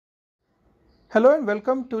Hello and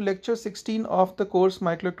welcome to lecture 16 of the course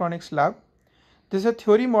Microelectronics Lab. This is a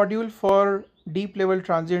theory module for deep level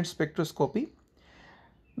transient spectroscopy.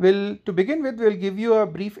 To begin with, we'll give you a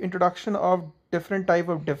brief introduction of different type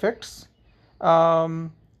of defects and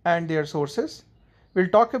their sources. We'll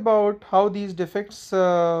talk about how these defects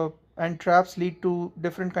and traps lead to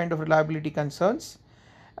different kind of reliability concerns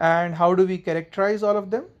and how do we characterize all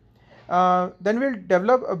of them. Then we'll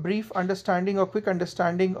develop a brief understanding or quick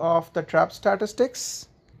understanding of the trap statistics.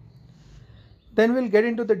 Then we'll get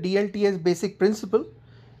into the DLTS basic principle.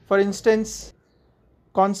 For instance,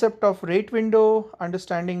 concept of rate window,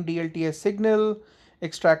 understanding DLTS signal,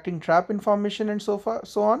 extracting trap information and so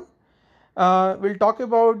on. We'll talk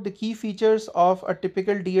about the key features of a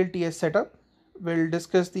typical DLTS setup. We'll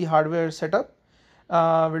discuss the hardware setup.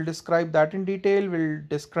 We'll describe that in detail. We'll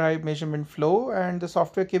describe measurement flow and the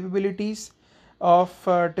software capabilities of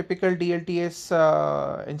typical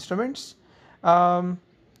DLTS instruments. And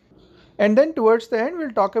then towards the end,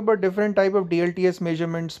 we'll talk about different type of DLTS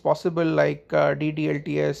measurements possible like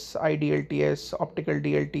DDLTS, I-DLTS, optical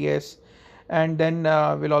DLTS, and then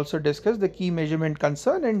we'll also discuss the key measurement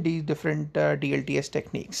concern and these different DLTS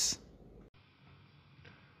techniques.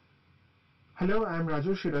 Hello, I am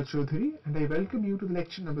Raju Shira Chaudhary and I welcome you to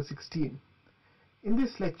lecture number 16. In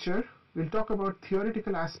this lecture, we'll talk about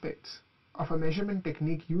theoretical aspects of a measurement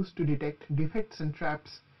technique used to detect defects and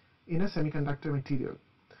traps in a semiconductor material.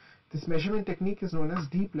 This measurement technique is known as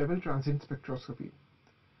deep level transient spectroscopy.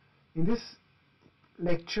 In this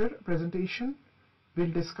lecture presentation,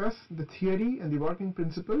 we'll discuss the theory and the working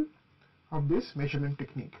principle of this measurement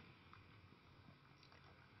technique.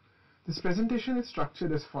 This presentation is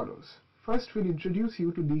structured as follows. First, we'll introduce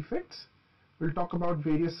you to defects. We'll talk about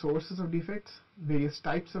various sources of defects, various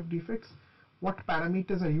types of defects, what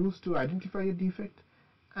parameters are used to identify a defect,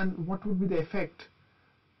 and what would be the effect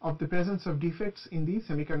of the presence of defects in the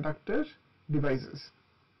semiconductor devices.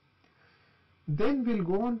 Then we'll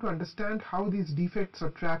go on to understand how these defects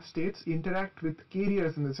or trap states interact with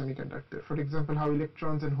carriers in the semiconductor. For example, how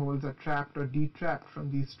electrons and holes are trapped or detrapped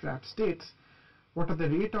from these trap states, what are the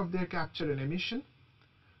rate of their capture and emission,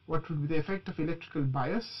 what would be the effect of electrical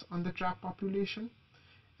bias on the trap population,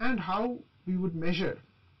 and how we would measure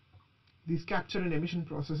these capture and emission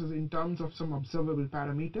processes in terms of some observable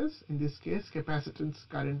parameters, in this case capacitance,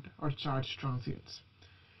 current, or charge transients.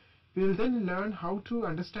 We will then learn how to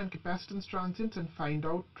understand capacitance transients and find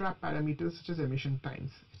out trap parameters such as emission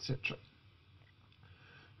times, etc.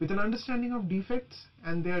 With an understanding of defects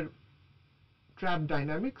and their trap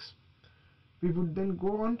dynamics, we would then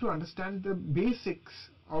go on to understand the basics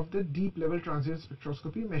of the deep level transient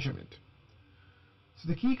spectroscopy measurement. So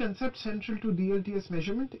the key concept central to DLTS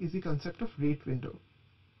measurement is the concept of rate window.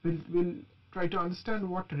 We'll try to understand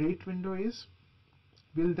what rate window is.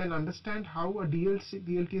 We'll then understand how a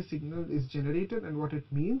DLTS signal is generated and what it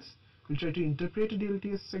means. We'll try to interpret a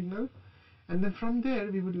DLTS signal, and then from there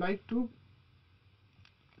we would like to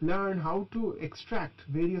learn how to extract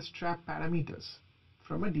various trap parameters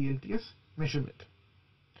from a DLTS measurement.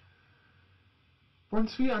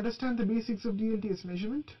 Once we understand the basics of DLTS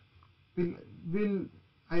measurement,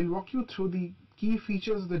 I'll walk you through the key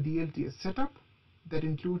features of the DLTS setup. That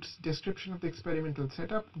includes description of the experimental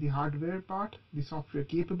setup, the hardware part, the software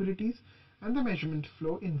capabilities, and the measurement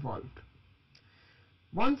flow involved.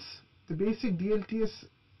 Once the basic DLTS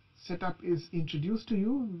setup is introduced to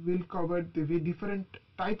you, we'll cover the different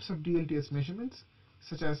types of DLTS measurements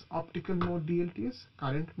such as optical mode DLTS,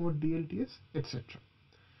 current mode DLTS, etc.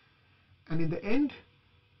 And in the end,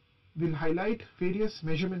 we'll highlight various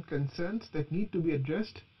measurement concerns that need to be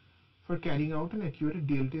addressed for carrying out an accurate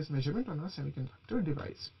DLTS measurement on a semiconductor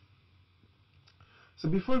device. So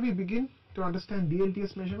before we begin to understand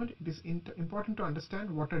DLTS measurement, it is important to understand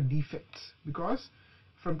what are defects, because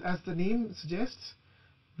as the name suggests,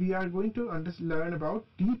 we are going to learn about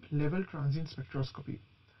deep level transient spectroscopy.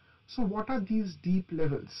 So what are these deep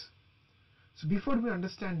levels? So before we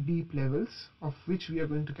understand deep levels, of which we are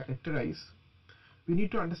going to characterize, we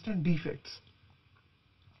need to understand defects.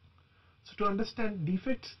 So to understand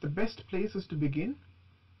defects, the best place is to begin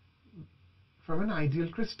from an ideal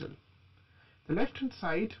crystal. The left hand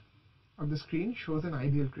side of the screen shows an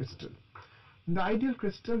ideal crystal. In the ideal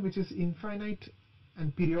crystal, which is infinite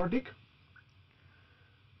and periodic,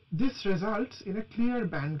 this results in a clear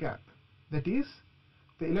band gap. That is,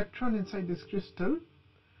 the electron inside this crystal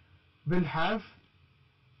will have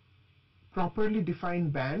properly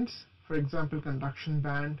defined bands, for example conduction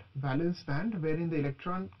band, valence band, wherein the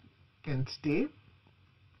electron can stay,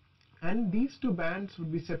 and these two bands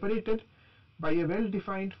would be separated by a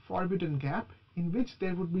well-defined forbidden gap in which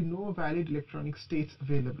there would be no valid electronic states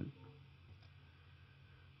available.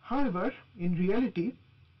 However, in reality,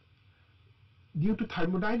 due to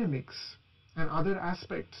thermodynamics and other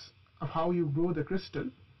aspects of how you grow the crystal,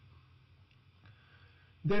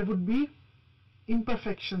 there would be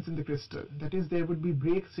imperfections in the crystal. That is, there would be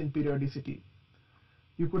breaks in periodicity.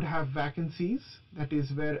 You could have vacancies, that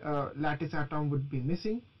is where a lattice atom would be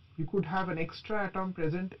missing. You could have an extra atom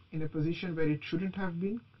present in a position where it shouldn't have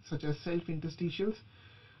been, such as self-interstitials.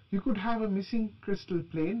 You could have a missing crystal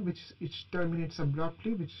plane which terminates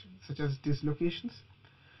abruptly, such as dislocations.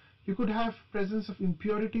 You could have presence of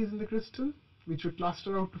impurities in the crystal, which would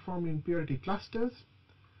cluster out to form impurity clusters,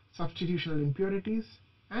 substitutional impurities,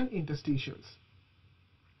 and interstitials.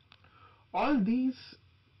 All these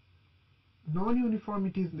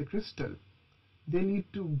non-uniformities in the crystal, they lead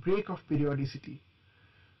to break of periodicity.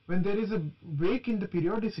 When there is a break in the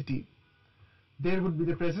periodicity, there would be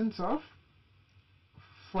the presence of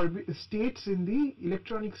states in the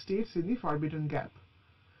electronic states in the forbidden gap.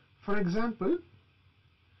 For example,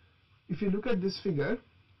 if you look at this figure,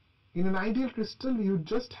 in an ideal crystal you would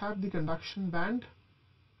just have the conduction band,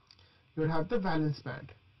 you would have the valence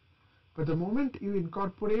band. But the moment you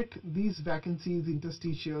incorporate these vacancies,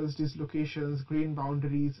 interstitials, dislocations, grain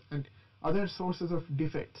boundaries, and other sources of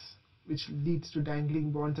defects, which leads to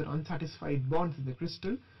dangling bonds and unsatisfied bonds in the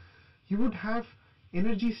crystal, you would have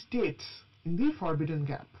energy states in the forbidden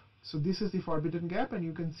gap. So this is the forbidden gap, and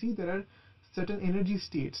you can see there are certain energy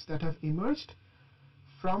states that have emerged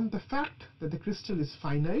from the fact that the crystal is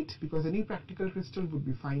finite, because any practical crystal would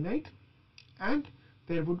be finite, and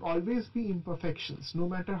there would always be imperfections no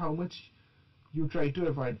matter how much you try to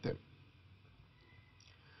avoid them.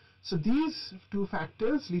 So these two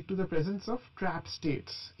factors lead to the presence of trap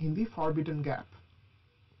states in the forbidden gap.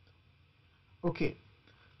 Okay,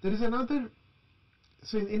 there is another.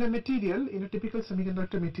 So in a material, in a typical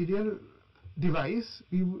semiconductor material device,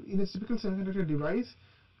 we would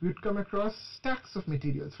come across stacks of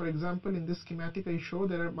materials. For example, in this schematic I show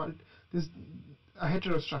there are this a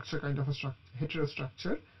heterostructure, kind of a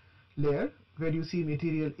heterostructure layer, where you see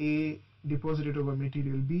material A deposited over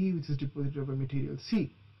material B, which is deposited over material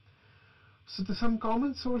C. So some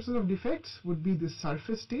common sources of defects would be the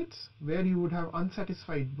surface states, where you would have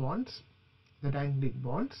unsatisfied bonds, the dangling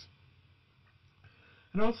bonds,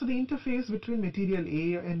 and also the interface between material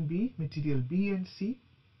A and B, material B and C,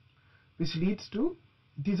 which leads to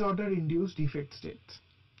disorder-induced defect states.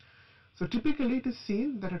 So typically it is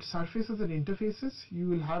seen that at surfaces and interfaces you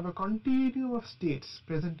will have a continuum of states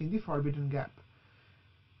present in the forbidden gap.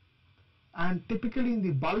 And typically in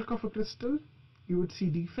the bulk of a crystal you would see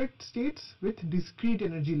defect states with discrete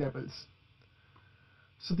energy levels.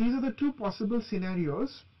 So these are the two possible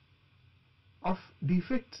scenarios of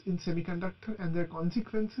defects in semiconductor and their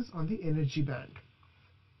consequences on the energy band.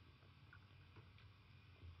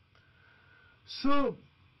 So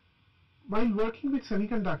while working with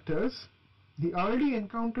semiconductors, the early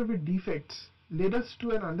encounter with defects led us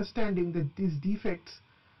to an understanding that these defects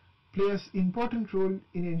play an important role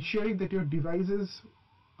in ensuring that your devices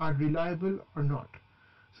are reliable or not.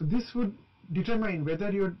 So this would determine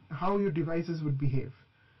whether how your devices would behave.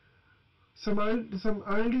 Some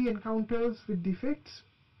early encounters with defects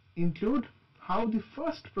include how the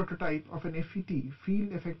first prototype of an FET,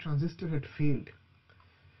 field effect transistor, had failed.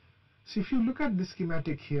 So if you look at this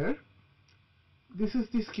schematic here, this is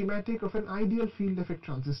the schematic of an ideal field effect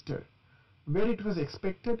transistor, where it was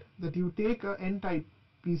expected that you take a N-type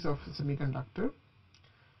piece of semiconductor,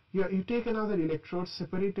 you take another electrode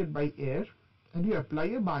separated by air, and you apply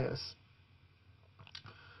a bias.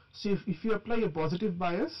 So if you apply a positive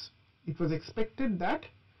bias, it was expected that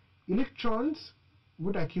electrons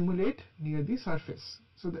would accumulate near the surface,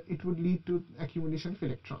 so that it would lead to accumulation of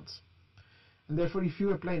electrons. And therefore if you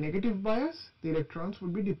apply negative bias, the electrons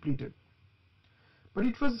would be depleted. But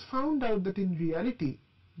it was found out that in reality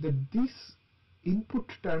that this input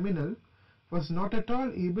terminal was not at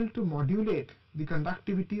all able to modulate the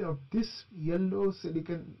conductivity of this yellow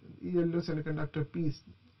semiconductor piece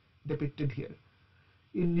depicted here.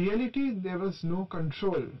 In reality there was no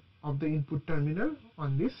control of the input terminal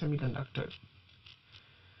on this semiconductor.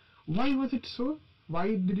 Why was it so?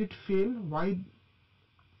 Why did it fail? Why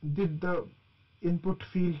did the input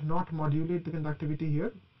field not modulate the conductivity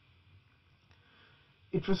here?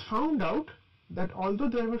 It was found out that although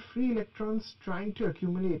there were free electrons trying to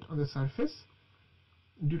accumulate on the surface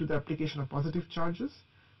due to the application of positive charges,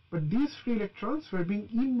 but these free electrons were being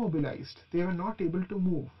immobilized. They were not able to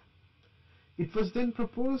move. It was then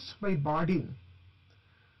proposed by Bardeen.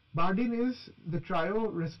 Bardeen is the trio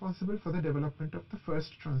responsible for the development of the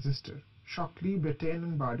first transistor, Shockley, Brattain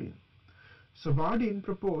and Bardeen. So Bardeen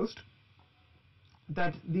proposed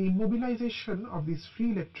that the immobilization of these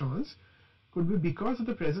free electrons could be because of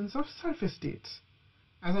the presence of surface states.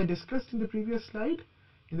 As I discussed in the previous slide,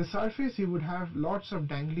 in the surface you would have lots of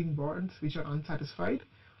dangling bonds which are unsatisfied.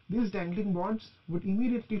 These dangling bonds would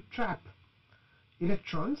immediately trap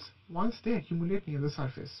electrons once they accumulate near the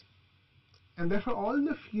surface, and therefore all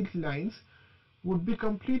the field lines would be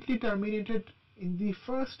completely terminated in the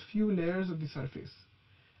first few layers of the surface,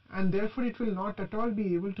 and therefore it will not at all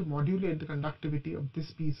be able to modulate the conductivity of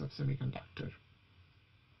this piece of semiconductor.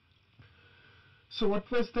 So what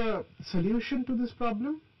was the solution to this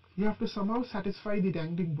problem? You have to somehow satisfy the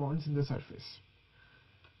dangling bonds in the surface.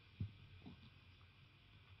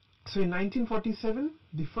 So in 1947,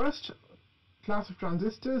 the first class of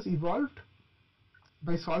transistors evolved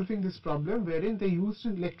by solving this problem, wherein they used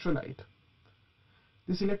an electrolyte.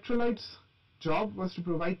 This electrolyte's job was to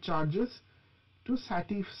provide charges to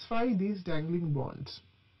satisfy these dangling bonds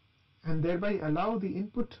and thereby allow the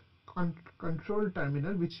input control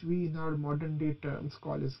terminal, which we in our modern day terms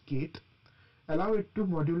call as gate, allow it to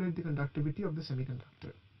modulate the conductivity of the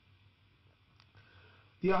semiconductor.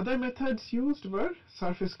 The other methods used were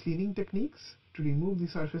surface cleaning techniques to remove the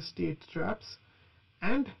surface state traps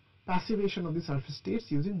and passivation of the surface states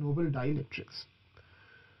using noble dielectrics.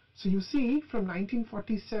 So you see from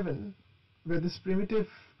 1947, where this primitive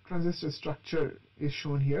transistor structure is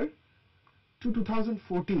shown here, to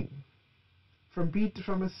 2014,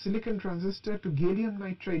 from a silicon transistor to gallium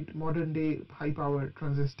nitride modern day high power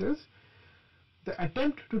transistors, the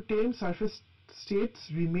attempt to tame surface states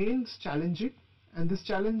remains challenging, and this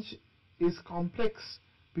challenge is complex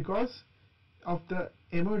because of the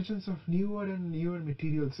emergence of newer and newer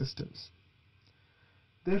material systems.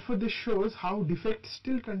 Therefore, this shows how defects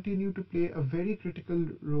still continue to play a very critical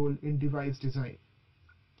role in device design.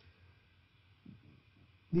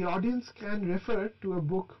 The audience can refer to a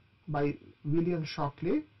book by William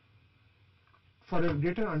Shockley for a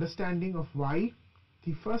greater understanding of why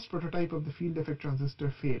the first prototype of the field effect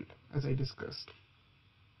transistor failed, as I discussed.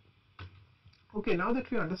 Okay, now that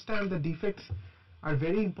we understand that defects are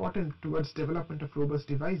very important towards development of robust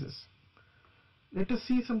devices, let us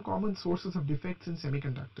see some common sources of defects in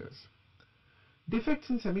semiconductors. Defects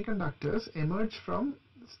in semiconductors emerge from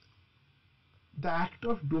the act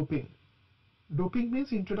of doping. Doping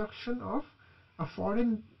means introduction of a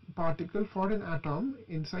foreign particle, foreign atom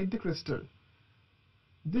inside the crystal.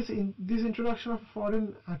 This introduction of a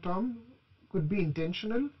foreign atom could be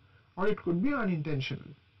intentional or it could be unintentional.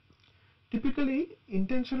 Typically,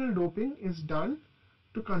 intentional doping is done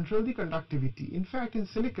to control the conductivity. In fact, in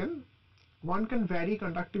silicon, one can vary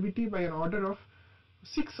conductivity by an order of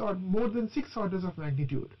 6 or more than 6 orders of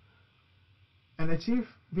magnitude and achieve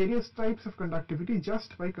various types of conductivity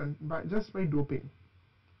just by doping,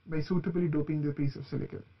 by suitably doping the piece of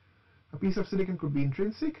silicon. A piece of silicon could be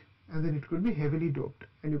intrinsic and then it could be heavily doped,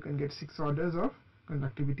 and you can get 6 orders of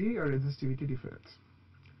conductivity or resistivity difference.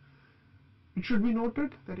 It should be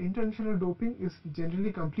noted that intentional doping is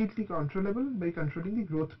generally completely controllable by controlling the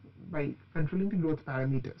growth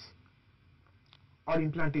parameters or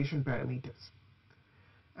implantation parameters.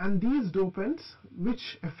 And these dopants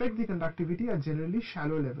which affect the conductivity are generally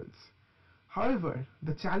shallow levels. However,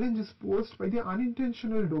 the challenge is posed by the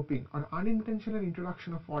unintentional doping or unintentional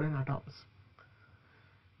introduction of foreign atoms.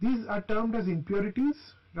 These are termed as impurities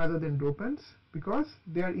rather than dopants because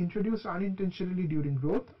they are introduced unintentionally during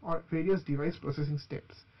growth or various device processing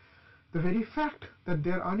steps. The very fact that they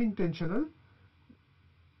are unintentional,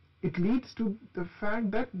 it leads to the fact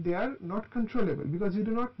that they are not controllable because you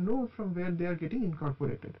do not know from where they are getting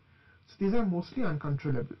incorporated. So these are mostly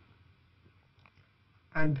uncontrollable.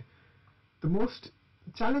 And the most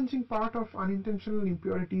challenging part of unintentional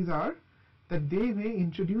impurities are that they may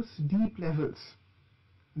introduce deep levels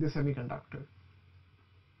in the semiconductor.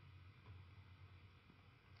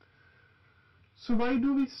 So why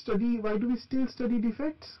do we still study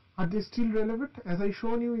defects? Are they still relevant? As I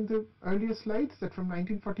shown you in the earlier slides, that from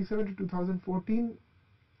 1947 to 2014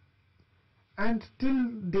 and till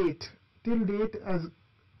date as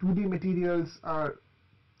 2D materials are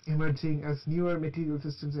emerging, as newer material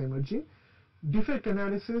systems are emerging, defect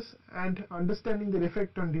analysis and understanding their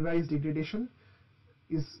effect on device degradation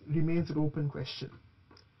remains an open question.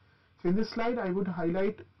 So in this slide I would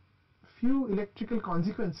highlight few electrical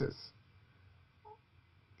consequences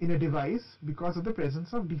in a device because of the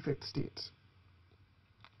presence of defect states.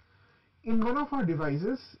 In one of our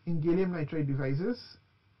devices, in gallium nitride devices,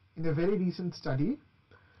 in a very recent study,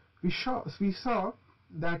 we saw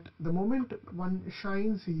that the moment one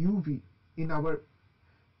shines UV in our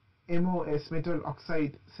MOS, metal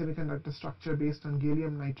oxide semiconductor structure based on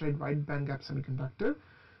gallium nitride wide bandgap semiconductor,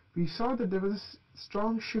 we saw that there was a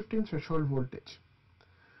strong shift in threshold voltage.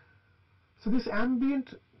 So this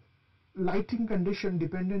ambient lighting condition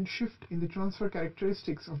dependent shift in the transfer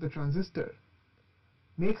characteristics of the transistor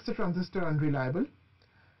makes the transistor unreliable,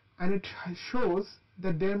 and it shows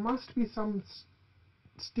that there must be some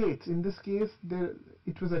states. In this case,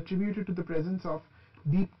 it was attributed to the presence of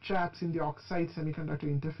deep traps in the oxide semiconductor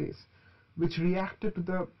interface, which reacted to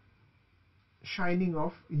the shining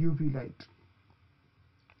of UV light.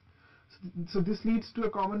 So this leads to a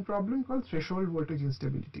common problem called threshold voltage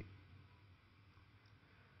instability.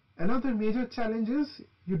 Another major challenge is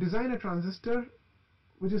you design a transistor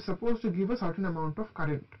which is supposed to give a certain amount of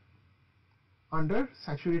current under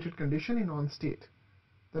saturated condition in on state.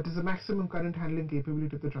 That is the maximum current handling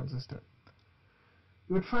capability of the transistor.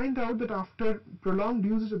 You would find out that after prolonged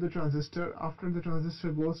usage of the transistor, after the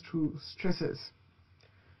transistor goes through stresses,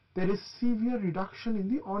 there is severe reduction in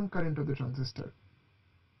the on current of the transistor.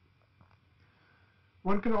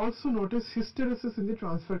 One can also notice hysteresis in the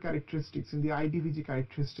transfer characteristics, in the IDVG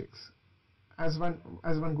characteristics, as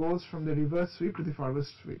one goes from the reverse sweep to the forward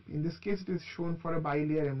sweep. In this case, it is shown for a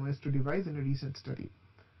bilayer MOS2 device in a recent study.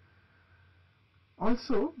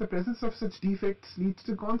 Also, the presence of such defects leads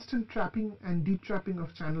to constant trapping and detrapping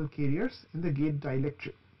of channel carriers in the gate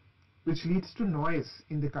dielectric, which leads to noise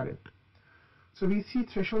in the current. So we see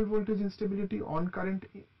threshold voltage instability, on current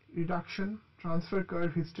reduction, transfer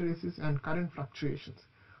curve hysteresis, and current fluctuations,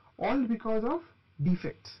 all because of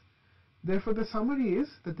defects. Therefore, the summary is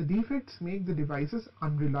that the defects make the devices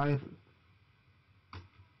unreliable.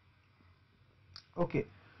 Okay,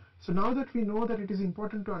 so now that we know that it is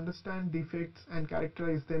important to understand defects and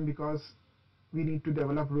characterize them because we need to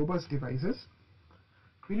develop robust devices,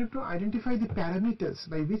 we need to identify the parameters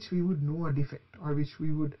by which we would know a defect or which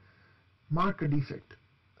we would mark a defect.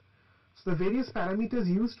 So the various parameters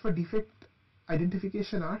used for defect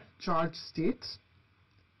identification are charge states,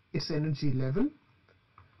 its energy level,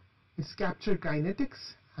 its capture kinetics,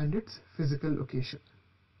 and its physical location.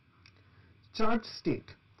 Charge state.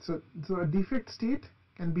 So a defect state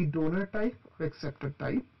can be donor type or acceptor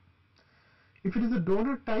type. If it is a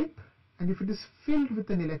donor type and if it is filled with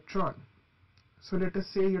an electron, so let us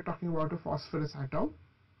say you're talking about a phosphorus atom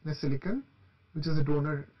in a silicon, which is a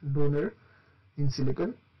donor in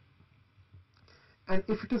silicon, and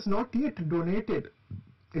if it is not yet donated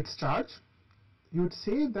its charge, you would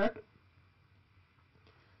say that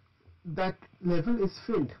that level is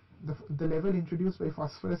filled. The level introduced by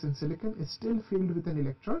phosphorus in silicon is still filled with an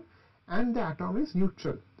electron, and the atom is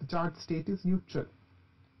neutral. The charge state is neutral.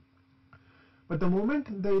 But the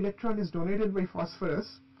moment the electron is donated by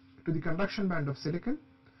phosphorus to the conduction band of silicon,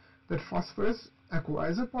 that phosphorus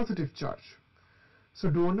acquires a positive charge. So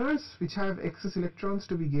donors which have excess electrons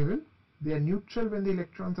to be given, they are neutral when the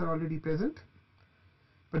electrons are already present,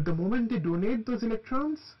 but the moment they donate those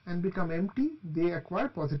electrons and become empty, they acquire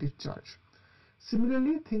positive charge.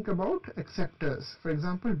 Similarly, think about acceptors, for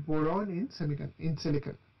example boron in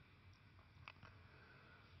silicon.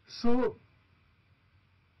 So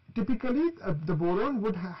typically the boron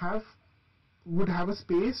would have a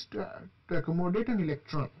space to accommodate an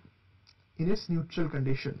electron in its neutral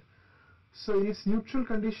condition. So in its neutral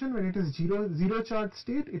condition, when it is zero charge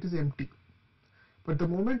state, it is empty. But the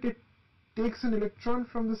moment it takes an electron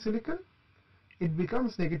from the silicon, it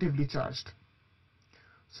becomes negatively charged.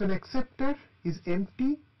 So an acceptor is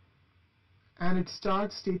empty and its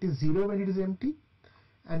charge state is 0 when it is empty,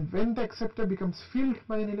 and when the acceptor becomes filled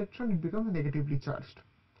by an electron, it becomes negatively charged.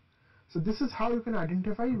 So this is how you can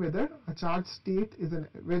identify whether a charge state is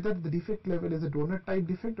whether the defect level is a donor type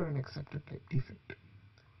defect or an acceptor type defect,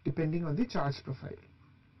 depending on the charge profile.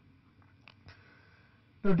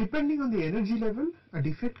 Now, depending on the energy level, a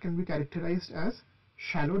defect can be characterized as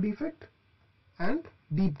shallow defect and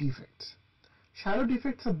deep defects. Shallow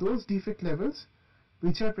defects are those defect levels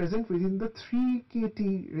which are present within the 3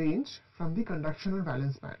 kT range from the conduction or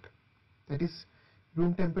valence band. That is,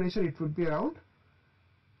 room temperature, it would be around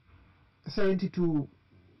 72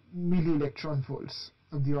 milli-electron volts,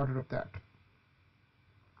 of the order of that.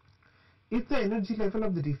 If the energy level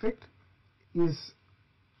of the defect is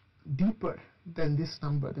deeper than this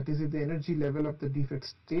number, that is, if the energy level of the defect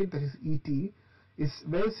state, that is ET, is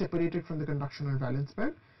well separated from the conduction or valence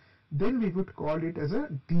band, then we would call it as a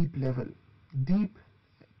deep level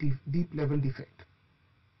defect.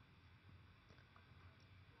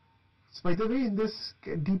 So by the way, in this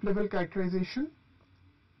deep level characterization,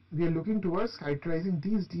 we are looking towards characterizing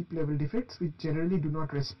these deep level defects which generally do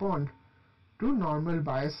not respond to normal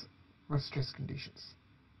bias or stress conditions.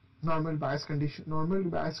 Normal bias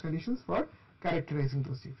conditions for characterizing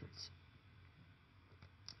those defects.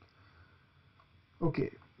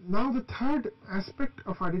 Okay, Now the third aspect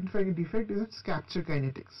of identifying a defect is its capture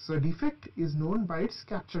kinetics. So a defect is known by its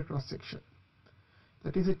capture cross section,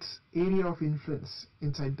 that is its area of influence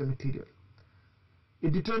inside the material.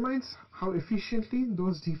 It determines how efficiently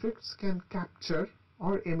those defects can capture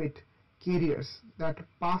or emit carriers that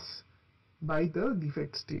pass by the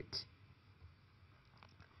defect states.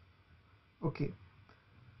 Okay,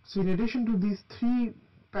 so in addition to these three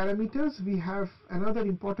parameters, we have another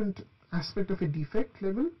important aspect of a defect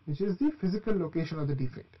level, which is the physical location of the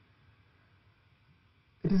defect.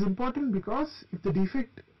 It is important because if the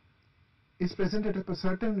defect is present at a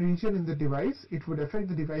certain region in the device, it would affect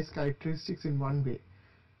the device characteristics in one way.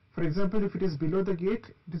 For example, if it is below the gate,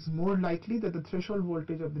 it is more likely that the threshold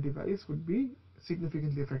voltage of the device would be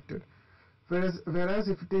significantly affected. Whereas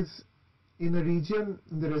if it is in a region,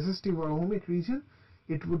 in the resistive or ohmic region,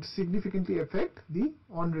 it would significantly affect the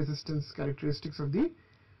on resistance characteristics of the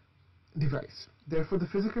device. Therefore, the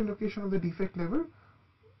physical location of the defect level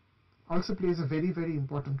also plays a very, very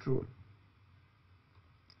important role.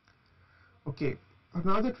 Okay,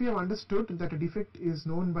 now that we have understood that a defect is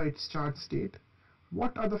known by its charge state,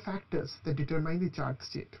 what are the factors that determine the charge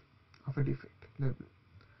state of a defect level?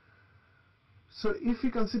 So if we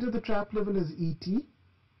consider the trap level as ET,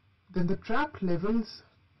 then the trap level's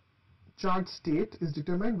charge state is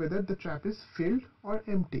determined whether the trap is filled or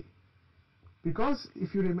empty. Because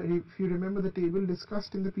if you remember the table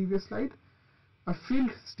discussed in the previous slide, a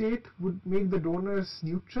filled state would make the donors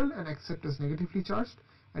neutral and acceptors negatively charged,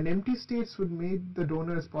 and empty states would make the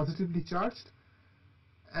donors positively charged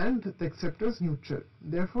and the acceptors neutral.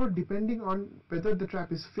 Therefore, depending on whether the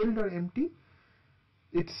trap is filled or empty,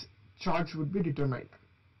 its charge would be determined.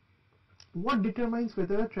 What determines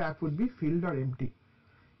whether a trap would be filled or empty?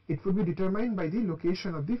 It would be determined by the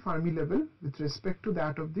location of the Fermi level with respect to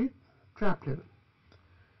that of the trap level.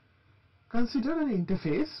 Consider an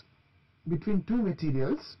interface between two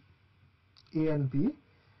materials, A and B,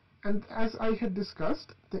 and as I had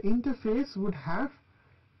discussed, the interface would have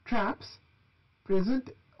traps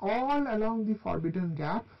present all along the forbidden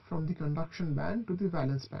gap from the conduction band to the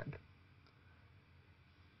valence band.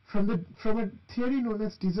 From a theory known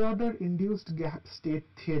as disorder-induced gap state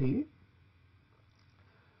theory,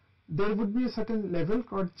 there would be a certain level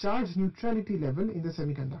called charge neutrality level in the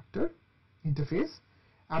semiconductor interface.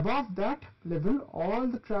 Above that level, all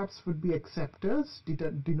the traps would be acceptors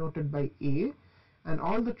denoted by A, and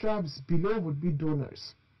all the traps below would be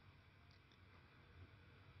donors.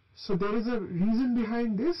 So there is a reason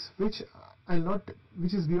behind this which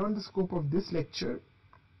is beyond the scope of this lecture,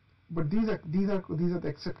 but these are the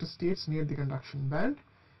acceptor states near the conduction band,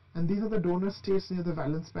 and these are the donor states near the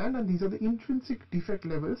valence band, and these are the intrinsic defect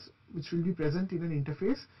levels which will be present in an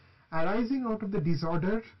interface arising out of the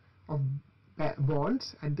disorder of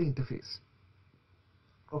bonds at the interface.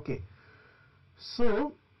 Okay,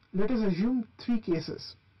 so let us assume three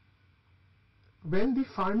cases. When the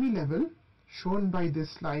Fermi level, shown by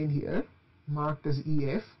this line here marked as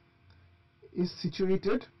EF, is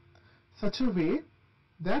situated such a way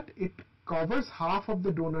that it covers half of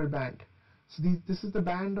the donor band. So this is the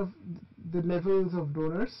band of the levels of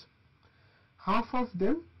donors. Half of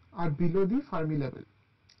them are below the Fermi level.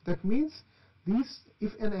 That means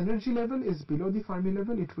if an energy level is below the Fermi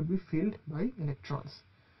level, it would be filled by electrons.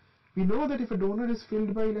 We know that if a donor is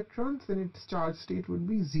filled by electrons, then its charge state would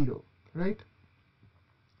be 0, right?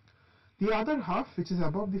 The other half, which is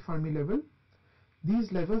above the Fermi level,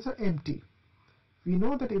 these levels are empty. We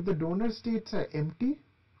know that if the donor states are empty,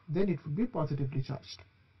 then it would be positively charged.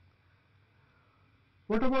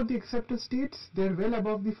 What about the acceptor states? They are well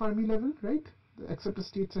above the Fermi level, right? The acceptor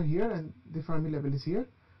states are here and the Fermi level is here.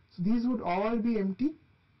 So these would all be empty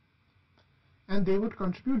and they would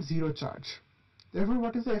contribute 0 charge. Therefore,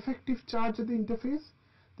 what is the effective charge at the interface?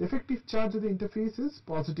 The effective charge at the interface is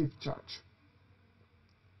positive charge.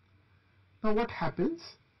 Now what happens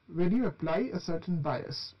when you apply a certain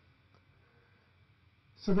bias?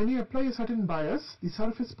 So when you apply a certain bias, the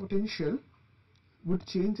surface potential would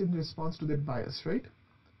change in response to that bias, right?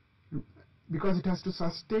 Because it has to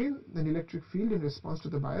sustain an electric field in response to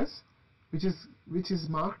the bias, which is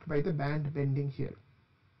marked by the band bending here.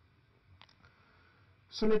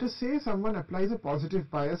 So let us say someone applies a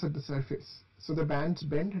positive bias at the surface, so the bands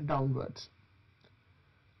bend downwards.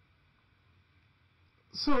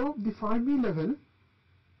 So the Fermi level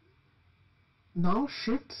now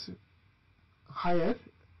shifts higher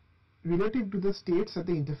relative to the states at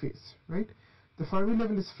the interface, right? The Fermi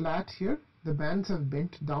level is flat here, the bands have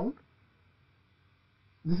bent down.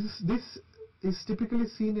 This is typically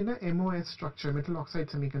seen in a MOS structure, metal oxide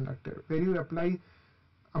semiconductor, where you apply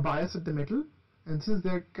a bias at the metal, and since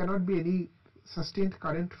there cannot be any sustained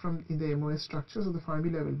current from in the MOS structure, so the Fermi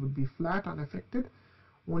level would be flat, unaffected.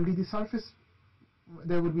 Only the surface,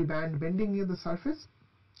 there would be band bending near the surface,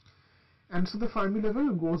 and so the Fermi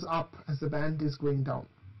level goes up as the band is going down.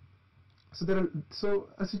 So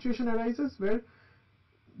a situation arises where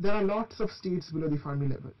there are lots of states below the Fermi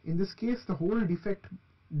level. In this case, the whole defect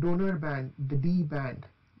donor band, the D band,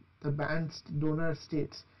 the band's donor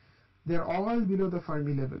states, they are all below the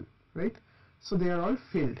Fermi level, right? So they are all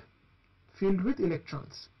filled with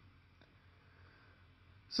electrons.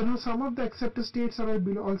 So now some of the acceptor states are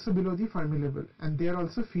also below the Fermi level, and they are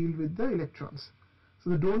also filled with the electrons. So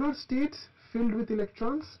the donor states filled with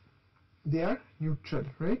electrons, they are neutral,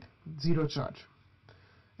 right? Zero charge.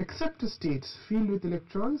 Acceptor states filled with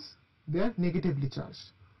electrons, they are negatively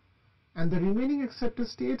charged. And the remaining acceptor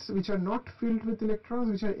states which are not filled with electrons,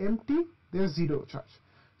 which are empty, they are zero charge.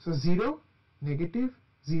 So 0, negative,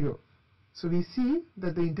 0. So we see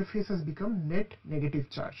that the interface has become net negative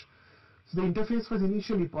charge. So the interface was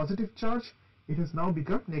initially positive charge, it has now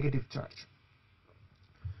become negative charge.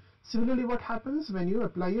 Similarly, what happens when you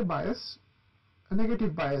apply a bias, a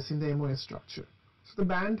negative bias in the MOS structure? So the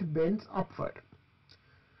band bends upward.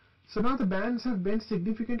 So now the bands have bent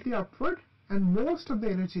significantly upward, and most of the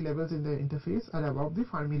energy levels in the interface are above the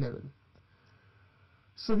Fermi level.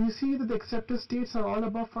 So we see that the acceptor states are all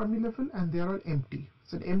above Fermi level and they are all empty.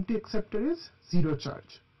 So an empty acceptor is zero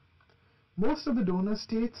charge. Most of the donor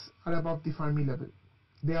states are above the Fermi level.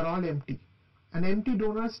 They are all empty. An empty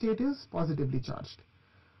donor state is positively charged.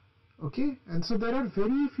 Okay, and so there are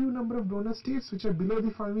very few number of donor states which are below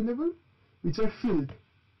the Fermi level, which are filled.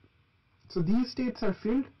 So these states are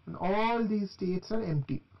filled and all these states are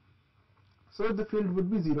empty. So the field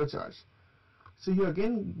would be zero charge. So you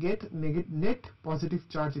again get net positive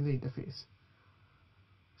charge in the interface.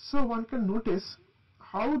 So one can notice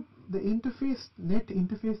how the net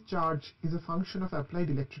interface charge is a function of applied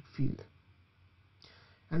electric field.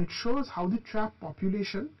 And it shows how the trap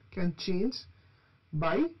population can change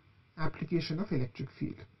by application of electric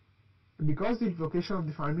field, because the location of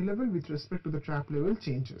the Fermi level with respect to the trap level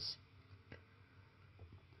changes.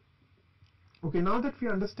 Okay, now that we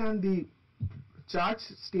understand the charge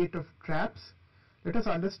state of traps, let us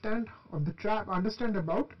understand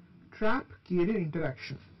about trap carrier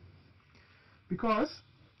interaction. Because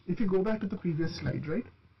if you go back to the previous slide, right,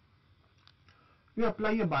 we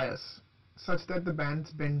apply a bias such that the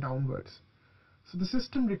bands bend downwards. So the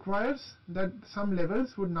system requires that some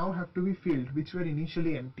levels would now have to be filled, which were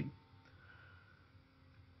initially empty.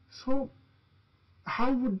 So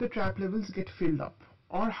how would the trap levels get filled up,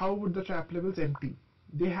 or how would the trap levels empty?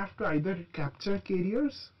 They have to either capture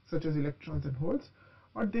carriers such as electrons and holes,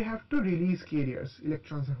 or they have to release carriers,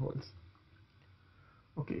 electrons and holes.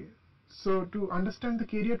 Okay, so to understand the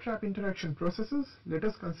carrier trap interaction processes, let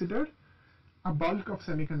us consider a bulk of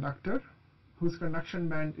semiconductor whose conduction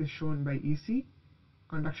band is shown by EC,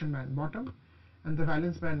 conduction band bottom, and the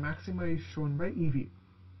valence band maxima is shown by EV.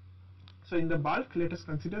 So in the bulk, let us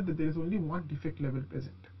consider that there is only one defect level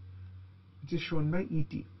present, which is shown by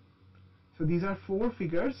ET. So these are four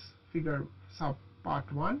figures, figure sub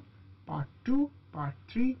part 1, part 2, part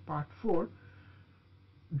 3, part 4,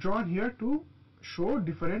 drawn here to show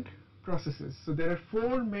different processes. So there are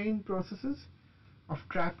four main processes of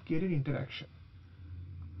trap carrier interaction.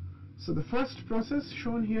 So the first process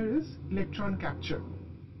shown here is electron capture.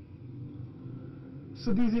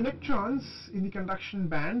 So these electrons in the conduction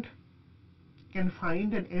band can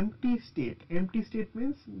find an empty state. Empty state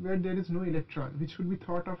means where there is no electron, which would be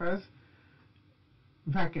thought of as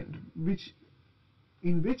vacant,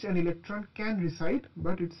 in which an electron can reside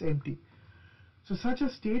but it's empty. So such a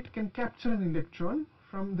state can capture an electron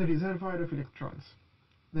from the reservoir of electrons.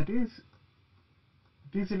 That is,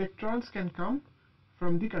 these electrons can come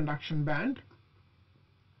from the conduction band,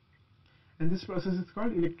 and this process is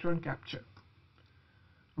called electron capture.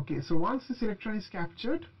 Okay, so once this electron is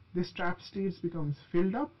captured, this trap state becomes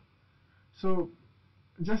filled up. So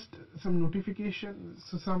just some notifications,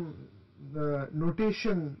 so some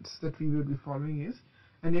notations that we will be following is,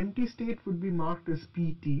 an empty state would be marked as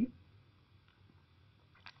PT,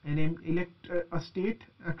 and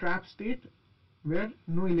a trap state where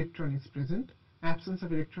no electron is present, absence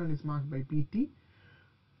of electron is marked by PT.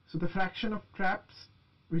 So the fraction of traps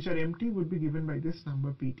which are empty would be given by this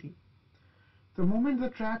number PT. The moment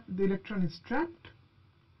the electron is trapped,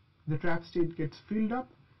 the trap state gets filled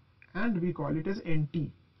up, and we call it as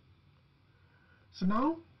NT. So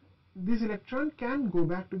now this electron can go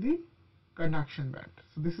back to the conduction band.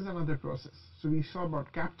 So this is another process. So we saw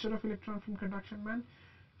about capture of electron from conduction band.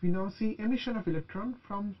 We now see emission of electron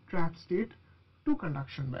from trap state to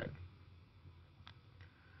conduction band.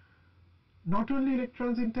 Not only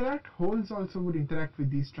electrons interact, holes also would interact with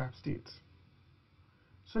these trap states.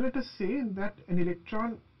 So let us say that an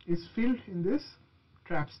electron is filled in this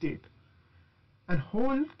trap state. A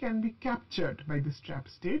hole can be captured by this trap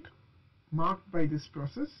state, marked by this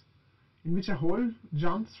process, in which a hole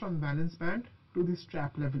jumps from valence band to this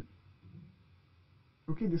trap level.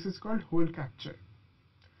 Okay, this is called hole capture.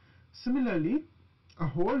 Similarly, a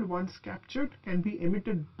hole once captured can be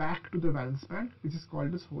emitted back to the valence band, which is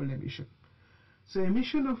called as hole emission. So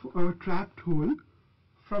emission of a trapped hole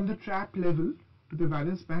from the trap level to the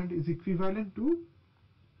valence band is equivalent to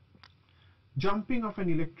jumping of an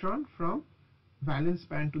electron from valence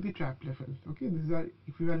band to the trap level. Okay, these are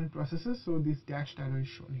equivalent processes, so this dashed arrow is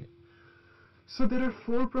shown here. So there are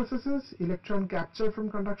four processes: electron capture from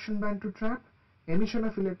conduction band to trap, emission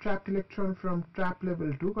of trapped electron from trap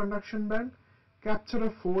level to conduction band, capture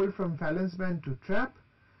of hole from valence band to trap,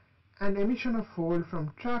 and emission of hole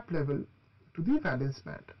from trap level to the valence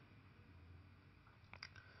band.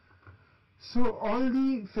 So all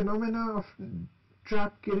the phenomena of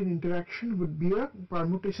trap-carrier interaction would be a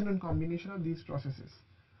permutation and combination of these processes.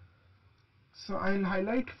 So I'll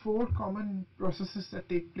highlight four common processes that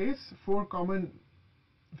take place, four common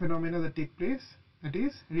phenomena that take place, that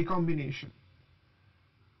is recombination.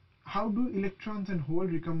 How do electrons and hole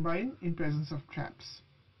recombine in presence of traps?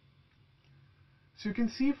 So you can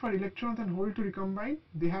see, for electrons and hole to recombine,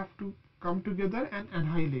 they have to come together and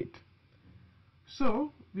annihilate.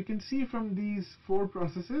 So we can see from these four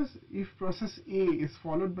processes, if process A is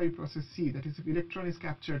followed by process C, that is, if electron is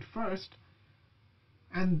captured first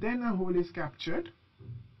and then a hole is captured,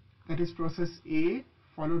 that is process A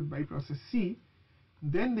followed by process C,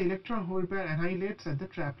 then the electron hole pair annihilates at the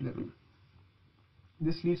trap level.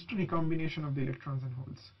 This leads to recombination of the electrons and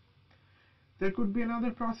holes. There could be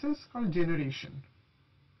another process called generation.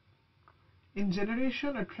 In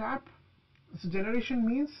generation, so generation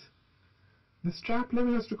means this trap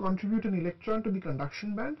level has to contribute an electron to the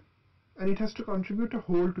conduction band, and it has to contribute a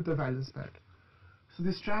hole to the valence band. So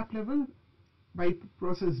this trap level, by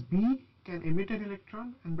process B, can emit an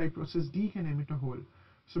electron, and by process D can emit a hole.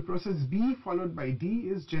 So process B followed by D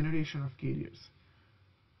is generation of carriers.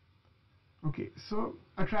 Okay, so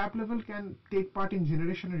a trap level can take part in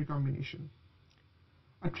generation and recombination.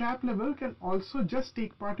 A trap level can also just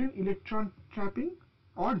take part in electron trapping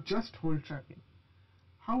or just hole trapping.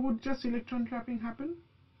 How would just electron trapping happen?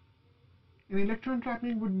 An electron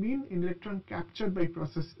trapping would mean an electron captured by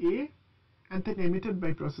process A and then emitted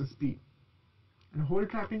by process B. And hole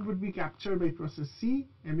trapping would be captured by process C,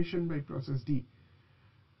 emission by process D.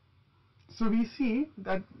 So we see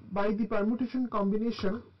that by the permutation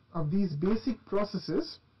combination of these basic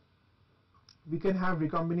processes, we can have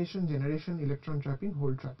recombination, generation, electron trapping,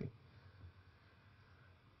 hole trapping.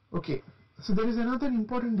 Okay, so there is another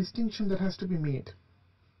important distinction that has to be made.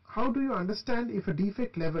 How do you understand if a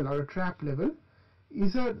defect level or a trap level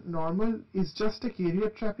is just a carrier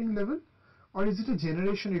trapping level, or is it a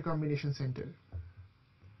generation recombination center?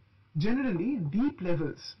 Generally, deep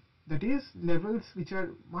levels, that is levels which are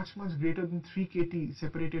much greater than 3 kT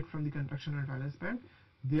separated from the conduction and valence band,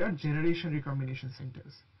 they are generation recombination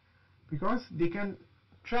centers, because they can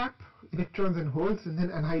trap electrons and holes and then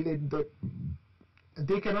annihilate them.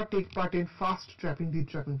 They cannot take part in fast trapping, deep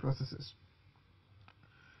trapping processes,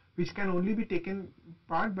 which can only be taken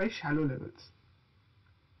part by shallow levels.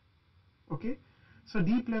 Okay, so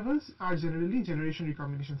deep levels are generally generation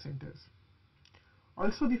recombination centers.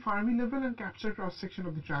 Also, the Fermi level and capture cross section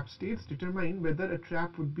of the trap states determine whether a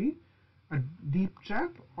trap would be a deep trap,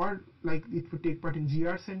 or like it would take part in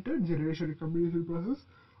GR center, generation recombination process,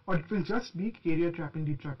 or it will just be carrier trapping,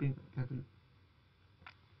 deep trapping level.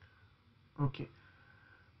 Okay.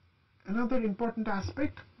 Another important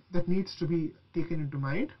aspect that needs to be taken into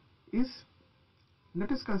mind is, let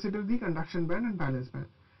us consider the conduction band and valence band.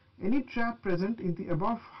 Any trap present in the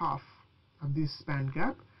above half of this band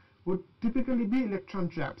gap would typically be electron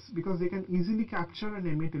traps, because they can easily capture and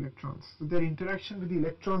emit electrons. So their interaction with the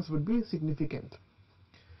electrons would be significant.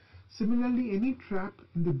 Similarly, any trap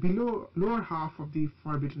in the lower half of the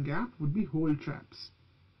forbidden gap would be hole traps.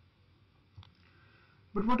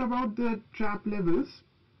 But what about the trap levels?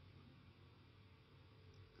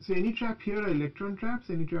 So any trap here are electron traps,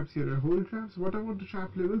 any traps here are hole traps. What about the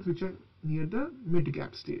trap levels which are near the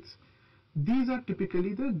mid-gap states? These are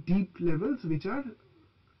typically the deep levels, which are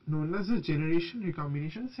known as the generation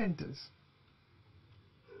recombination centers.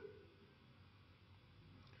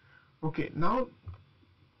 Okay, now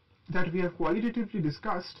that we have qualitatively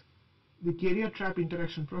discussed the carrier trap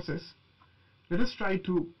interaction process, let us try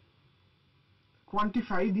to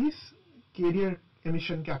quantify these carrier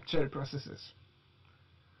emission capture processes.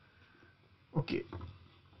 Okay,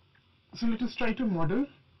 so let us try to model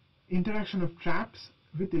interaction of traps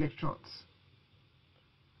with electrons.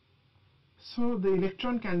 So the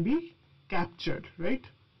electron can be captured, right,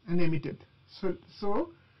 and emitted.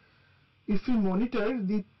 So if we monitor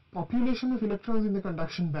the population of electrons in the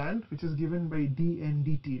conduction band, which is given by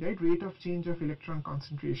dNdt, right, rate of change of electron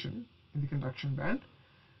concentration in the conduction band,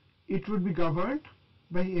 it would be governed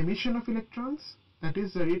by emission of electrons. That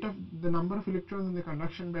is, the rate of the number of electrons in the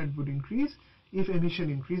conduction band would increase if emission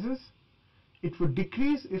increases. It would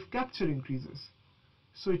decrease if capture increases.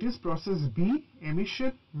 So it is process B,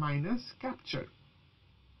 emission minus capture.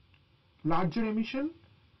 Larger emission,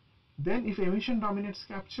 then if emission dominates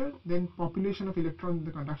capture, then population of electrons in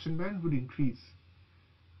the conduction band would increase.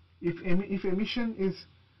 If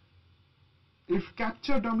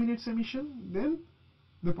capture dominates emission, then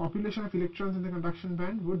the population of electrons in the conduction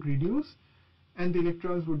band would reduce and the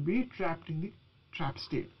electrons would be trapped in the trap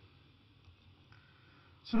state.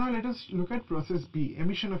 So now let us look at process B,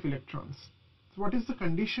 emission of electrons. So what is the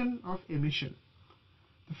condition of emission?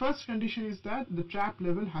 The first condition is that the trap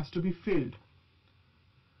level has to be filled.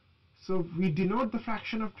 So we denote the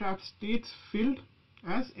fraction of trap states filled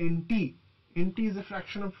as NT. NT is the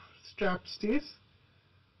fraction of trap states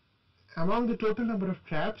among the total number of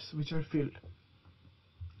traps which are filled.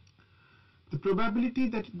 The probability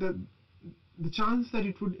that the chance that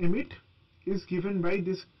it would emit is given by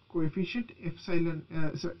this coefficient epsilon,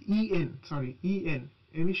 En,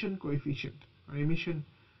 emission coefficient, or emission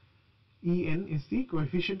En is the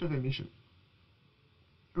coefficient of emission.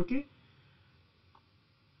 Okay.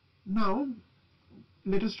 Now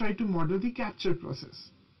let us try to model the capture process.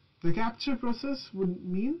 The capture process would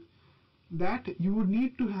mean that you would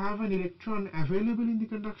need to have an electron available in the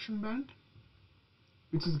conduction band,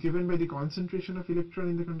 which is given by the concentration of electron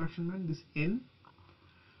in the conduction band, this N.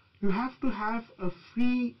 You have to have a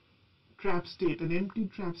free trap state, an empty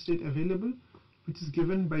trap state available, which is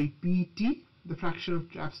given by PT, the fraction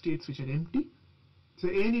of trap states which are empty. So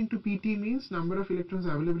N into PT means number of electrons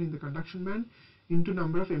available in the conduction band into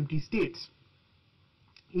number of empty states,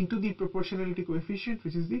 into the proportionality coefficient,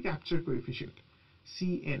 which is the capture coefficient,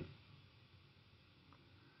 Cn.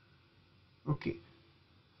 Okay.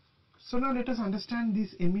 So now let us understand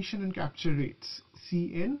these emission and capture rates,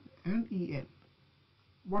 Cn and En.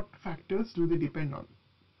 What factors do they depend on?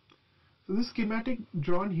 So this schematic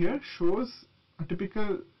drawn here shows a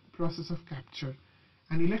typical process of capture.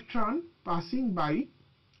 An electron passing by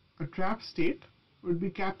a trap state would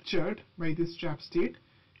be captured by this trap state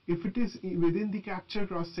if it is within the capture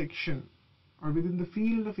cross section or within the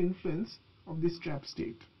field of influence of this trap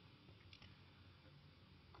state.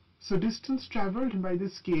 So distance travelled by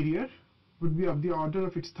this carrier would be of the order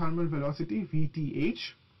of its thermal velocity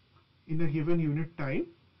Vth in a given unit time,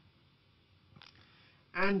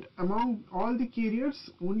 and among all the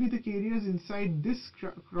carriers, only the carriers inside this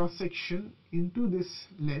cross section into this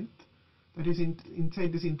length, that is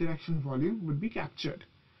inside this interaction volume, would be captured.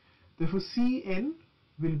 Therefore Cn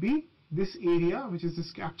will be this area, which is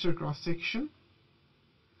this capture cross section,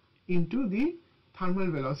 into the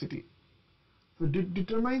thermal velocity. So it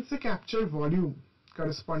determines the capture volume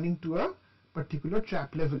corresponding to a particular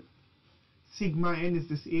trap level. Sigma n is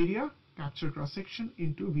this area, capture cross section,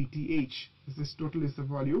 into Vth. This total is the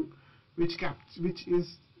volume which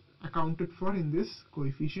is accounted for in this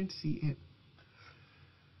coefficient Cn.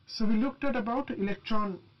 So we looked at about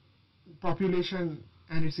electron population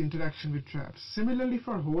and its interaction with traps. Similarly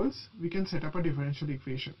for holes, we can set up a differential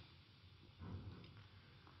equation.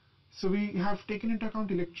 So we have taken into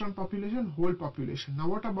account electron population, hole population. Now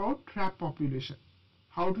what about trap population?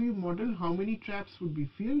 How do you model how many traps would be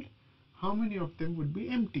filled, how many of them would be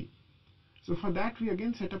empty? So for that we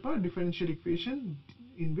again set up a differential equation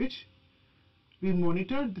in which we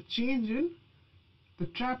monitor the change in the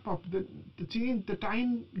trap the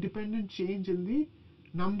time dependent change in the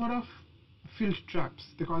number of filled traps,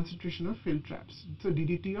 the concentration of filled traps. So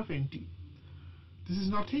ddt of nt. This is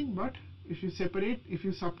nothing but if you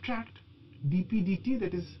subtract dp dt,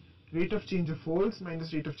 that is rate of change of holes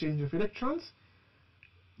minus rate of change of electrons,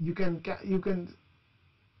 you can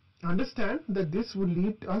understand that this would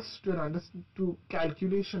lead us to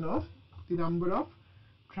calculation of the number of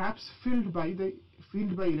traps filled by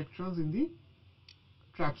electrons in the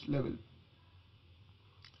traps level.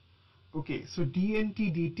 Okay, so dnt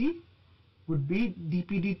dt would be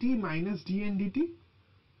dp dt minus dn dt,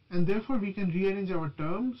 and therefore we can rearrange our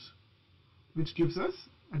terms, which gives us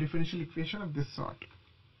a differential equation of this sort.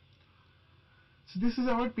 So this is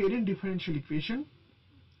our parent differential equation,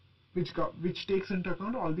 which takes into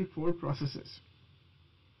account all the four processes.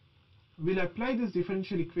 We'll apply this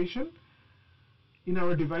differential equation in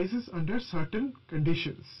our devices under certain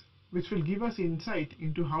conditions, which will give us insight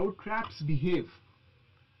into how traps behave.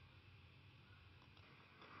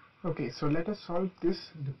 Okay, so let us solve this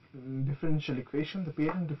differential equation, the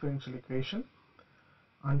parent differential equation,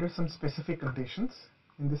 under some specific conditions.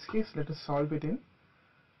 In this case, let us solve it in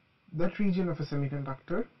that region of a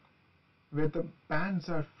semiconductor where the bands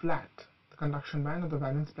are flat. The conduction band or the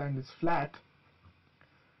valence band is flat.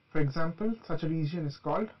 For example, such a region is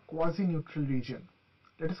called quasi-neutral region.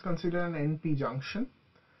 Let us consider an NP junction.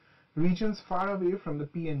 Regions far away from the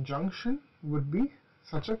PN junction would be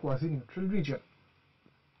such a quasi-neutral region.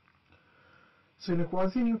 So in a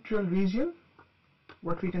quasi-neutral region,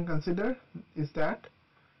 what we can consider is that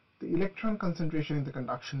the electron concentration in the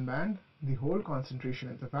conduction band, the hole concentration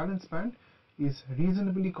in the valence band, is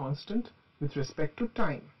reasonably constant with respect to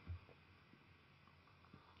time.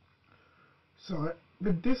 So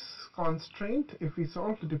with this constraint, if we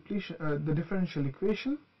solve the differential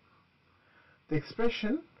equation, the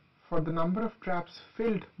expression for the number of traps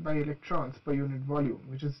filled by electrons per unit volume,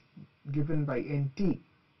 which is given by Nt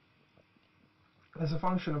as a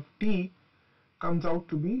function of T, comes out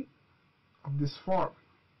to be of this form.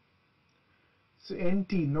 So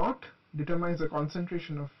Nt naught determines the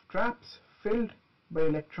concentration of traps filled by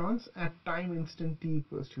electrons at time instant t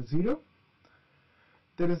equals to 0.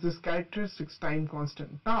 There is this characteristics time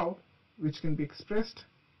constant tau, which can be expressed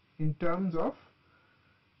in terms of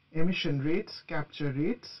emission rates, capture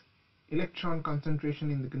rates, electron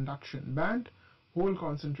concentration in the conduction band, hole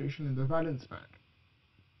concentration in the valence band.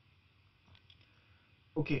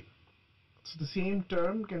 Okay, so the same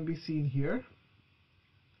term can be seen here,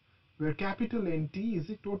 where capital NT is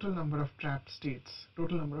the total number of trapped states,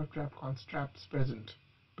 total number of traps present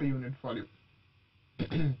per unit volume.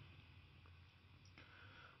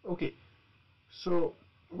 Okay, so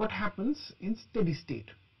what happens in steady state?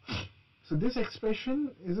 So this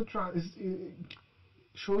expression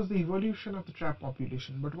shows the evolution of the trap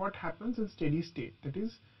population, but what happens in steady state, that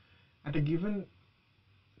is at a given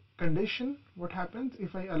condition, what happens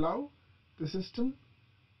if I allow the system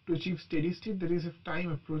to achieve steady state, that is if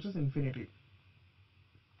time approaches infinity.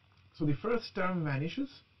 So the first term vanishes,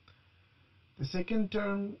 the second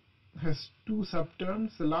term has two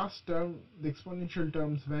subterms, the last term, the exponential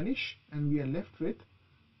terms vanish, and we are left with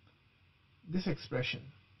this expression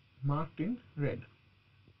marked in red.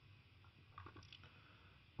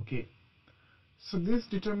 Okay, so this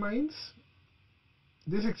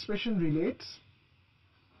expression relates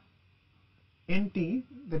Nt,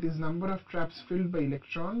 that is number of traps filled by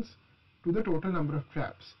electrons, to the total number of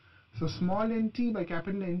traps. So small nt by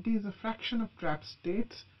capital NT is a fraction of trap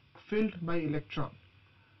states filled by electron.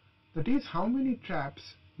 That is how many traps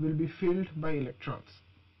will be filled by electrons.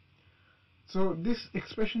 So this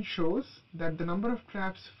expression shows that the number of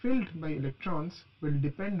traps filled by electrons will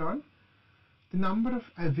depend on the number of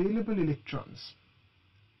available electrons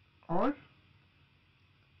or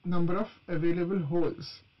number of available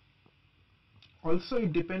holes. Also,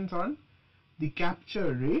 it depends on the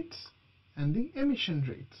capture rates and the emission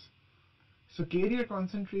rates. So carrier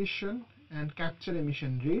concentration and capture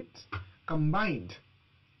emission rates combined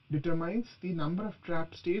determines the number of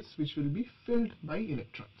trap states which will be filled by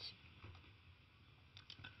electrons.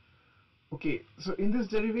 Okay, so in this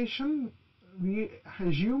derivation we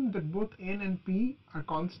assume that both N and P are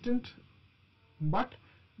constant, but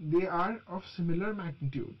they are of similar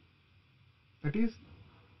magnitude. That is,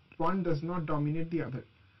 one does not dominate the other.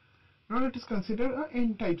 Now let us consider a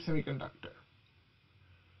N-type semiconductor.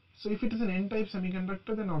 So if it is an N-type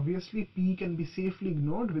semiconductor, then obviously P can be safely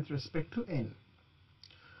ignored with respect to N.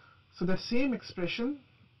 So that same expression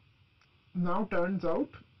now turns out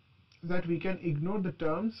that we can ignore the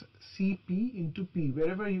terms Cp into P.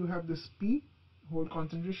 Wherever you have this P hole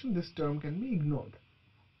concentration, this term can be ignored.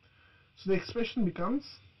 So the expression becomes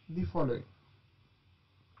the following,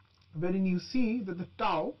 wherein you see that the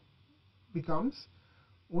tau becomes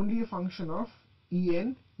only a function of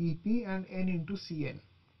En, Ep and N into Cn.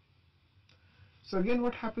 So again,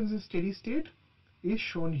 what happens in steady state is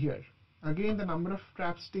shown here. Again, the number of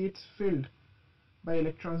trap states filled by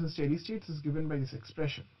electrons in steady states is given by this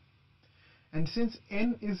expression. And since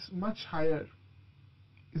N is much higher,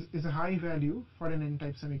 is a high value for an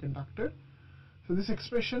N-type semiconductor, so this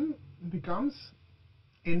expression becomes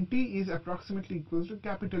Nt is approximately equal to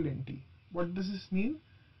capital NT. What does this mean?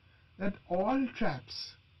 That all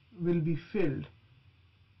traps will be filled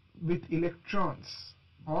with electrons.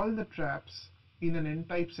 All the traps in an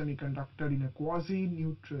N-type semiconductor in a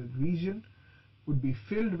quasi-neutral region would be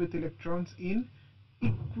filled with electrons in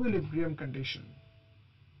equilibrium condition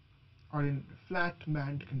or in flat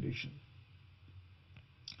band condition.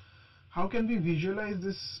 How can we visualize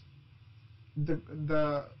this,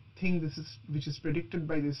 the thing which is predicted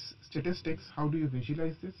by this statistics? How do you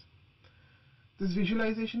visualize this? This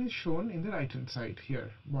visualization is shown in the right hand side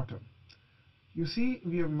here, bottom. You see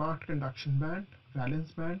we have marked conduction band,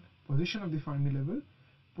 valence band, position of the Fermi level,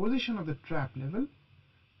 position of the trap level,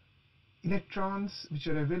 electrons which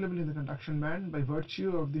are available in the conduction band by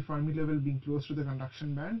virtue of the Fermi level being close to the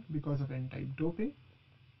conduction band because of n-type doping.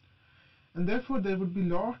 And therefore there would be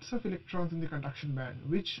lots of electrons in the conduction band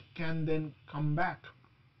which can then come back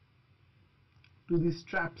to these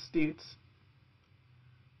trap states,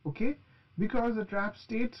 okay, because the trap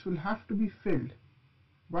states will have to be filled.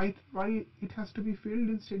 Why it has to be filled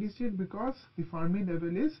in steady state? Because the Fermi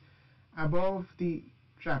level is above the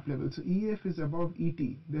trap level, so EF is above ET,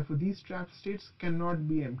 therefore these trap states cannot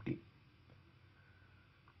be empty.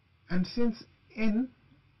 And since n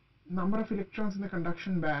number of electrons in the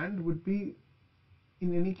conduction band would be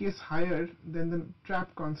in any case higher than the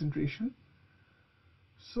trap concentration,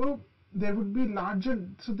 so there would be large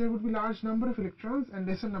number of electrons and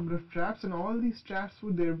lesser number of traps, and all these traps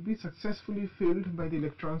would be successfully filled by the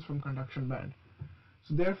electrons from conduction band.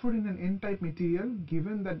 So therefore in an n-type material,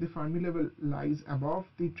 given that the Fermi level lies above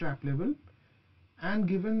the trap level and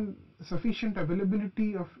given sufficient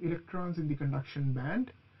availability of electrons in the conduction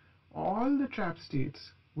band, all the trap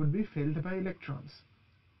states would be filled by electrons,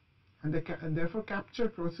 and therefore capture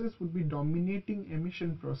process would be dominating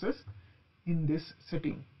emission process in this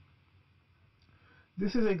setting.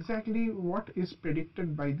 This is exactly what is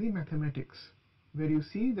predicted by the mathematics, where you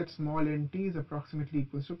see that small nt is approximately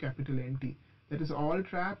equals to capital NT. That is, all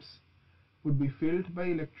traps would be filled by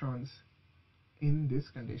electrons in this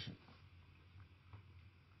condition.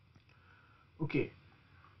 Okay,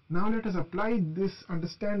 now let us apply this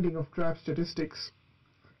understanding of trap statistics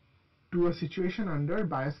to a situation under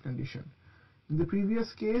bias condition. In the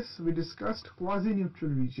previous case we discussed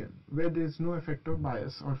quasi-neutral region where there is no effect of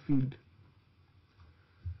bias or field.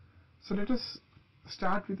 So let us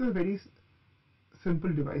start with a very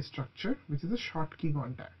simple device structure, which is a Schottky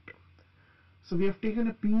contact. So we have taken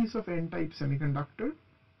a piece of n-type semiconductor,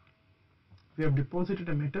 we have deposited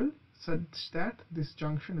a metal such that this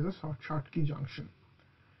junction is a Schottky junction,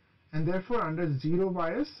 and therefore under zero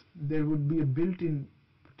bias there would be a built-in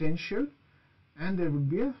potential and there would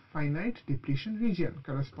be a finite depletion region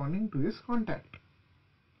corresponding to this contact.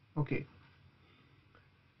 Okay,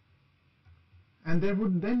 and there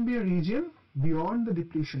would then be a region beyond the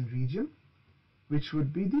depletion region, which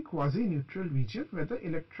would be the quasi-neutral region, where the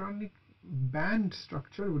electronic band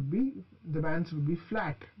structure would be, the bands would be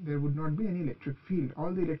flat, there would not be any electric field,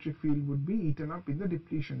 all the electric field would be eaten up in the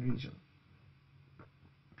depletion region.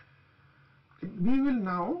 We will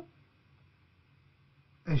now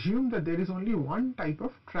assume that there is only one type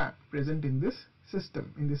of trap present in this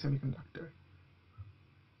system, in this semiconductor.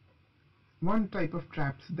 One type of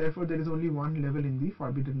traps, therefore there is only one level in the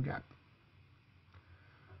forbidden gap.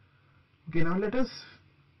 Okay, now let us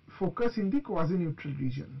focus in the quasi-neutral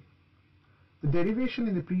region. The derivation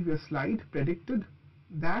in the previous slide predicted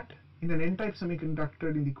that in an n-type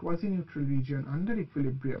semiconductor in the quasi-neutral region under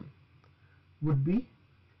equilibrium would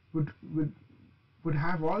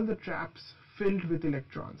have all the traps filled with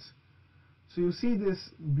electrons. So you see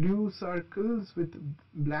this blue circles with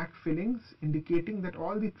black fillings indicating that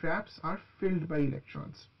all the traps are filled by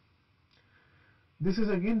electrons. This is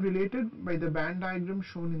again related by the band diagram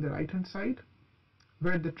shown in the right hand side,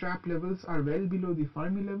 where the trap levels are well below the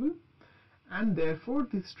Fermi level and therefore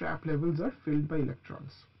these trap levels are filled by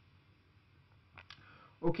electrons.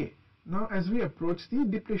 Okay, now as we approach the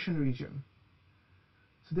depletion region,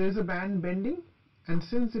 so there is a band bending, and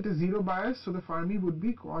since it is zero bias, so the Fermi would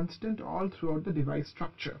be constant all throughout the device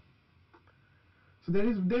structure. So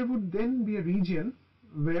there would then be a region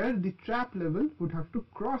where the trap level would have to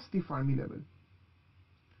cross the Fermi level.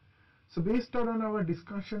 So based on our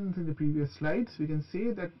discussions in the previous slides, we can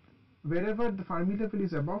say that wherever the Fermi level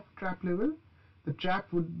is above trap level, the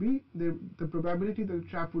trap would be, the probability that the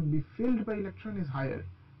trap would be filled by electron is higher.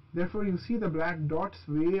 Therefore you see the black dots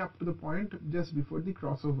way up to the point just before the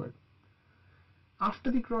crossover.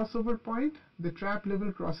 After the crossover point, the trap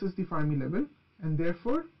level crosses the Fermi level, and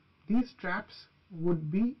therefore these traps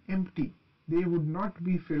would be empty. They would not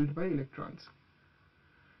be filled by electrons.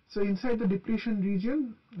 So inside the depletion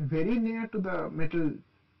region, very near to the metal,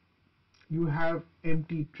 you have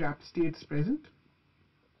empty trap states present.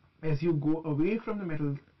 As you go away from the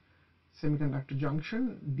metal semiconductor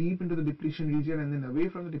junction, deep into the depletion region and then away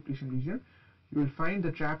from the depletion region, you will find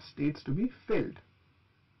the trap states to be filled.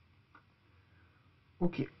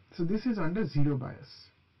 Okay, so this is under zero bias.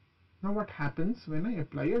 Now what happens when I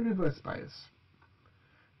apply a reverse bias?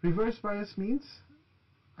 Reverse bias means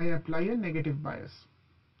I apply a negative bias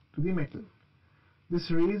to the metal. This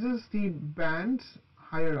raises the bands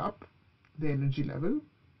higher up the energy level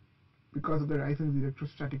because of the rise in the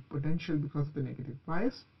electrostatic potential because of the negative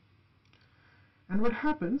bias. And what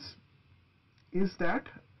happens is that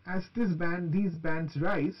as these bands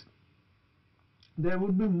rise, there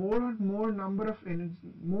would be more and more number of energy,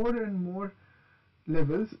 more and more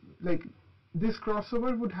levels, like this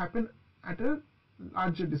crossover would happen at a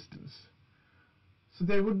larger distance. So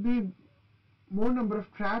there would be more number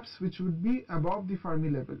of traps which would be above the Fermi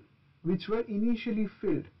level, which were initially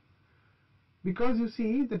filled, because you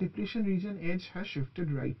see the depletion region edge has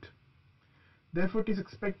shifted right. Therefore, it is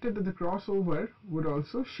expected that the crossover would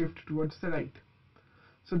also shift towards the right.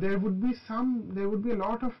 So there would be a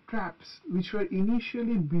lot of traps which were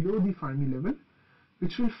initially below the Fermi level,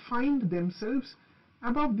 which will find themselves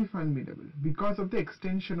above the Fermi level because of the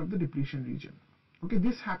extension of the depletion region. Okay,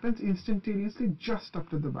 this happens instantaneously just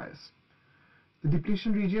after the bias. The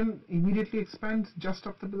depletion region immediately expands just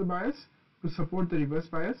after the bias to support the reverse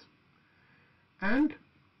bias. And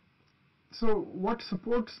so what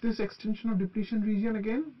supports this extension of depletion region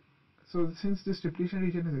again? So since this depletion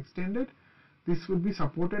region is extended, this will be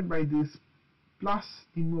supported by these plus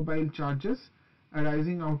immobile charges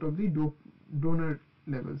arising out of the donor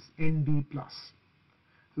levels, Nd+.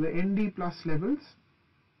 So the Nd+ levels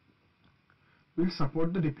will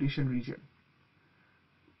support the depletion region.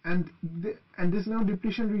 And this now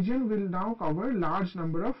depletion region will now cover large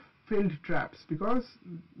number of filled traps, because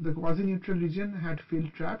the quasi-neutral region had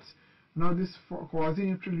filled traps. Now this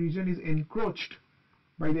quasi-neutral region is encroached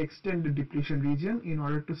by the extended depletion region in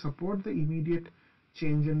order to support the immediate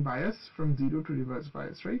change in bias from 0 to reverse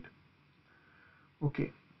bias, right?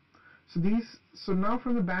 Okay. So now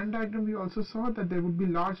from the band diagram we also saw that there would be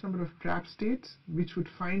large number of trap states which would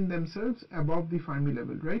find themselves above the Fermi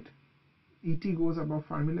level, right? ET goes above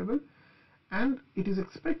Fermi level, and it is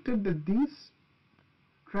expected that these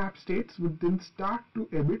trap states would then start to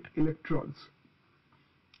emit electrons.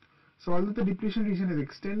 So although the depletion region is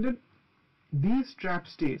extended, these trap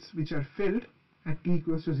states which are filled at t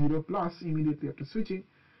equals to 0 plus immediately after switching,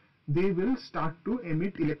 they will start to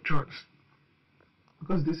emit electrons,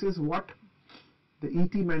 because this is what the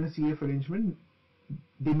ET minus EF arrangement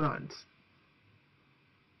demands.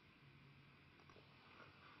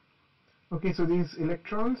 Okay, so these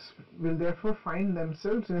electrons will therefore find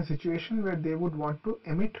themselves in a situation where they would want to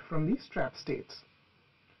emit from these trap states.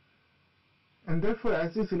 And therefore,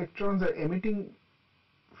 as these electrons are emitting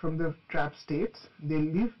from the trap states, they are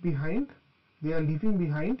leaving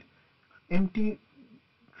behind empty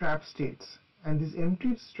trap states. And these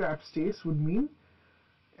empty trap states would mean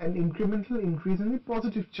an incremental increase in the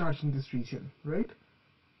positive charge in this region, right?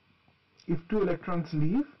 If 2 electrons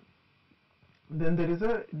leave, then there is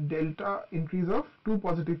a delta increase of 2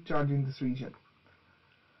 positive charge in this region.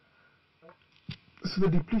 So the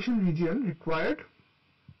depletion region required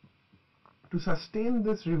to sustain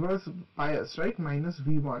this reverse bias, right, minus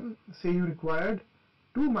V1, say you required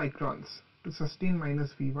 2 microns to sustain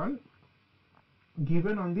minus V1,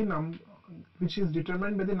 given on the which is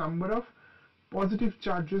determined by the number of positive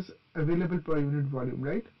charges available per unit volume,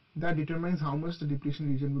 right? That determines how much the depletion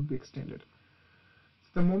region would be extended.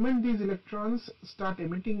 The moment these electrons start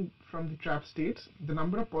emitting from the trap states, the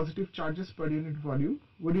number of positive charges per unit volume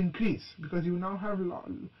would increase, because you now have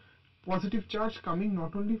positive charge coming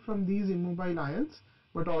not only from these immobile ions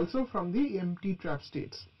but also from the empty trap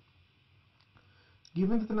states.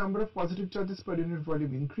 Given that the number of positive charges per unit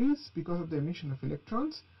volume increase because of the emission of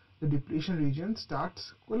electrons, the depletion region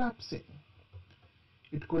starts collapsing.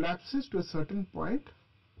 It collapses to a certain point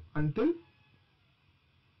until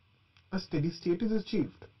a steady state is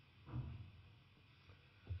achieved.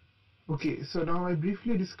 Okay, so now I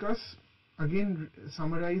briefly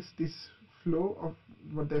summarize this flow of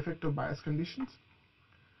what the effect of bias conditions.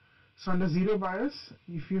 So under zero bias,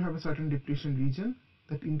 if you have a certain depletion region,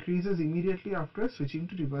 that increases immediately after switching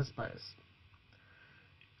to reverse bias.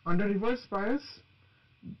 Under reverse bias,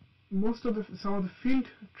 some of the filled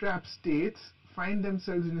trap states find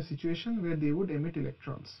themselves in a situation where they would emit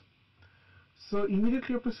electrons. So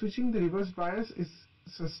immediately after switching, the reverse bias is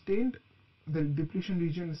sustained, the depletion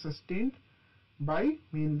region is sustained by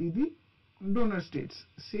mainly the donor states.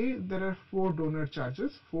 Say there are 4 donor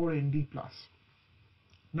charges, 4 Nd+.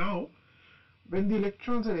 Now, when the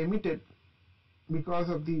electrons are emitted because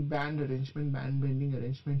of the band bending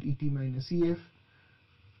arrangement, Et minus Ef,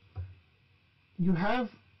 you have,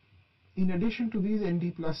 in addition to these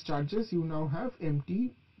Nd+ charges, you now have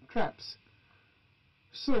empty traps.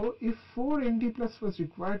 So if 4 Nd+ was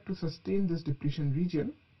required to sustain this depletion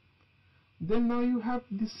region, Then now you have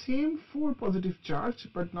the same 4 positive charge,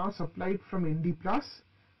 but now supplied from Nd plus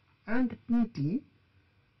and Pt,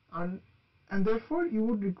 and therefore you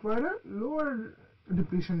would require a lower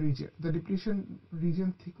depletion region. The depletion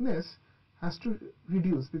region thickness has to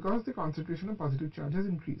reduce because the concentration of positive charge has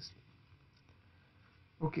increased.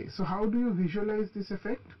 Okay, so how do you visualize this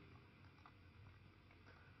effect?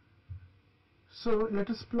 So let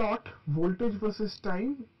us plot voltage versus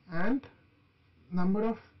time and number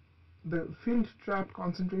of the filled trap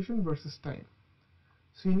concentration versus time.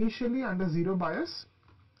 So initially under zero bias,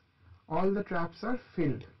 all the traps are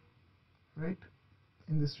filled, right,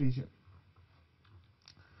 in this region.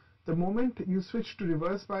 The moment you switch to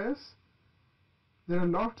reverse bias, there are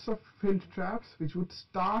lots of filled traps which would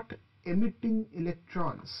start emitting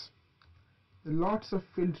electrons. There are lots of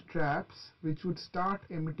filled traps which would start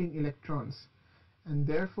emitting electrons, and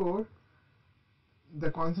therefore the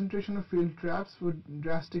concentration of filled traps would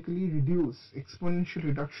drastically reduce. Exponential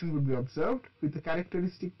reduction would be observed with the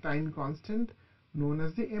characteristic time constant known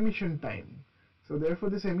as the emission time. So therefore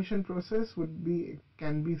this emission process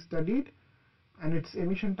can be studied, and its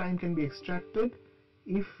emission time can be extracted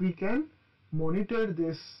if we can monitor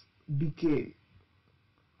this decay.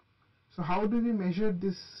 So how do we measure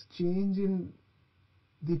this change in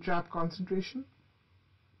the trap concentration?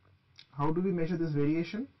 How do we measure this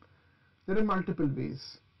variation? There are multiple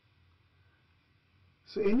ways.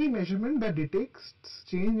 So any measurement that detects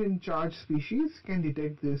change in charge species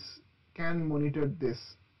can monitor this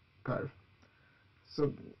curve.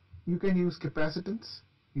 So you can use capacitance,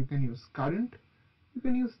 you can use current, you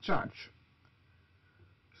can use charge.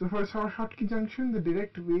 So for Schottky junction, the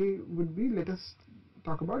direct way would be, let us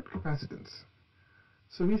talk about capacitance.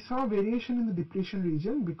 So we saw variation in the depletion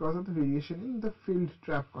region because of the variation in the filled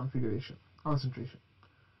trap concentration.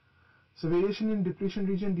 So variation in depletion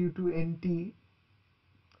region due to Nt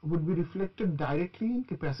would be reflected directly in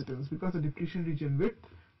capacitance because the depletion region width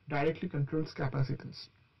directly controls capacitance.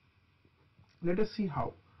 Let us see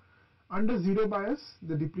how. Under zero bias,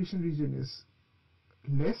 the depletion region is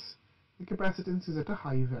less, the capacitance is at a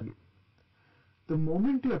high value. The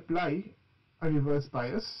moment you apply a reverse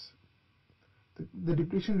bias, the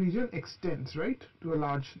depletion region extends, right, to a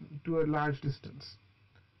large distance.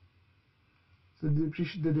 So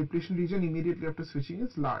the depletion region immediately after switching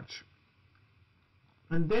is large.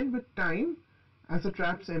 And then with time, as the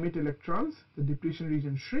traps emit electrons, the depletion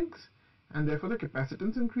region shrinks, and therefore the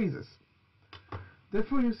capacitance increases.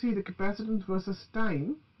 Therefore you see the capacitance versus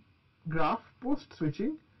time graph post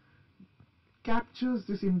switching captures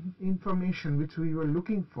this information which we were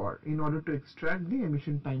looking for in order to extract the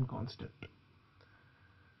emission time constant.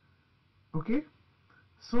 Okay,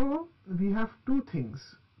 so we have two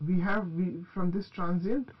things. From this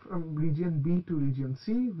transient, from region B to region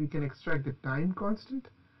C, we can extract the time constant,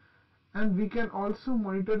 and we can also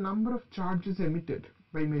monitor number of charges emitted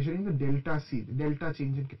by measuring the delta C, the delta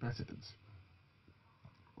change in capacitance.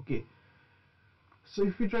 Okay, so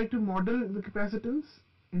if we try to model the capacitance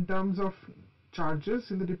in terms of charges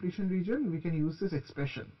in the depletion region, we can use this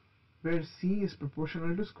expression where C is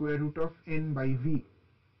proportional to square root of N by V.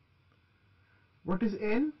 What is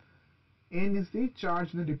N? N is the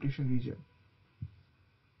charge in the depletion region.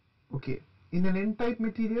 Okay, in an N-type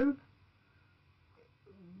material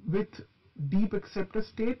with deep acceptor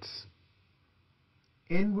states,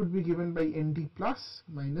 N would be given by Nd plus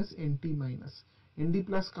minus Nt minus. Nd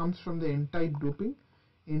plus comes from the N-type doping,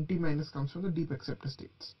 Nt minus comes from the deep acceptor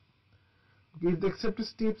states. Okay, if the acceptor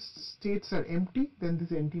states are empty, then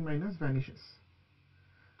this Nt minus vanishes.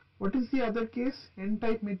 What is the other case?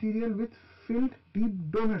 N-type material with filled deep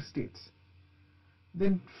donor states.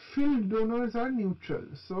 Then filled donors are neutral,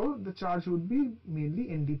 so the charge would be mainly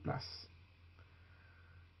Nd plus.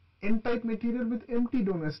 N-type material with empty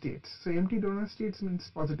donor states. So empty donor states means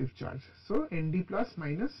positive charge. So Nd plus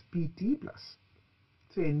minus Pt plus.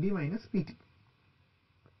 So Nd minus Pt.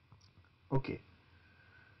 Okay.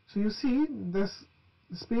 So you see this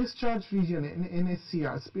space charge region in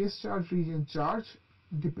NSCR, space charge region charge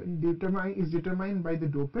is determined by the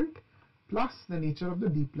dopant plus the nature of the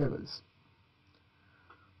deep levels.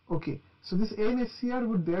 Okay, so this NSCR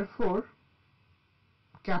would therefore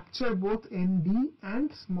capture both Nd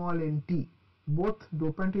and small nt, both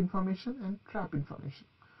dopant information and trap information.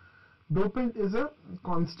 Dopant is a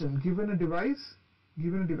constant. Given a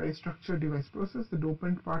device structure, device process, the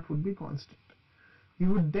dopant part would be constant. You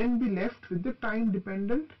would then be left with the time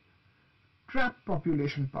dependent trap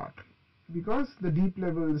population part, because the deep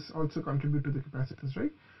levels also contribute to the capacitance,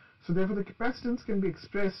 right? So therefore the capacitance can be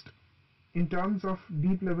expressed in terms of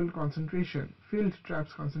deep level concentration, filled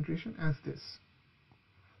traps concentration, as this.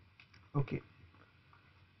 Okay.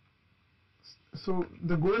 So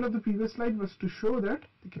the goal of the previous slide was to show that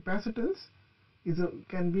the capacitance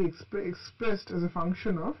can be expressed as a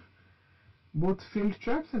function of both filled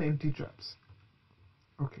traps and empty traps.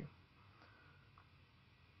 Okay.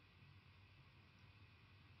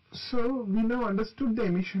 So we now understood the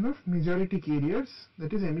emission of majority carriers,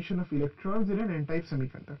 that is emission of electrons in an n-type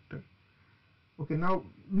semiconductor. Okay, now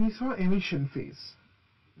we saw emission phase.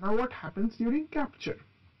 Now what happens during capture?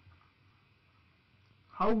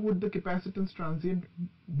 How would the capacitance transient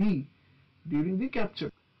be during the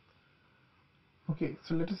capture? Okay,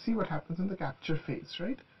 so let us see what happens in the capture phase,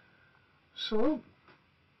 right? So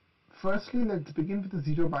firstly, let's begin with the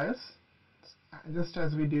zero bias, just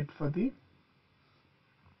as we did for the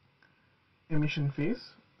emission phase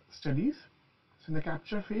studies. So in the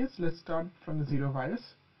capture phase, let's start from the zero bias.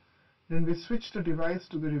 Then we switch the device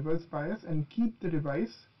to the reverse bias and keep the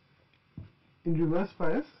device in reverse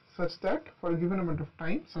bias such that for a given amount of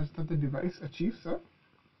time, such that the device achieves a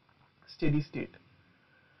steady state.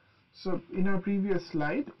 So in our previous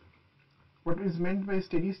slide, what is meant by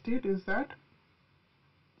steady state is that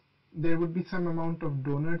there would be some amount of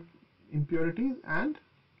donor impurities and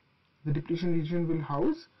the depletion region will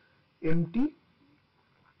house empty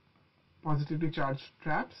positively charged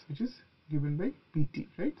traps, which is given by PT,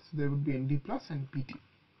 right? So there would be ND plus and PT.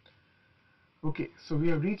 Okay, so we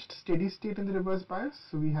have reached steady state in the reverse bias,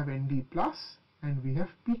 so we have ND plus and we have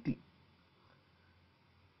PT.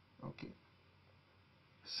 Okay,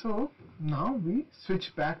 so now we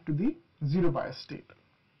switch back to the zero bias state.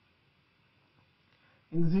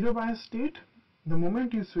 In the zero bias state, the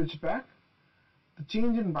moment you switch back, the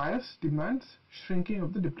change in bias demands shrinking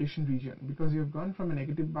of the depletion region, because you have gone from a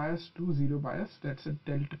negative bias to zero bias, that's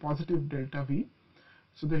a positive delta V.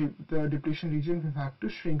 So the depletion region will have to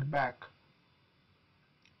shrink back.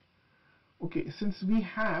 Okay, since we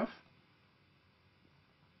have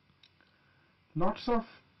lots of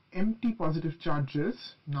empty positive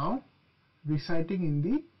charges now residing in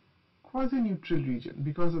the quasi-neutral region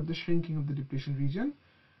because of the shrinking of the depletion region,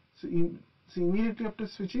 so immediately after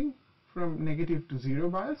switching from negative to zero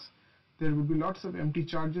bias, there will be lots of empty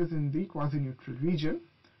charges in the quasi-neutral region,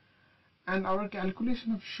 and our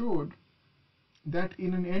calculation have showed that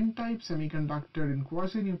in an n-type semiconductor in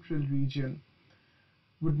quasi-neutral region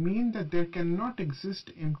would mean that there cannot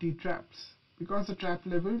exist empty traps because the trap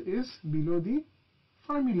level is below the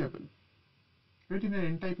Fermi level. Right? In an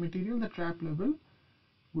n-type material, the trap level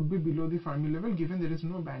would be below the Fermi level given there is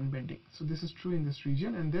no band bending. So this is true in this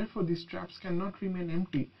region, and therefore these traps cannot remain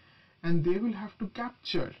empty, and they will have to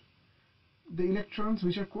capture the electrons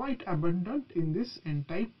which are quite abundant in this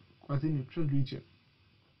n-type quasi-neutral region.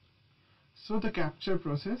 So the capture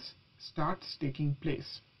process starts taking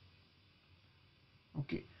place.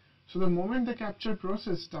 Okay, so the moment the capture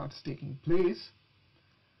process starts taking place,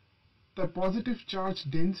 the positive charge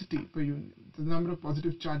density per unit, the number of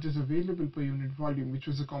positive charges available per unit volume, which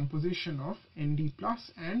was a composition of ND plus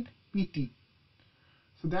and PT,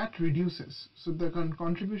 so that reduces. So the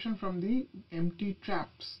contribution from the empty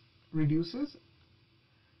traps reduces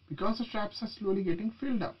because the traps are slowly getting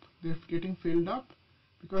filled up. They're getting filled up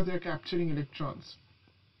because they're capturing electrons.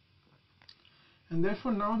 And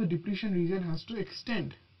therefore now the depletion region has to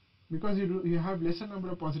extend because you have lesser number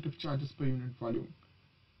of positive charges per unit volume.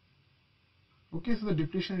 Okay, so the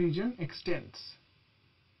depletion region extends.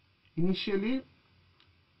 Initially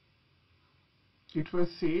it was,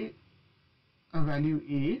 say, a value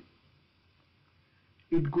A,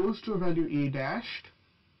 it goes to a value A dashed,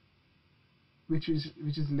 which is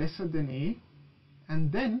lesser than A,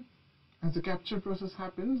 and then as the capture process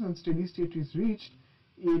happens and steady state is reached,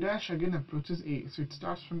 A dash again approaches A. So it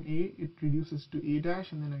starts from A, it reduces to A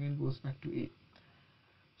dash, and then again goes back to A.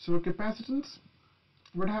 So capacitance,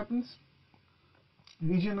 what happens?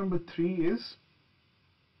 Region number 3 is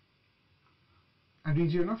a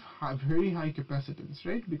region of very high capacitance,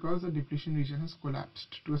 right? Because the depletion region has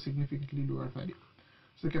collapsed to a significantly lower value.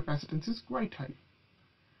 So capacitance is quite high.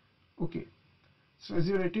 Okay, so as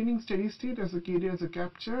you are attaining steady state, as the carriers are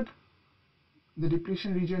captured, the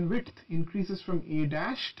depletion region width increases from A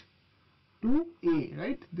dashed to A,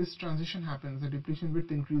 right? This transition happens, the depletion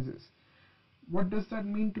width increases. What does that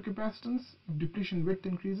mean to capacitance? If depletion width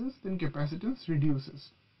increases, then capacitance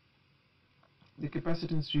reduces. The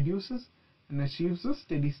capacitance reduces and achieves a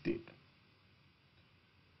steady state.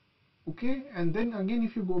 Okay, and then again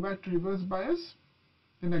if you go back to reverse bias,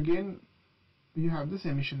 then again you have this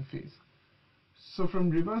emission phase. So from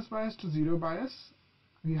reverse bias to zero bias,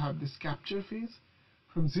 we have this capture phase.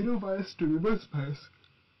 From zero bias to reverse bias,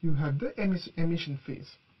 you have the emission phase.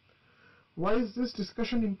 Why is this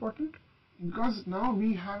discussion important? because now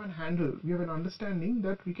we have an understanding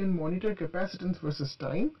that we can monitor capacitance versus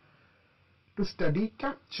time to study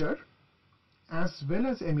capture as well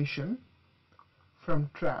as emission from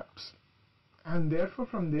traps, and therefore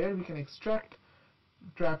from there we can extract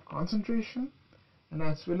trap concentration and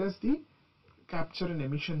as well as the capture and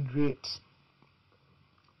emission rates.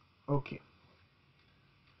 Okay.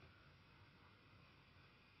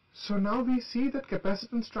 So now we see that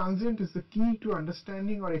capacitance transient is the key to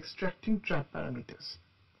understanding or extracting trap parameters.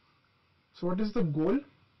 So what is the goal?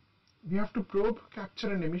 We have to probe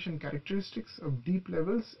capture and emission characteristics of deep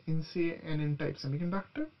levels in, say, an N-type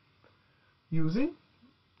semiconductor using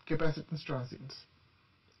capacitance transients.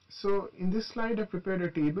 So in this slide I prepared a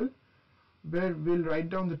table where we'll write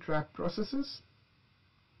down the trap processes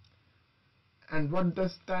and what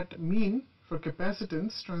does that mean for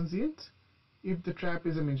capacitance transients if the trap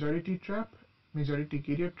is a majority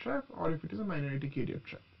carrier trap, or if it is a minority carrier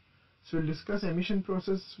trap. So we'll discuss emission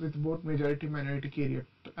process with both majority minority carrier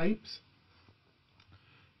types.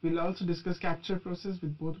 We'll also discuss capture process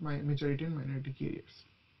with both majority and minority carriers.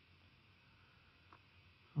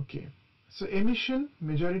 Okay, so emission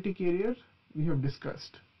majority carrier we have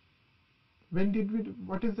discussed.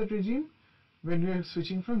 What is that regime? When we are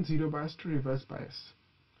switching from zero bias to reverse bias.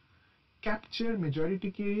 Capture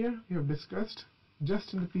majority carrier we have discussed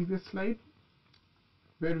just in the previous slide,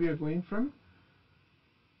 where we are going from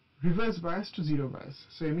reverse bias to zero bias.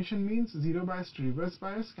 So emission means zero bias to reverse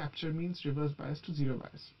bias, capture means reverse bias to zero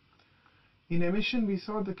bias. In emission we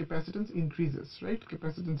saw the capacitance increases, right?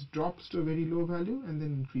 Capacitance drops to a very low value and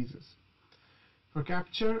then increases. For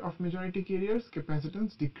capture of majority carriers,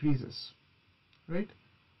 capacitance decreases, right?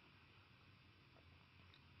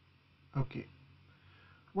 Okay.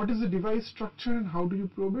 What is the device structure and how do you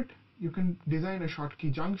probe it? You can design a Schottky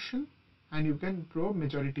junction and you can probe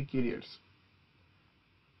majority carriers.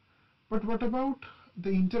 But what about the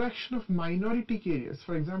interaction of minority carriers?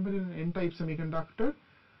 For example, in an N-type semiconductor,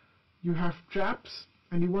 you have traps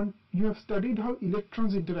and you have studied how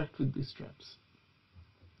electrons interact with these traps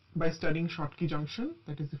by studying Schottky junction.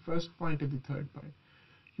 That is the first point and the third point.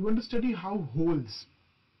 You want to study how holes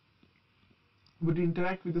would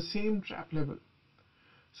interact with the same trap level.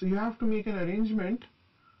 So you have to make an arrangement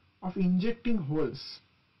of injecting holes,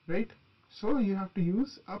 right? So you have to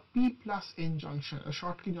use a P plus N junction. A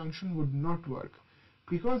Schottky junction would not work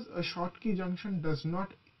because a Schottky junction does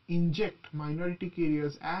not inject minority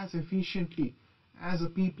carriers as efficiently as a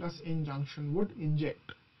P plus N junction would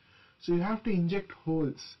inject. So you have to inject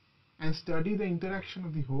holes and study the interaction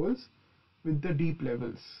of the holes with the deep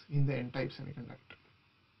levels in the N-type semiconductor.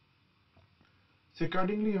 So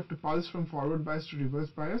accordingly you have to pulse from forward bias to reverse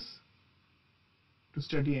bias to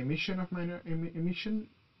study emission of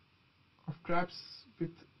traps with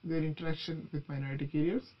their interaction with minority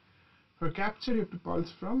carriers. For capture you have to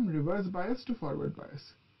pulse from reverse bias to forward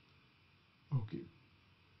bias. Okay.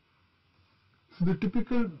 So the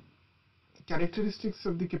typical characteristics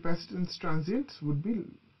of the capacitance transients would be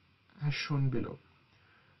as shown below.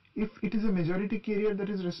 If it is a majority carrier that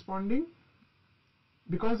is responding,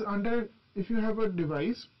 because if you have a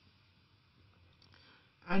device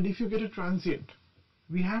and if you get a transient,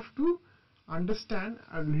 we have to understand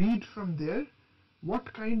and read from there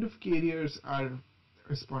what kind of carriers are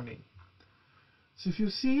responding. So if you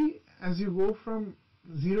see, as you go from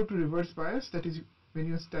zero to reverse bias, that is when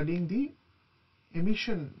you are studying the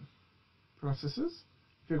emission processes,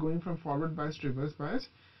 if you are going from forward bias to reverse bias,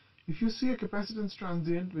 if you see a capacitance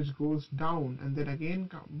transient which goes down and then again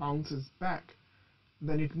bounces back,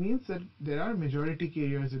 then it means that there are majority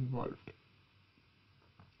carriers involved.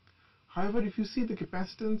 However, if you see the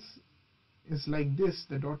capacitance is like this,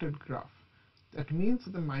 the dotted graph, that means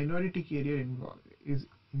that the minority carrier is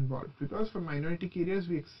involved, because for minority carriers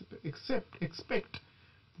we expect that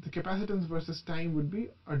the capacitance versus time would be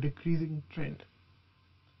a decreasing trend.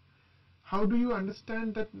 How do you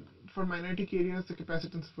understand that for minority carriers the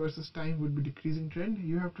capacitance versus time would be decreasing trend?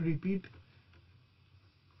 You have to repeat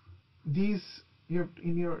these. You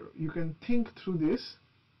can think through this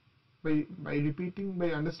by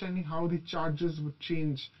understanding how the charges would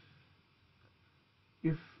change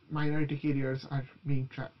if minority carriers are being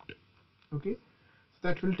trapped. Okay, so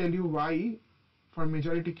that will tell you why for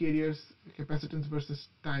majority carriers capacitance versus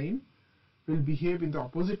time will behave in the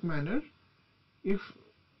opposite manner if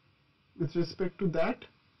with respect to that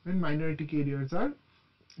when minority carriers are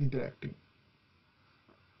interacting.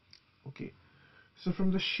 Okay, so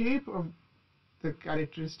from the shape of the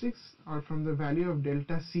characteristics, or from the value of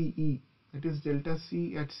delta CE, that is delta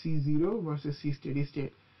C at C0 versus C steady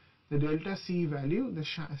state, the delta C value,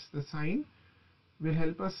 the sign will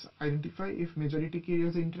help us identify if majority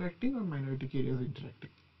carriers are interacting or minority carriers are interacting.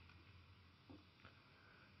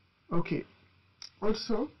 Okay,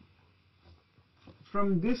 also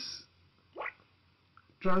from this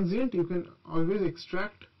transient you can always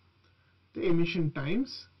extract the emission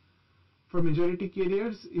times. For majority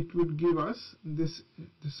carriers it would give us the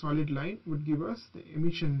solid line would give us the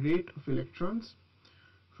emission rate of electrons.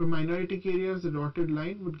 For minority carriers the dotted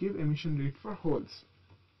line would give emission rate for holes.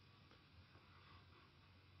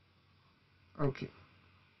 Okay.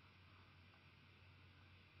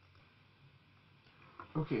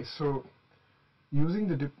 Okay, so using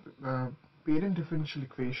the parent differential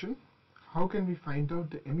equation, how can we find out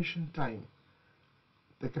the emission time?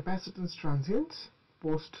 The capacitance transients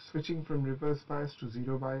post switching from reverse bias to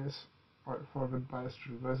zero bias or forward bias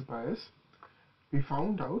to reverse bias, we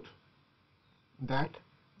found out that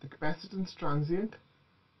the capacitance transient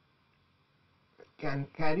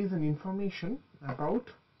carries an information about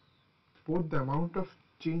both the amount of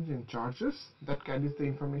change in charges, that carries the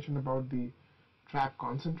information about the trap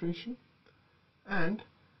concentration, and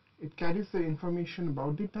it carries the information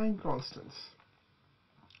about the time constants.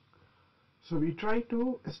 So we try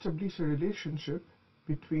to establish a relationship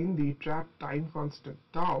between the trap time constant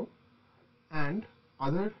tau and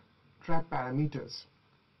other trap parameters.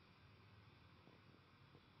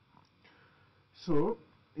 So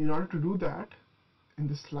in order to do that, in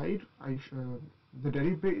this slide the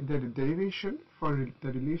derivation for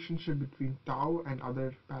the relationship between tau and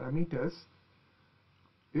other parameters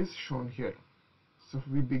is shown here. So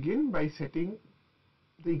we begin by setting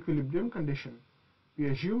the equilibrium condition. We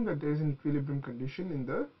assume that there is an equilibrium condition in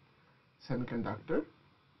the semiconductor,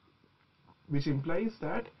 which implies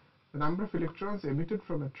that the number of electrons emitted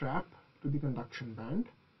from a trap to the conduction band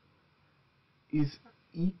is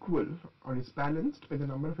equal or is balanced by the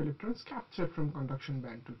number of electrons captured from conduction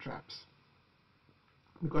band to traps.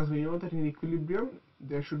 Because we know that in equilibrium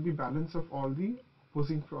there should be balance of all the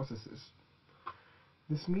opposing processes.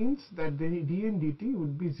 This means that the d and dt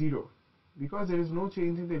would be 0 because there is no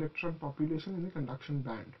change in the electron population in the conduction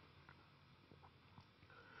band.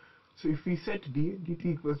 So if we set d and dt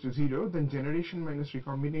equals to 0, then generation minus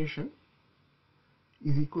recombination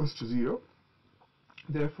is equals to 0.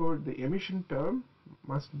 Therefore the emission term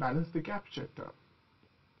must balance the capture term.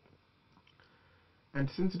 And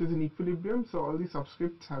since it is in equilibrium, so all the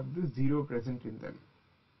subscripts have the 0 present in them.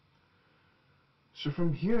 So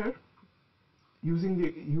from here,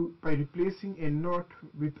 by replacing N0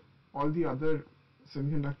 with all the other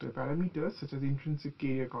semiconductor parameters such as intrinsic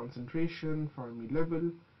carrier concentration, Fermi level,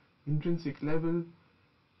 intrinsic level,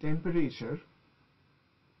 temperature,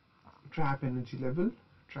 trap energy level,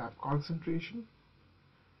 trap concentration,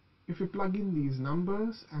 if we plug in these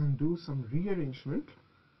numbers and do some rearrangement,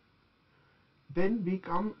 then we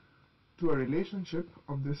come to a relationship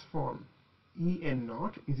of this form: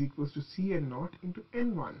 En0 is equals to Cn0 into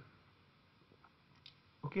N1.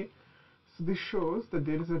 Okay, so this shows that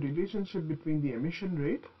there is a relationship between the emission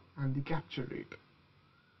rate and the capture rate.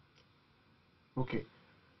 Okay,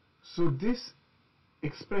 so this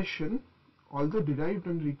expression, although derived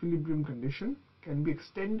under equilibrium condition, can be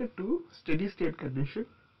extended to steady state condition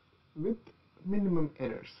with minimum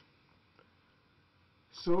errors.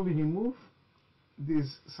 So we remove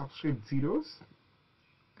these subscript zeros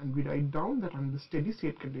and we write down that under steady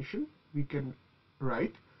state condition we can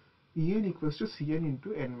write En equals to Cn into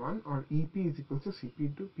N1 or Ep is equals to Cp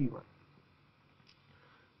into P1.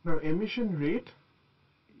 Now emission rate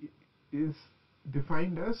is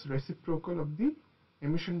defined as reciprocal of the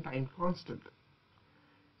emission time constant,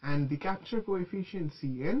 and the capture coefficient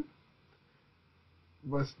Cn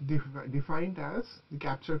was defined as the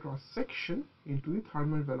capture cross section into the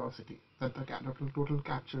thermal velocity, that the total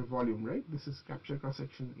capture volume, right? This is capture cross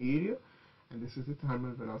section area and this is the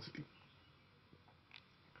thermal velocity.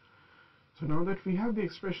 So now that we have the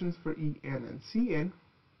expressions for En and Cn,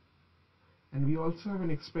 and we also have an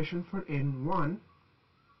expression for N1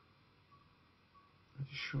 which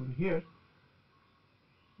is shown here,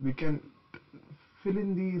 we can fill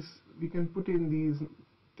in these, we can put in these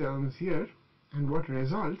terms here, and what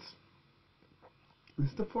results is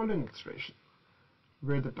the following expression,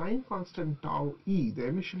 where the time constant tau E, the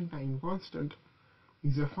emission time constant,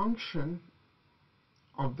 is a function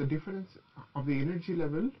of the difference of the energy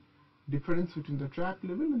level difference between the trap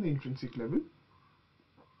level and the intrinsic level.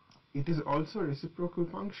 It is also a reciprocal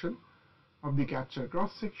function of the capture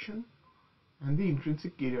cross section and the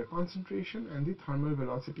intrinsic carrier concentration and the thermal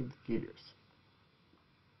velocity of the carriers.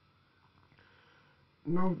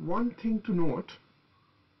 Now one thing to note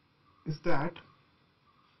is that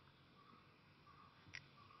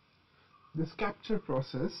this capture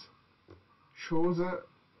process shows a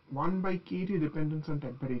 1 by kT dependence on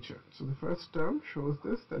temperature. So the first term shows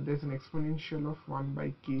this, that there's an exponential of 1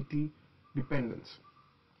 by kT dependence.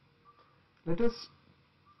 Let us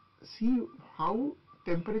see how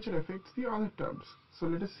temperature affects the other terms. So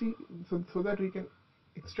let us see, so that we can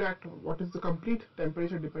extract what is the complete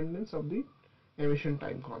temperature dependence of the emission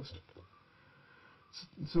time constant.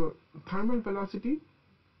 So thermal velocity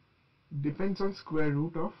depends on square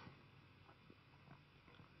root of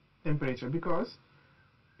temperature, because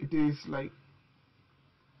it is like,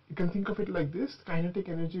 you can think of it like this: kinetic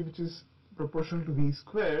energy, which is proportional to V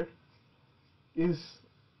square, is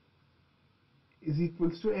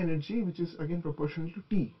equals to energy which is again proportional to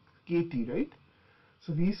T, kT, right?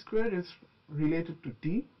 So V square is related to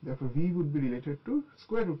T, therefore V would be related to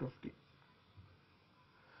square root of T.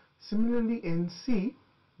 Similarly, NC,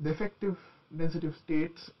 the effective density of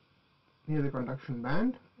states near the conduction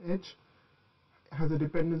band edge, has a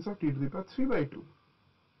dependence of T to the power 3 by 2.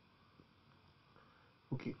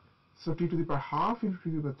 Okay, so T to the power half into T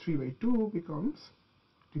to the power 3 by 2 becomes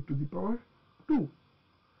T to the power 2.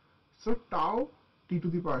 So tau T to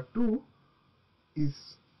the power 2 is,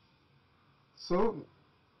 so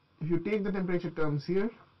if you take the temperature terms here,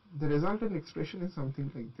 the resultant expression is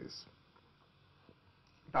something like this: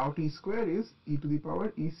 tau T square is e to the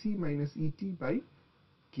power EC minus ET by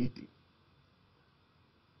KT.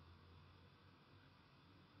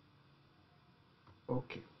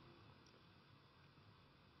 Okay.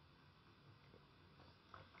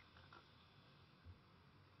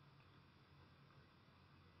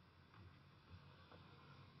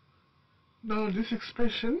 Now this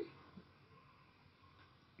expression,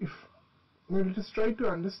 let us try to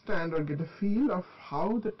understand or get a feel of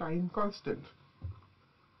how the time constant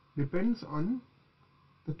depends on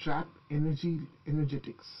the trap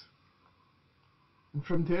energetics, and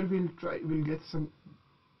from there we'll get some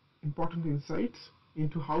important insights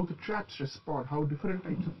into how the traps respond, how different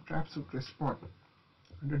types of traps would respond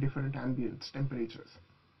under different ambient temperatures.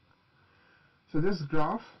 So this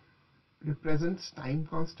graph represents time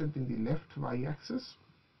constant in the left y-axis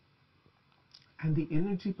and the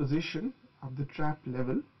energy position of the trap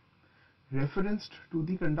level referenced to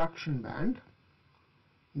the conduction band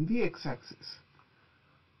in the x-axis.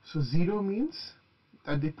 So 0 means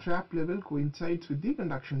that the trap level coincides with the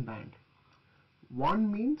conduction band.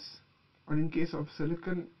 1 means, or in case of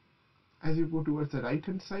silicon, as you go towards the right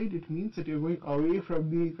hand side, it means that you're going away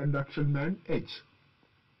from the conduction band edge.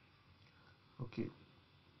 Okay.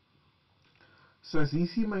 So as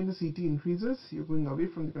EC minus ET increases, you're going away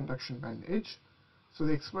from the conduction band edge. So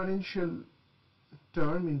the exponential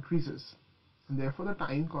term increases, and therefore the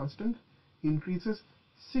time constant increases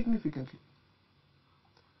significantly.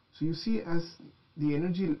 So you see, as the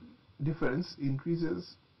energy difference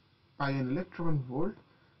increases by an electron volt,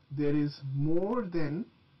 there is more than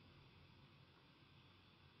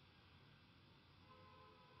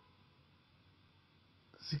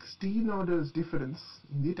 (16 orders) difference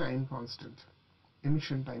in the time constant,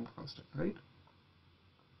 emission time constant, right?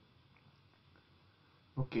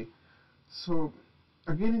 Okay, so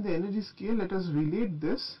again in the energy scale, let us relate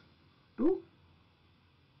this to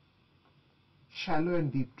shallow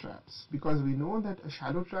and deep traps, because we know that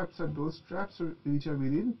shallow traps are those traps which are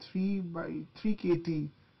within 3 kT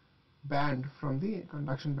band from the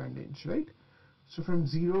conduction band edge, right? So from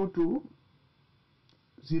 0 to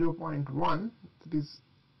 0.1, that is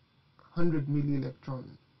 100 milli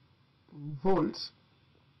electron volts,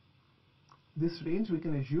 this range we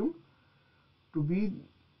can assume to be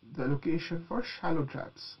the location for shallow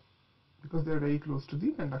traps, because they are very close to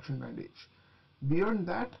the conduction band edge. Beyond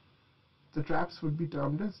that, the traps would be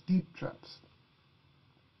termed as deep traps.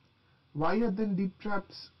 Why are then deep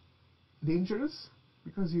traps dangerous?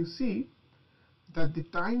 Because you see that the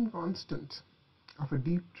time constant of a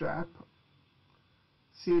deep trap,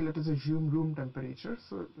 say let us assume room temperature,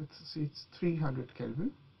 so let's say it's 300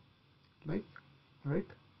 Kelvin, like, right,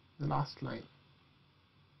 the last line,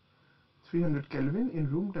 300 Kelvin in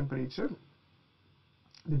room temperature.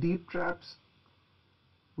 The deep traps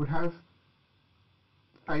would have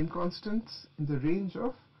time constants in the range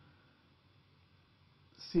of,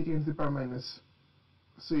 say, 10 to the power minus.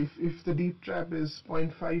 So if the deep trap is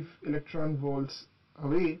 0.5 electron volts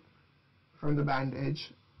away from the band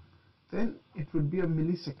edge, then it would be a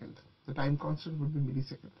millisecond. The time constant would be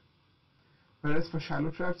millisecond. Whereas for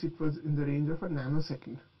shallow traps, it was in the range of a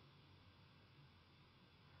nanosecond.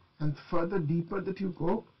 And further deeper that you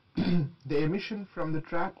go, the emission from the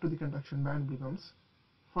trap to the conduction band becomes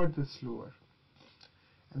further slower.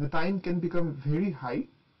 And the time can become very high,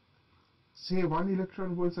 say 1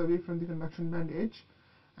 electron volts away from the conduction band edge,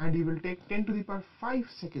 and you will take 10 to the power 5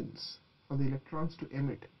 seconds for the electrons to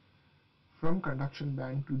emit from conduction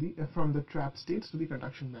band to the from the trap states to the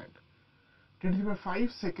conduction band. 10⁵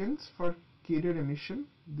 seconds for carrier emission.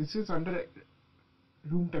 This is under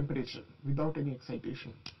room temperature without any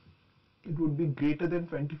excitation. It would be greater than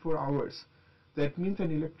 24 hours. That means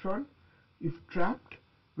an electron, if trapped,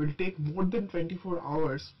 will take more than 24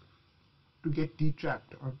 hours to get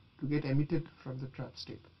detrapped or to get emitted from the trap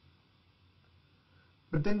state.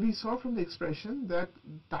 But then we saw from the expression that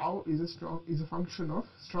tau is a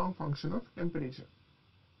strong function of temperature.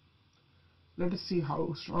 Let us see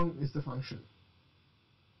how strong is the function.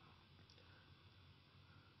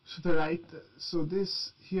 So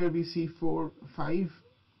this here we see 5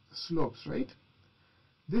 slopes, right?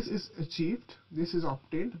 This is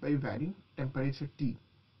obtained by varying temperature T.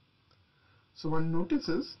 So one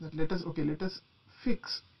notices that let us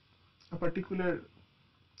fix a particular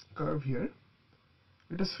curve here.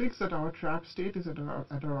 Let us fix that our trap state is at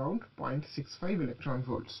around 0.65 electron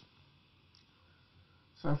volts.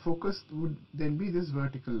 So our focus would then be this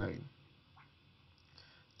vertical line.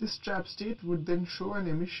 This trap state would then show an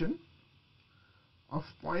emission of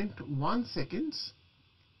 0.1 seconds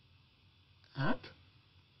at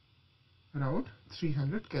around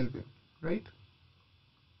 300 Kelvin, right?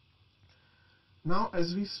 Now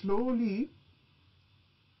as we slowly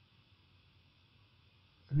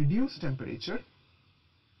reduce temperature,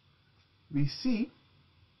 we see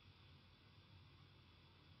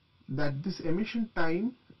that this emission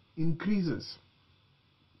time increases.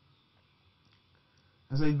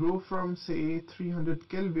 As I go from say 300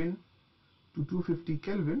 Kelvin to 250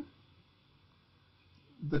 Kelvin,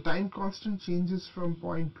 the time constant changes from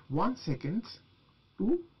 0.1 seconds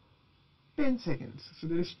to 10 seconds. So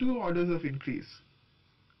there is 2 orders of increase.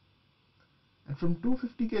 And from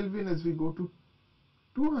 250 Kelvin as we go to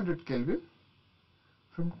 200 Kelvin,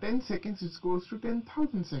 from 10 seconds it goes to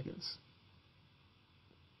 10,000 seconds.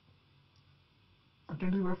 Or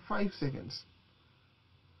 10⁵ seconds.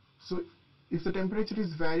 So if the temperature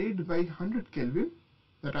is varied by 100 Kelvin,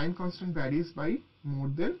 the time constant varies by more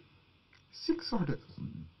than 6 orders.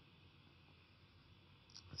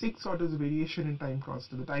 6 orders variation in time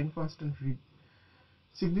constant. The time constant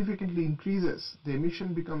significantly increases. The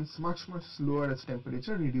emission becomes much slower as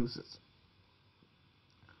temperature reduces.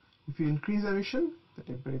 If you increase emission,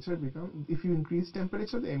 if you increase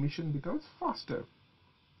temperature, the emission becomes faster.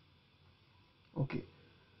 Okay.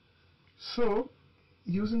 So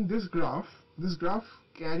using this graph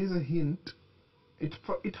carries a hint.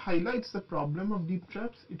 It highlights the problem of deep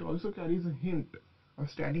traps. It also carries a hint of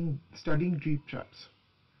studying deep traps.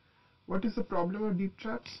 What is the problem of deep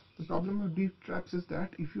traps? The problem of deep traps is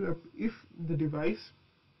that if you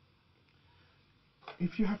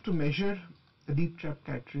have to measure the deep trap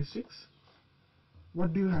characteristics,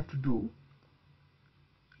 what do you have to do?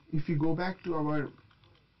 If you go back to our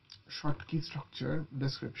Schottky structure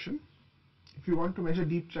description, if you want to measure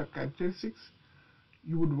deep trap characteristics,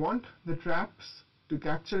 you would want the traps to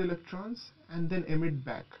capture electrons and then emit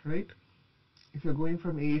back, right? If you're going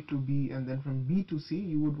from A to B and then from B to C,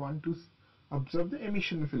 you would want to observe the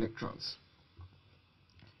emission of electrons.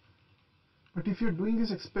 But if you're doing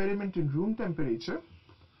this experiment in room temperature,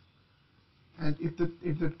 and if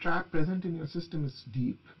the trap present in your system is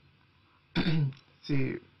deep,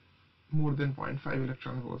 say more than 0.5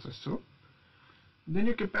 electron volts or so, then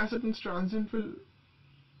your capacitance transient will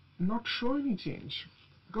not show any change,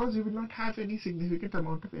 because you will not have any significant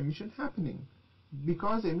amount of emission happening,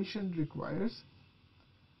 because emission requires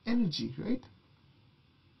energy, right?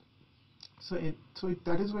 So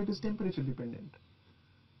that is why it is temperature dependent,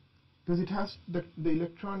 because it has the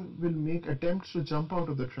electron will make attempts to jump out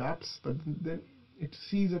of the traps, but then it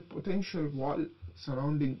sees a potential wall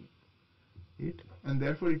surrounding it, and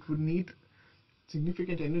therefore it would need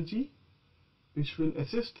significant energy which will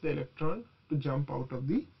assist the electron to jump out of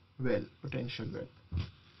the well, potential well.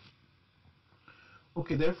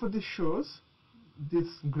 Okay, therefore this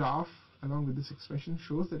graph along with this expression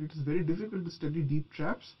shows that it is very difficult to study deep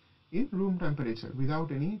traps in room temperature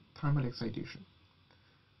without any thermal excitation,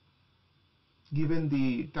 given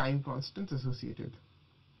the time constants associated.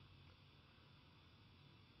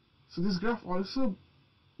 So this graph also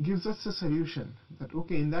gives us a solution that,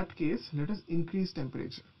 okay, in that case, let us increase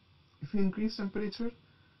temperature. If we increase temperature,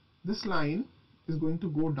 this line is going to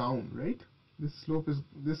go down, right? This slope is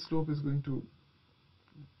going to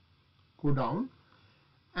go down,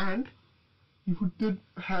 and you would then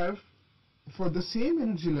have, for the same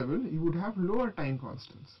energy level, you would have lower time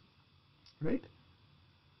constants, right?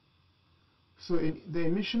 So the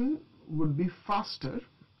emission would be faster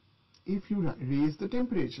if you raise the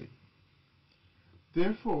temperature.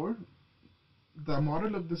 Therefore, the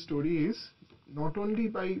moral of the story is not only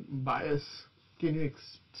by bias can you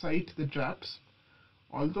excite the traps,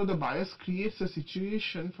 although the bias creates a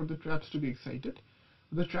situation for the traps to be excited,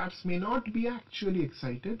 the traps may not be actually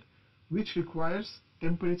excited, which requires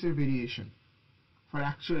temperature variation. For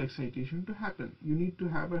actual excitation to happen, you need to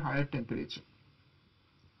have a higher temperature.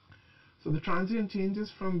 So the transient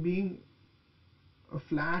changes from being a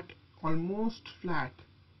flat, almost flat,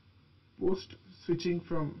 post switching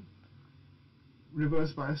from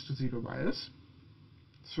reverse bias to zero bias,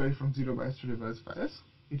 from zero bias to reverse bias.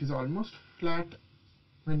 It is almost flat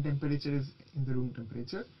when temperature is in the room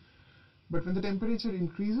temperature, but when the temperature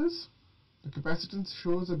increases, the capacitance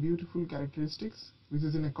shows a beautiful characteristics which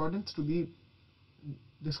is in accordance to the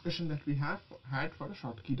discussion that we had for a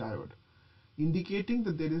Schottky diode, indicating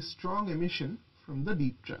that there is strong emission from the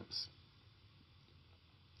deep traps.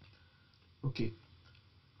 Okay,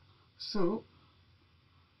 so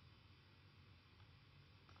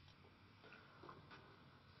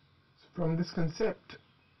from this concept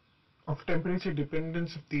of temperature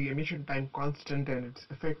dependence of the emission time constant and its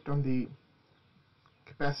effect on the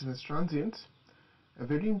capacitance transients, a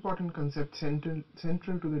very important concept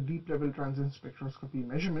central to the deep level transient spectroscopy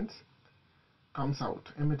measurements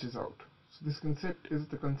emerges out. So this concept is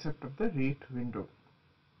the concept of the rate window.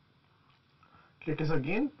 Let us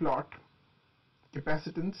again plot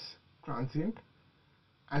capacitance transient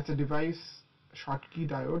as a device Schottky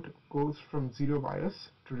diode goes from zero bias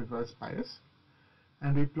to reverse bias,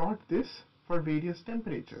 and we plot this for various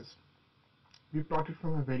temperatures. We plot it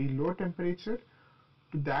from a very low temperature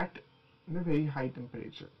to that in a very high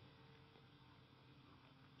temperature.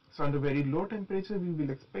 So on the very low temperature we will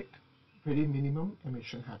expect very minimum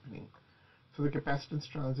emission happening. So the capacitance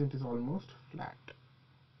transient is almost flat.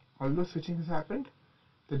 Although switching has happened,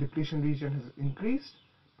 the depletion region has increased,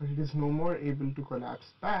 but it is no more able to collapse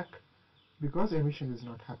back because emission is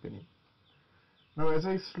not happening. Now as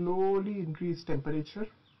I slowly increase temperature,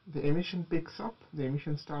 the emission picks up, the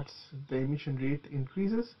emission rate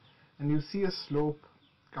increases, and you see a slope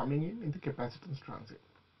coming in the capacitance transient.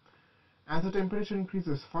 As the temperature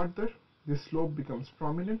increases further, this slope becomes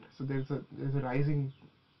prominent, so there's a rising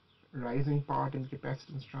part in the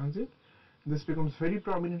capacitance transient. This becomes very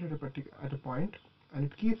prominent at a point, and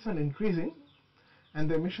it keeps on increasing, and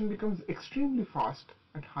the emission becomes extremely fast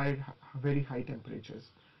at very high temperatures.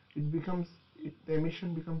 The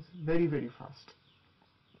emission becomes very, very fast.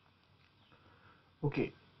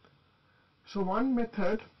 Okay, so one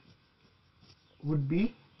method would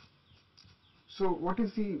be, so what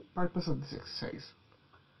is the purpose of this exercise?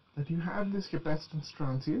 That you have these capacitance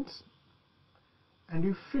transients and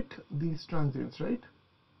you fit these transients, right?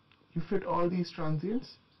 You fit all these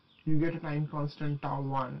transients, you get a time constant tau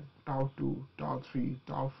 1, tau 2, tau 3,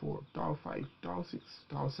 tau 4, tau 5, tau 6,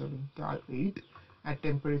 tau 7, tau 8 at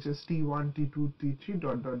temperatures T1, T2,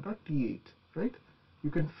 T3, T8, right?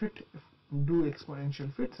 You can do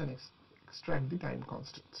exponential fits and extract the time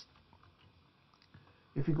constants.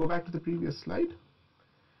 If you go back to the previous slide,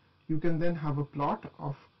 you can then have a plot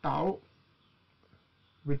of tau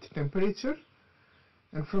with temperature,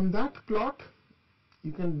 and from that plot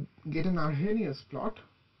you can get an Arrhenius plot,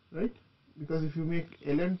 right? Because if you make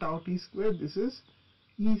ln tau t square, this is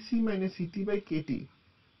EC minus ET by KT.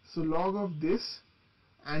 So log of this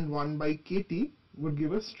and 1 by KT would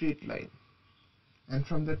give a straight line, and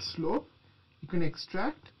from that slope you can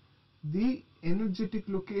extract the energetic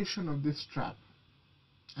location of this trap,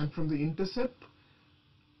 and from the intercept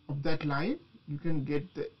of that line you can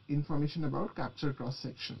get the information about capture cross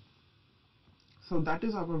section. So that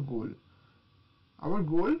is our goal. Our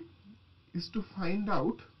goal is to find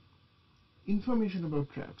out information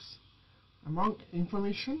about traps. Among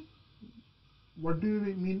information, what do you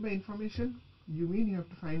mean by information? You mean you have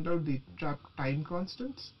to find out the trap time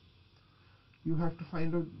constants, you have to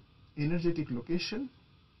find out energetic location,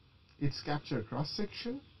 its capture cross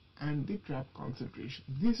section, and the trap concentration.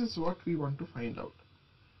 This is what we want to find out.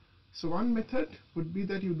 So one method would be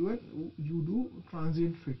that you do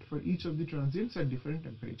transient fit for each of the transients at different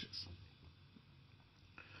temperatures.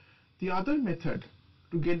 The other method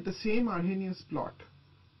to get the same Arrhenius plot,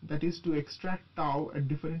 that is to extract tau at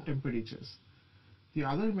different temperatures. The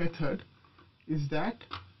other method is that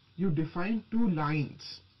you define two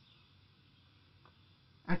lines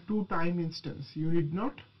at two time instants. You did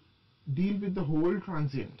not deal with the whole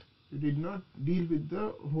transient. You did not deal with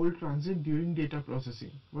the whole transient during data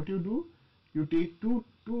processing. What you do, you take two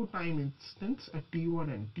time instants at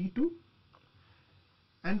T1 and T2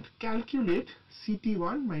 and calculate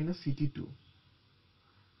CT1 minus CT2.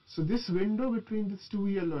 So this window between these two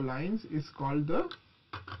yellow lines is called the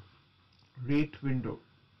rate window.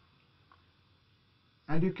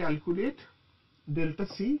 and you calculate delta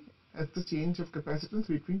C as the change of capacitance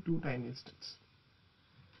between two time instants.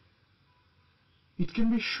 It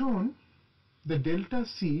can be shown that delta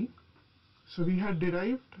C, so we had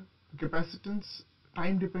derived capacitance,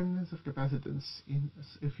 time dependence of capacitance in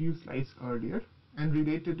a few slides earlier and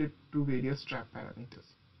related it to various trap parameters.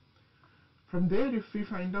 From there, if we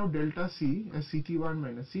find out delta C as CT1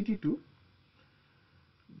 minus CT2,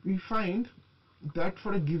 we find that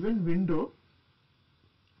for a given window,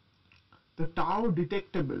 the tau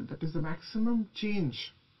detectable, that is the maximum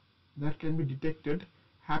change that can be detected,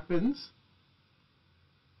 happens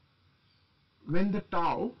when the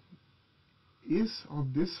tau is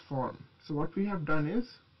of this form. So what we have done is,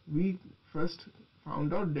 we first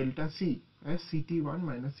found out delta C as CT1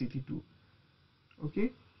 minus CT2,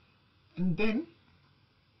 okay, and then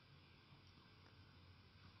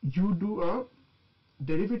you do a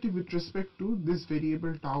derivative with respect to this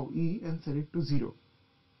variable tau e and set it to 0,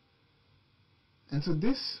 and so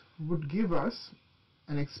this would give us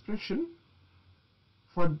an expression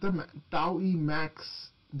for the tau e max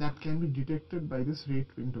that can be detected by this rate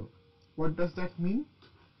window. What does that mean?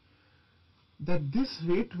 That this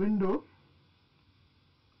rate window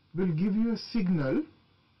will give you a signal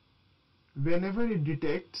whenever it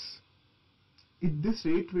detects. This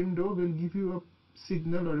rate window will give you a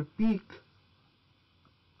signal or a peak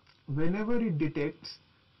whenever it detects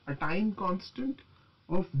a time constant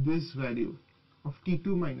of this value of T2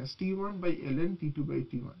 minus T1 by ln T2 by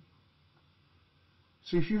T1.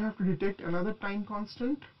 So if you have to detect another time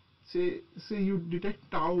constant, say you detect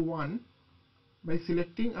tau 1 by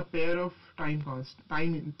selecting a pair of time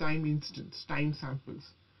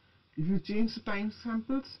samples. If you change the time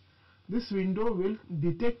samples, this window will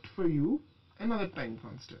detect for you another time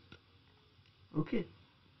constant. Okay,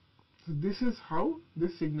 so this is how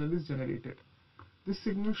this signal is generated. This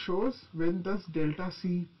signal shows when does delta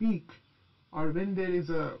C peak, or when there is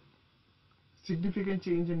a significant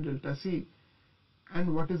change in delta C,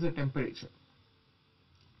 and what is the temperature.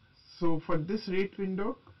 So for this rate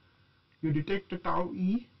window, you detect a tau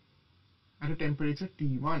E at a temperature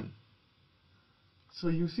T1. So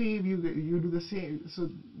you see, you do the same. So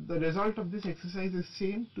the result of this exercise is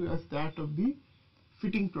same as that of the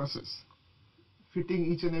fitting process, fitting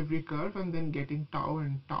each and every curve and then getting tau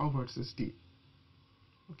and tau versus T.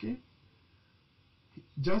 Okay,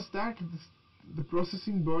 just that the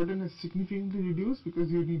processing burden is significantly reduced because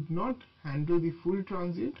you need not handle the full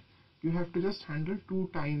transient. You have to just handle two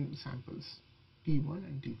time samples, T1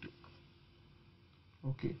 and T2.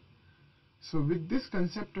 Okay, so with this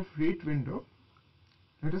concept of rate window,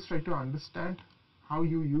 let us try to understand how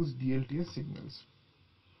you use DLTS signals.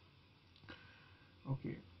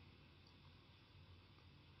 Okay,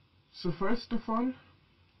 so first of all,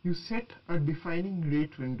 you set a defining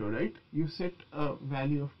rate window, right? You set a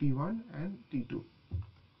value of T1 and T2.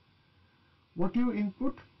 What you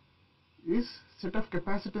input is set of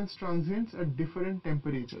capacitance transients at different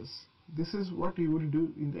temperatures. This is what you will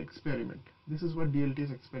do in the experiment. This is what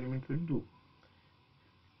DLTS experiment will do.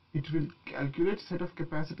 It will calculate set of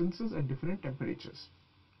capacitances at different temperatures.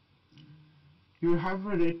 You have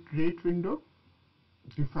a rate window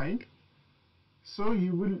defined. So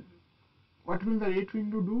what will the rate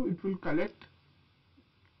window do? It will collect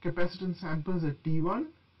capacitance samples at T1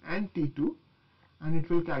 and T2, and it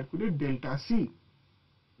will calculate delta C.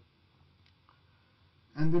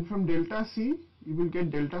 And then from delta C, you will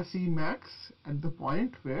get delta C max at the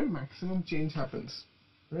point where maximum change happens,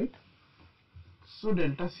 right? So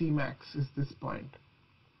delta C max is this point.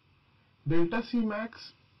 Delta C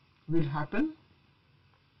max will happen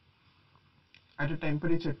at a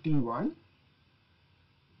temperature T1.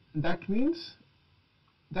 That means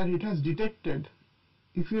that it has detected,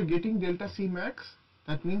 if you are getting delta C max,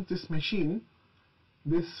 that means this machine,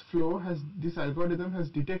 this algorithm has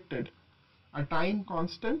detected a time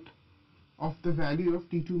constant of the value of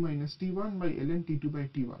T2 minus T1 by ln T2 by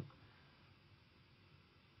T1.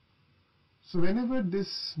 So whenever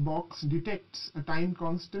this box detects a time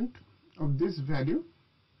constant of this value,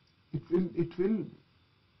 it will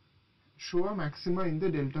show a maxima in the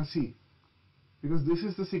delta C, because this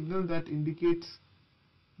is the signal that indicates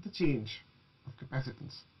the change of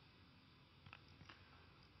capacitance.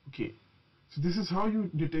 Okay, so this is how you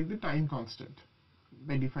detect the time constant,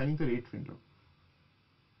 by defining the rate window.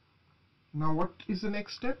 Now what is the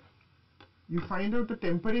next step? You find out the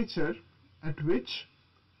temperature at which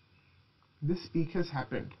this peak has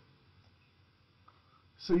happened.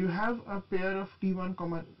 So you have a pair of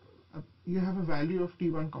T1, you have a value of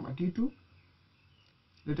T1, T2,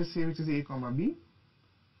 let us say which is A, B.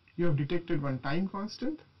 You have detected one time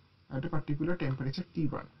constant at a particular temperature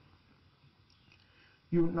T1.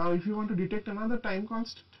 Now if you want to detect another time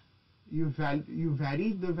constant, you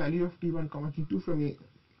vary the value of t1 comma t2 from a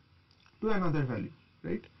to another value,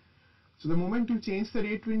 right? So the moment you change the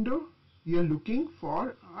rate window, you are looking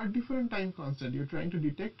for a different time constant. You're trying to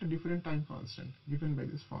detect a different time constant given by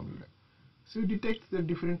this formula. So you detect the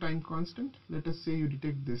different time constant. Let us say you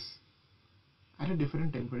detect this at a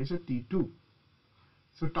different temperature T2.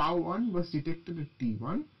 So tau 1 was detected at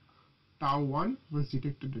T1, tau 1 was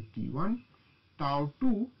detected at T1, tau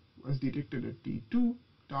 2 was detected at T2,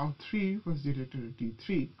 tau 3 was detected at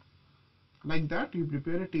T3. Like that, you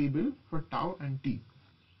prepare a table for tau and T.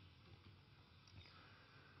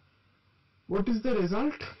 What is the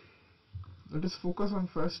result? Let us focus on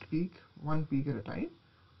first peak, one peak at a time.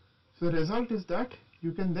 So the result is that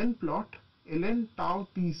you can then plot ln tau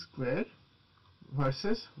t square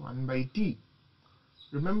versus 1 by t.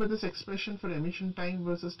 Remember this expression for emission time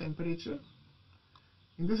versus temperature?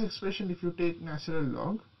 In this expression, if you take natural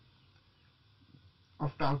log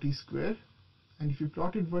of tau t square and if you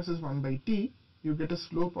plot it versus 1 by t, you get a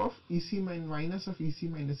slope of EC minus of EC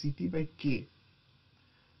minus ET by k.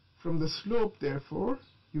 From the slope, therefore,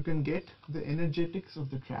 you can get the energetics of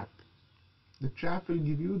the trap. The trap will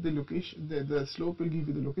give you the location, the slope will give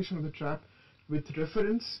you the location of the trap with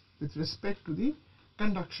reference with respect to the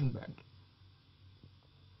conduction band.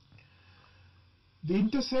 The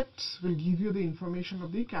intercepts will give you the information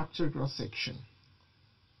of the capture cross section.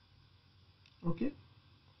 Okay.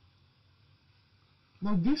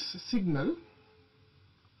 Now this signal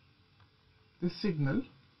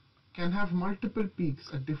can have multiple peaks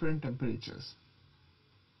at different temperatures.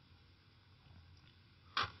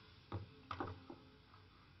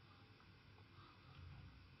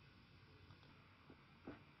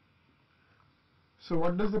 So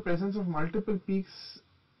what does the presence of multiple peaks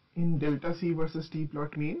in delta C versus T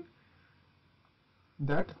plot mean?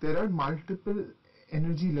 That there are multiple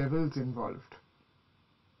energy levels involved.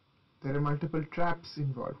 There are multiple traps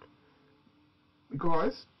involved.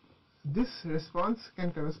 Because this response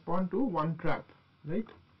can correspond to one trap, right?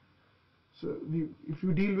 So if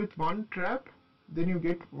you deal with one trap, then you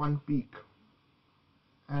get one peak.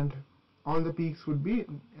 And all the peaks would be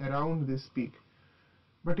around this peak.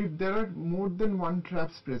 But if there are more than one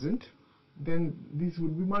traps present, then this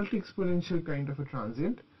would be multi-exponential kind of a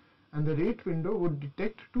transient, and the rate window would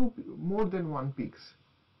detect more than one peaks,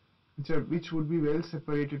 which would be well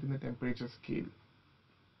separated in the temperature scale.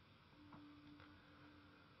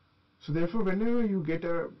 So therefore, whenever you get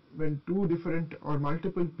when two different or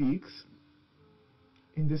multiple peaks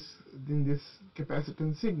in this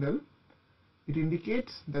capacitance signal, it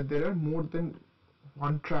indicates that there are more than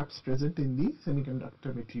one traps present in the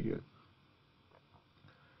semiconductor material.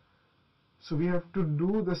 So we have to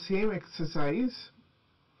do the same exercise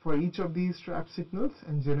for each of these trap signals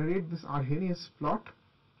and generate this Arrhenius plot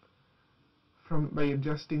by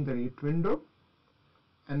adjusting the rate window,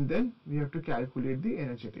 and then we have to calculate the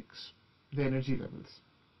energetics, the energy levels.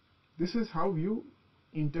 This is how you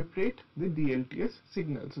interpret the DLTS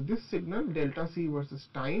signal. So this signal, delta C versus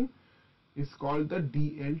time, is called the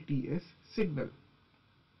DLTS signal.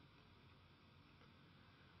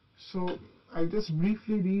 So I'll just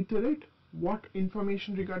briefly reiterate what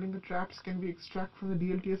information regarding the traps can we extract from the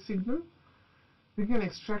DLTS signal. We can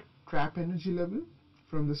extract trap energy level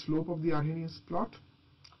from the slope of the Arrhenius plot.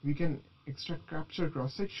 We can extract capture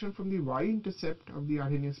cross section from the y-intercept of the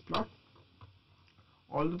Arrhenius plot.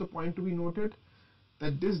 Although the point to be noted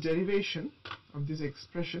that this derivation of this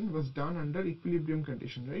expression was done under equilibrium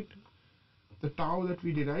condition, right? The tau that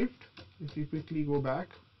we derived, if we quickly go back,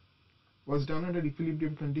 was done under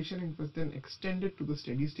equilibrium condition and was then extended to the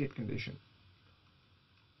steady state condition.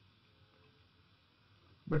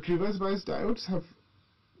 But reverse bias diodes have,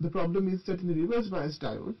 the problem is that in the reverse bias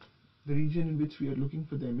diode, the region in which we are looking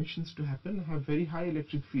for the emissions to happen have very high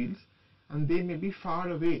electric fields, and they may be far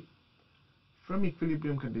away from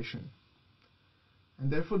equilibrium condition,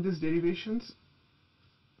 and therefore these derivations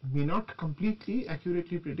may not completely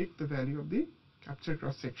accurately predict the value of the capture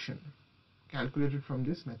cross section calculated from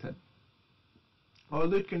this method.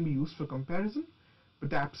 Although it can be used for comparison,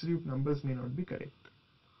 but the absolute numbers may not be correct.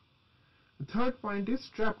 The third point is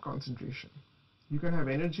trap concentration. You can have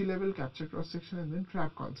energy level, capture cross section, and then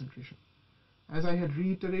trap concentration. As I had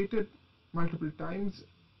reiterated multiple times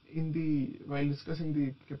while discussing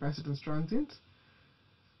the capacitance transients,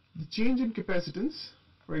 the change in capacitance,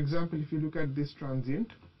 for example, if you look at this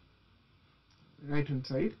transient, right hand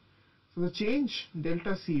side, so the change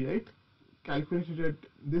delta C, right, calculated at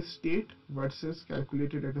this state versus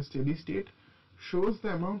calculated at a steady state, shows the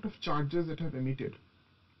amount of charges that have emitted.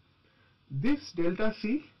 This delta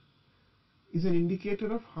C is an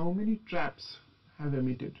indicator of how many traps have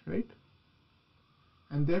emitted, right?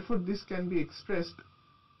 And therefore this can be expressed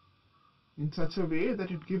in such a way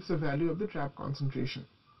that it gives a value of the trap concentration.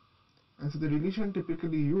 And so the relation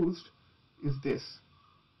typically used is this,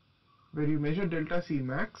 where you measure delta C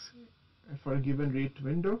max for a given rate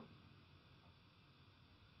window.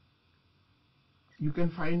 You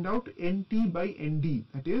can find out NT by ND,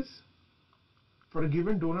 that is, for a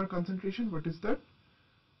given donor concentration, what is the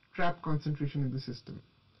trap concentration in the system.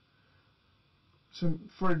 So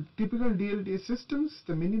for typical DLTS systems,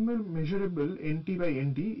 the minimal measurable NT by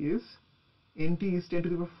ND is, NT is 10 to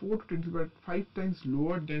the power 4 to 10 to the power 5 times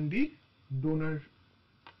lower than the donor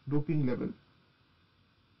doping level.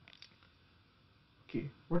 Okay,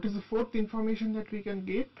 what is the fourth information that we can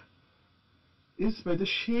get is by the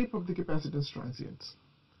shape of the capacitance transients.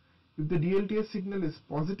 If the DLTS signal is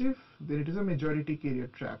positive, then it is a majority carrier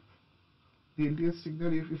trap. DLTS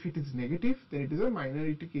signal, if it is negative, then it is a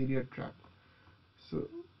minority carrier trap. So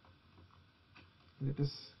if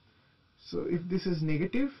this is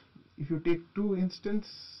negative, if you take 2 instants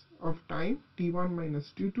of time, t1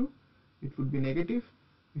 minus t2, it would be negative.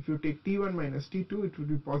 If you take t1 minus t2, it would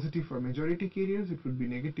be positive for majority carriers, it would be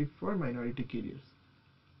negative for minority carriers.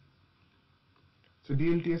 So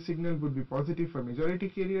DLTS signal would be positive for majority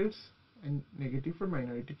carriers and negative for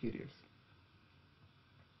minority carriers.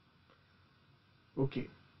 Okay.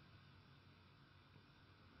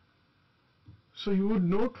 So you would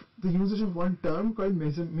note the usage of one term called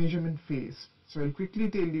measurement phase. So I'll quickly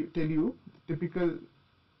tell you typical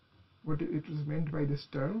what it was meant by this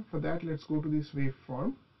term. For that, let's go to this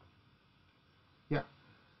waveform. Yeah.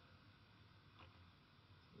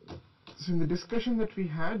 So in the discussion that we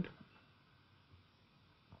had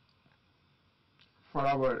for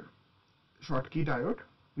our Schottky diode,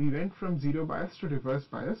 we went from zero bias to reverse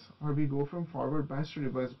bias, or we go from forward bias to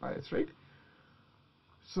reverse bias, right?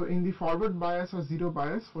 So in the forward bias or zero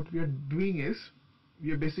bias, what we are doing is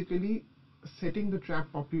we are basically setting the trap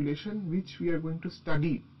population which we are going to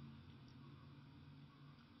study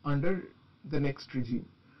under the next regime.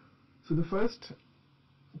 So the first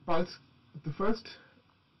pulse, the first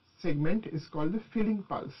segment is called the filling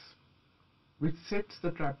pulse, which sets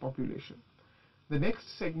the trap population. The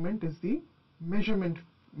next segment is the measurement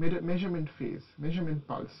phase, measurement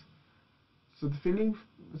pulse. So the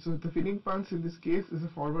filling pulse in this case is a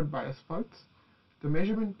forward bias pulse. The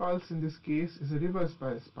measurement pulse in this case is a reverse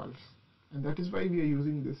bias pulse, and that is why we are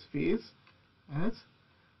using this phase as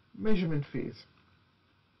measurement phase.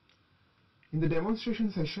 In the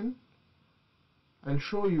demonstration session, I'll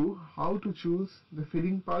show you how to choose the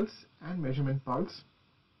filling pulse and measurement pulse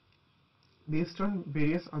based on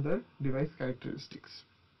various other device characteristics.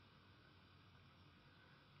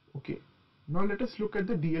 Okay, now let us look at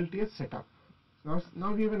the DLTS setup.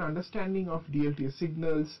 Now we have an understanding of DLTS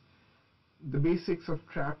signals, the basics of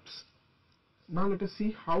traps. Now let us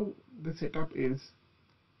see how the setup is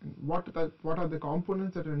and what are the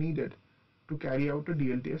components that are needed to carry out a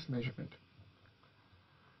DLTS measurement.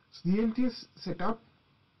 So DLTS setup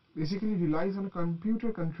basically relies on a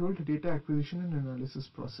computer controlled data acquisition and analysis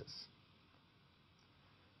process.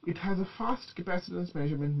 It has a fast capacitance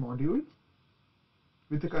measurement module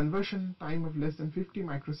with a conversion time of less than 50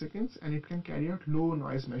 microseconds, and it can carry out low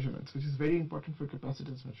noise measurements, which is very important for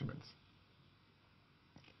capacitance measurements.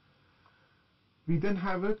 We then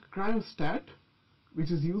have a cryostat,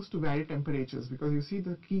 which is used to vary temperatures, because you see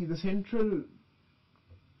the central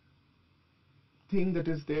thing that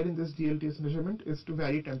is there in this DLTS measurement is to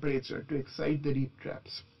vary temperature, to excite the deep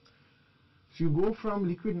traps. So you go from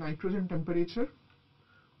liquid nitrogen temperature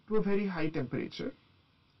to a very high temperature,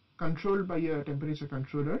 controlled by a temperature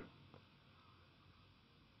controller,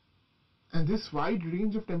 and this wide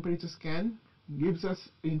range of temperature scan gives us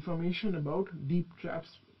information about deep traps,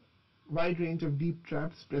 wide range of deep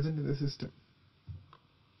traps present in the system.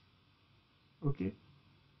 Okay.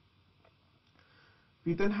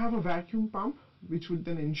 We then have a vacuum pump which will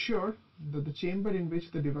then ensure that the chamber in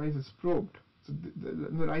which the device is probed, so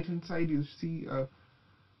on the right hand side you see a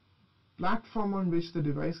platform on which the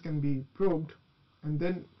device can be probed, and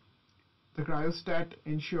then the cryostat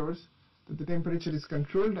ensures that the temperature is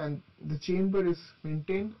controlled and the chamber is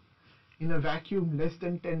maintained in a vacuum less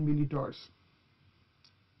than 10 millitorrs.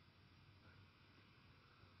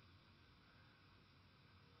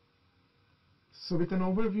 So with an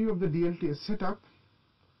overview of the DLTS setup,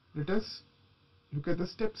 let us look at the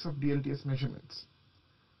steps of DLTS measurements.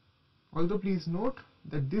 Although please note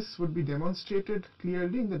that this would be demonstrated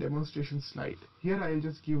clearly in the demonstration slide. Here I will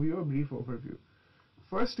just give you a brief overview.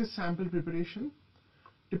 First is sample preparation.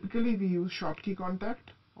 Typically we use Schottky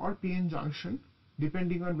contact or PN junction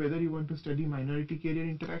depending on whether you want to study minority carrier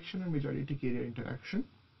interaction or majority carrier interaction.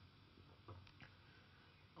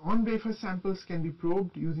 On-wafer samples can be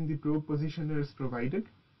probed using the probe positioners provided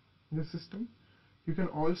in the system. You can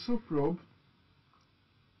also probe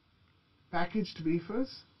packaged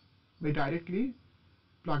wafers by directly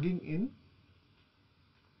plugging in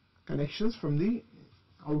connections from the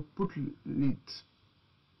output leads.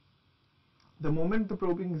 The moment the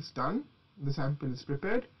probing is done, the sample is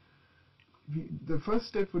prepared, the first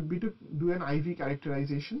step would be to do an IV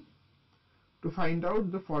characterization to find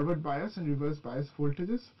out the forward bias and reverse bias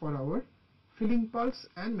voltages for our filling pulse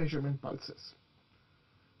and measurement pulses.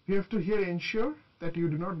 We have to here ensure that you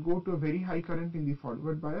do not go to a very high current in the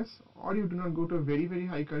forward bias, or you do not go to a very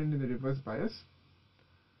high current in the reverse bias,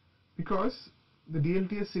 because the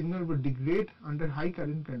DLTS signal would degrade under high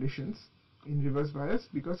current conditions in reverse bias,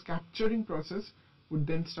 because capturing process would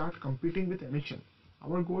then start competing with emission.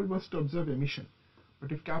 Our goal was to observe emission,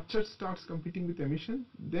 but if capture starts competing with emission,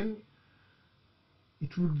 then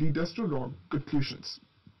it would lead us to wrong conclusions.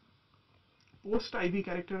 Post IV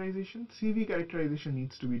characterization, CV characterization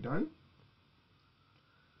needs to be done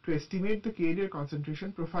to estimate the carrier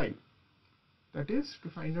concentration profile. That is, to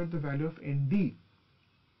find out the value of ND,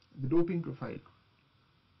 the doping profile.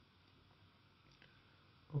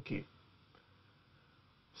 Okay.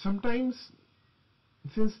 Sometimes,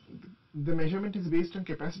 since the measurement is based on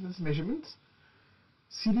capacitance measurements,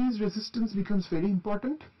 series resistance becomes very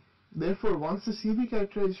important. Therefore, once the CV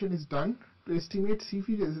characterization is done, to estimate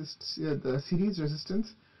the series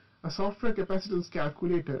resistance, a software capacitance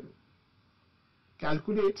calculator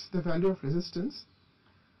calculates the value of resistance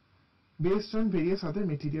based on various other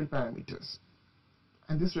material parameters.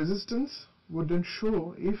 And this resistance would then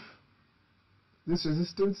show if this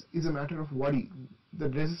resistance is a matter of worry. The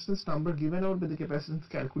resistance number given out by the capacitance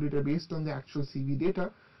calculator based on the actual CV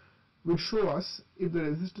data will show us if the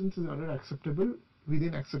resistance is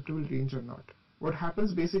within acceptable range or not. What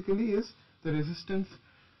happens basically is the resistance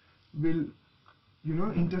will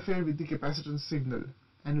interfere with the capacitance signal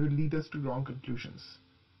and will lead us to wrong conclusions.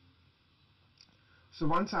 So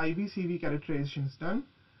once IV-CV characterization is done,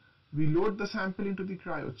 we load the sample into the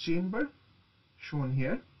cryo chamber shown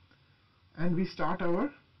here, and we start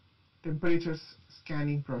our temperature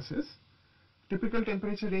scanning process. Typical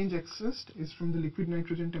temperature range accessed is from the liquid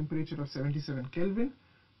nitrogen temperature of 77 Kelvin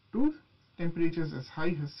to temperatures as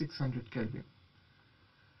high as 600 Kelvin.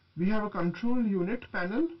 We have a control unit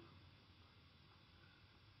panel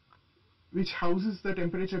which houses the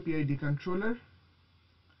temperature PID controller,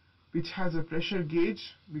 which has a pressure gauge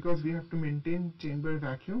because we have to maintain chamber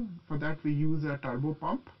vacuum. For that we use a turbo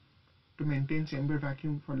pump to maintain chamber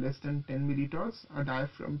vacuum for less than 10 millitors. A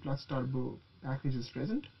diaphragm plus turbo package is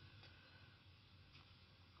present.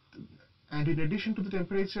 And in addition to the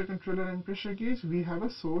temperature controller and pressure gauge, we have a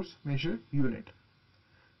source measure unit.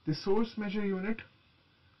 The source measure unit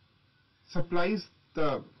supplies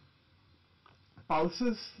the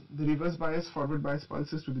pulses, the reverse bias, forward bias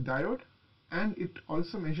pulses to the diode, and it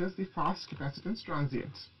also measures the fast capacitance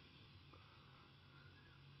transients.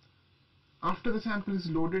 After the sample is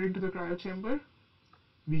loaded into the cryo chamber,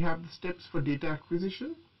 we have the steps for data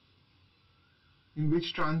acquisition, in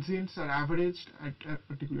which transients are averaged at a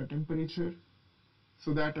particular temperature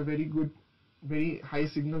so that a very high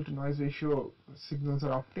signal to noise ratio signals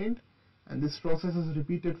are obtained, and this process is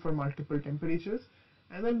repeated for multiple temperatures,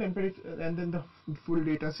 and then the full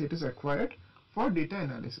data set is acquired for data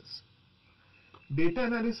analysis. Data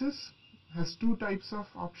analysis has two types of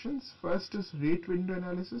options. First is rate window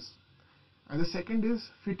analysis, and the second is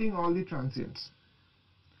fitting all the transients.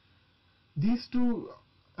 These two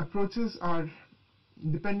approaches are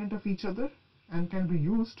independent of each other and can be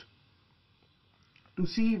used to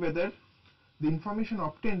see whether the information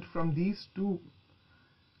obtained from these two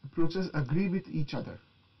approaches agree with each other.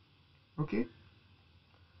 Okay?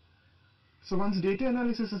 So once data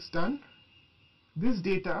analysis is done,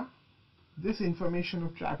 this information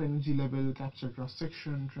of trap energy level, capture cross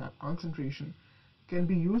section, trap concentration can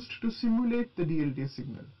be used to simulate the DLTS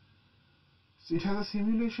signal. So it has a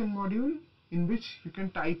simulation module in which you can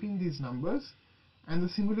type in these numbers, and the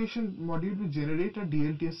simulation module will generate a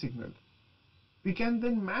DLTS signal. We can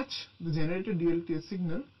then match the generated DLTS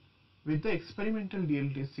signal with the experimental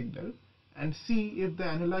DLTS signal and see if the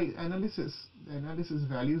analysis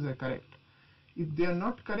values are correct. If they are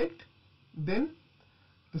not correct, then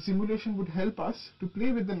the simulation would help us to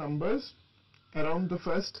play with the numbers around the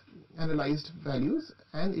first analyzed values,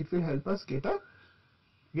 and it will help us get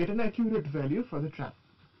an accurate value for the trap,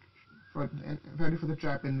 value for the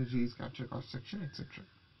trap energies, capture cross section, etc.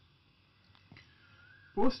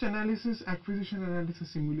 Post analysis acquisition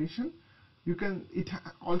analysis simulation.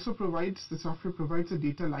 Also provides, the software provides a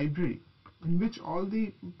data library in which all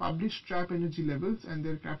the published trap energy levels and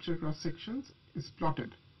their capture cross sections is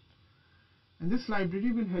plotted. And this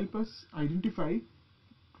library will help us identify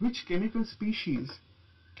which chemical species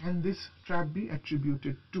can this trap be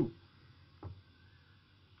attributed to.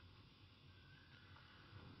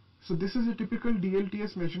 So this is a typical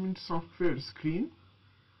DLTS measurement software screen.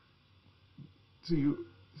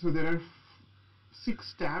 So there are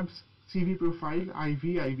 6 tabs: CV profile, IV,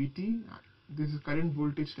 IVT. This is current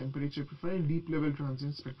voltage temperature profile, deep level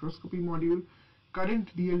transient spectroscopy module, current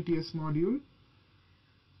DLTS module,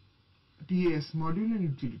 TAS module, and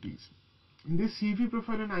utilities. In this, CV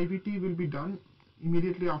profile and IVT will be done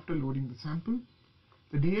immediately after loading the sample.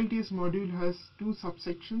 The DLTS module has 2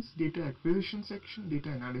 subsections: data acquisition section, data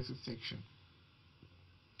analysis section.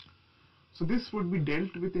 So this would be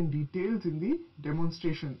dealt with in details in the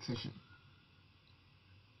demonstration session.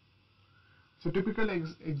 So typical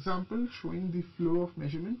example showing the flow of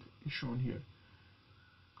measurement is shown here.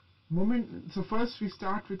 So first we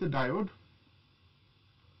start with a diode.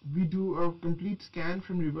 We do a complete scan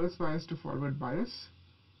from reverse bias to forward bias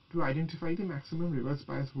to identify the maximum reverse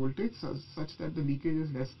bias voltage such that the leakage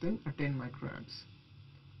is less than 10 microamps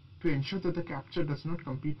to ensure that the capture does not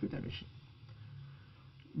compete with emission.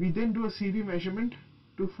 We then do a CV measurement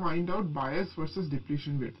to find out bias versus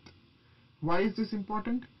depletion width. Why is this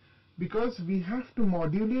important? Because we have to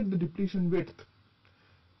modulate the depletion width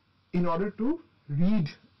in order to read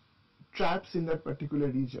traps in that particular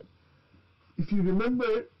region. If you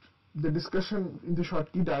remember the discussion in the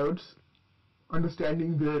Schottky diodes,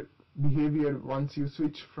 understanding their behavior once you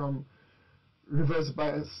switch from reverse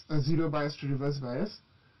bias, zero bias to reverse bias.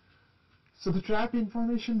 So the trap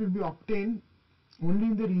information will be obtained only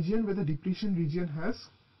in the region where the depletion region has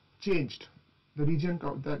changed, the region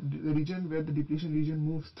where the depletion region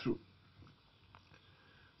moves through.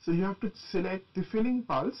 So you have to select the filling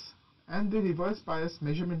pulse and the reverse bias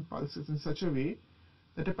measurement pulses in such a way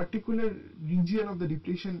that a particular region of the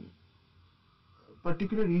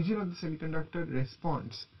semiconductor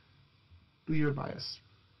responds to your bias.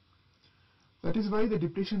 That is why the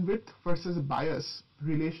depletion width versus bias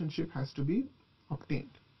relationship has to be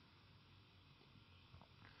obtained.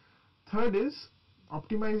 Third is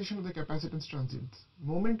optimization of the capacitance transients.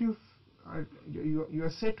 The moment you are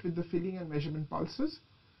set with the filling and measurement pulses,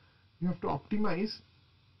 you have to optimize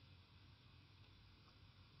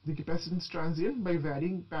the capacitance transient by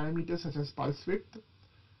varying parameters such as pulse width,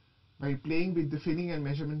 by playing with the filling and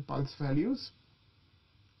measurement pulse values,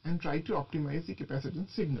 and try to optimize the capacitance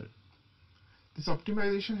signal. This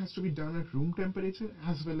optimization has to be done at room temperature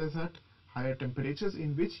as well as at higher temperatures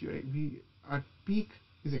in which a peak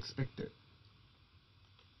is expected.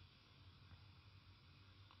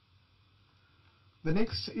 The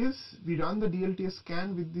next is we run the DLTS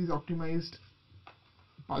scan with these optimized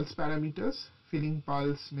pulse parameters: filling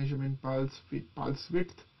pulse, measurement pulse, pulse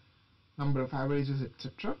width, number of averages,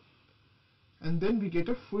 etc. And then we get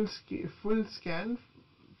a full scan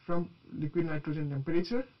from liquid nitrogen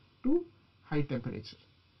temperature to high temperature.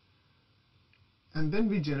 And then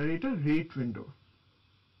we generate a rate window.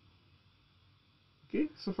 Okay,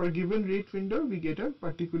 so for a given rate window, we get a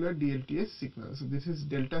particular DLTS signal. So this is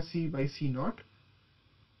delta C by C naught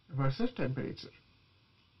versus temperature.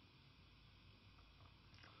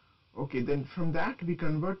 Okay, then from that we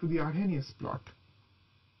convert to the Arrhenius plot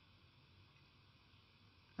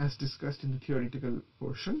as discussed in the theoretical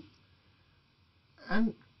portion,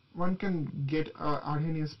 and one can get a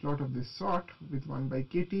Arrhenius plot of this sort with 1 by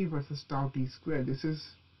kT versus tau t square. This is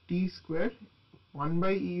t square, 1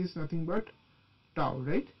 by E is nothing but tau,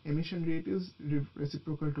 right? Emission rate is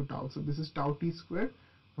reciprocal to tau, so this is tau t square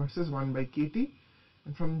versus 1 by kT,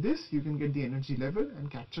 and from this you can get the energy level and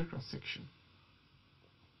capture cross section.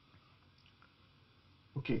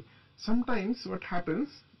 Okay, sometimes what happens,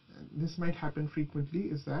 and this might happen frequently,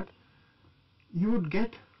 is that you would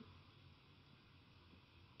get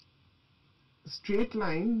a straight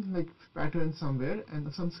line like pattern somewhere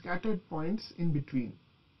and some scattered points in between.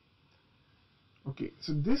 Okay,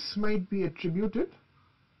 so this might be attributed,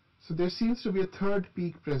 so there seems to be a third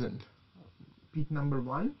peak present, peak number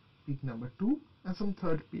 1, peak number 2, and some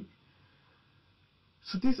third peak.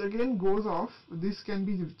 So this again goes off. This can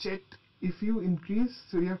be checked if you increase,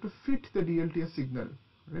 so you have to fit the DLTS signal,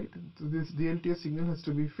 right? So this DLTS signal has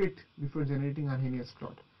to be fit before generating Arrhenius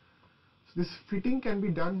plot. So this fitting can be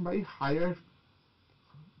done by higher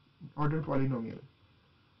order polynomial.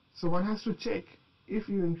 So one has to check, if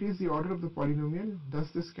you increase the order of the polynomial,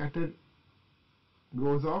 does the scatter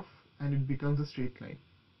goes off and it becomes a straight line.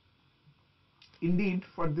 Indeed,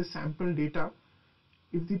 for this sample data,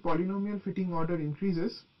 if the polynomial fitting order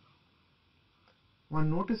increases, one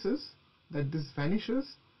notices that this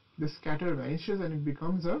vanishes, this scatter vanishes, and it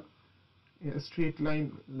becomes a straight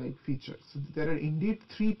line like feature. So there are indeed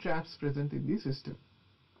 3 traps present in the system.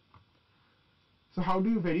 So how do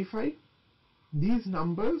you verify these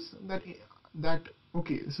numbers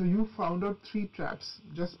okay, so you found out 3 traps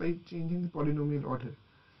just by changing the polynomial order.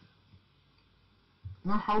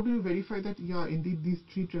 Now how do you verify that yeah, indeed these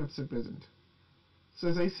 3 traps are present? So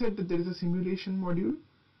as I said, that there is a simulation module.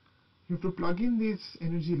 You have to plug in these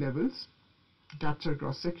energy levels, capture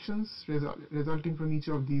cross sections resulting from each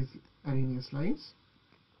of these Arrhenius lines,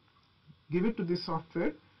 give it to this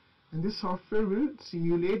software, and this software will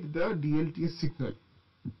simulate the DLTS signal.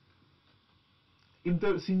 If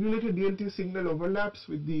the simulated DLTS signal overlaps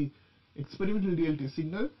with the experimental DLTS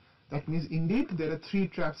signal, that means indeed there are 3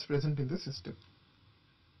 traps present in the system.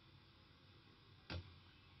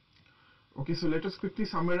 Okay, so let us quickly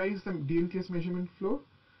summarize the DLTS measurement flow.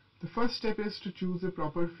 The first step is to choose the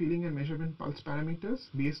proper feeling and measurement pulse parameters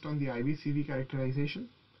based on the IVCV characterization.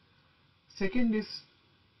 Second is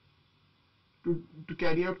to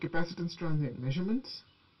carry out capacitance transient measurements.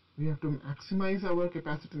 We have to maximize our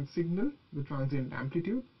capacitance signal, the transient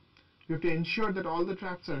amplitude. We have to ensure that all the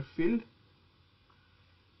traps are filled.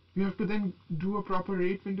 We have to then do a proper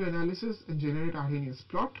rate window analysis and generate Arrhenius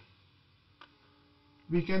plot.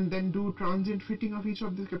 We can then do transient fitting of each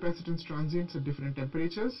of the capacitance transients at different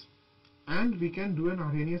temperatures, and we can do an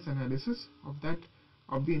Arrhenius analysis of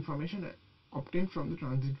the information obtained from the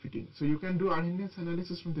transient fitting. So you can do Arrhenius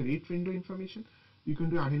analysis from the rate window information, you can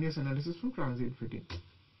do Arrhenius analysis from transient fitting.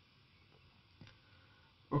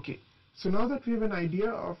 Okay, so now that we have an idea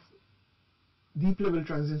of deep level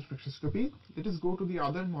transient spectroscopy, let us go to the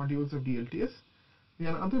other modules of DLTS. The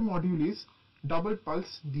other module is double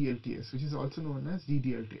pulse DLTS, which is also known as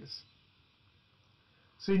DDLTS.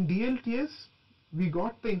 So in DLTS, we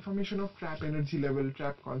got the information of trap energy level,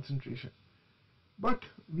 trap concentration, but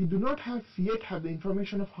we do not yet have the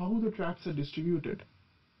information of how the traps are distributed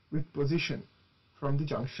with position from the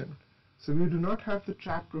junction. So we do not have the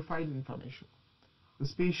trap profile information, the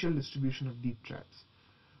spatial distribution of deep traps.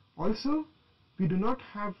 Also, we do not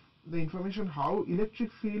have the information how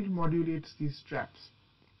electric field modulates these traps,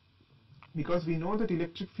 because we know that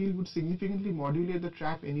electric field would significantly modulate the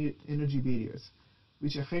trap energy barriers,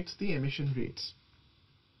 which affects the emission rates.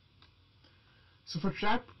 So for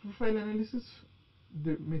trap profile analysis,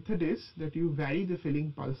 the method is that you vary the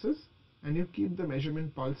filling pulses and you keep the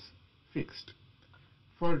measurement pulse fixed.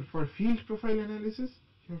 For field profile analysis,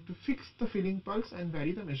 you have to fix the filling pulse and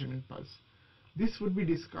vary the measurement pulse. This would be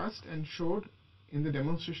discussed and showed in the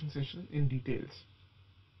demonstration session in details.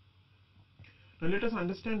 Now let us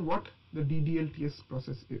understand what the DDLTS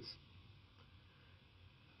process is.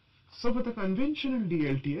 So for the conventional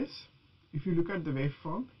DLTS, if you look at the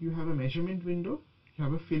waveform, you have a measurement window, you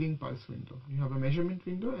have a filling pulse window. You have a measurement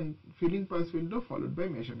window and filling pulse window followed by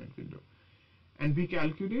measurement window. And we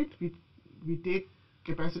calculate, we take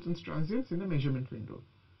capacitance transients in the measurement window.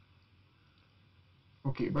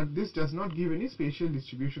 Okay, but this does not give any spatial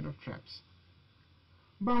distribution of traps.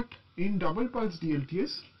 But in double pulse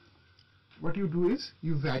DLTS, what you do is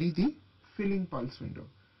you vary the filling pulse window.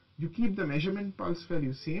 You keep the measurement pulse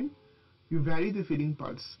value same, you vary the filling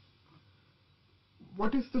pulse.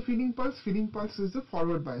 What is the filling pulse? Filling pulse is the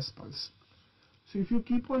forward bias pulse. So if you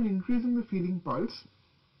keep on increasing the filling pulse,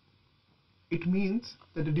 it means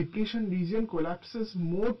that the depletion region collapses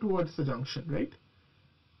more towards the junction, right?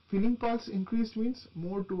 Filling pulse increased means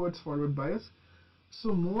more towards forward bias,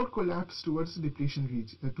 so more collapse towards the depletion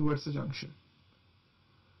region, towards the junction.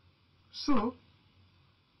 So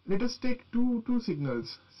let us take two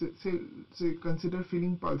signals, say consider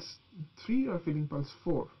filling pulse 3 or filling pulse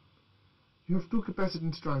 4. You have 2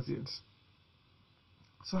 capacitance transients.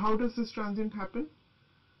 So how does this transient happen?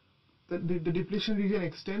 The depletion region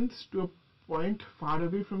extends to a point far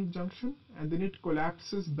away from the junction and then it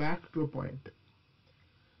collapses back to a point.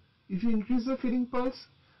 If you increase the filling pulse,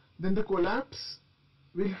 then the collapse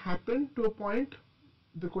will happen to a point,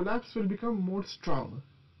 the collapse will become more strong.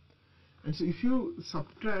 And so if you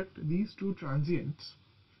subtract these 2 transients,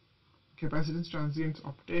 capacitance transients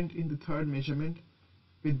obtained in the 3rd measurement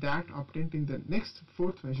with that obtained in the next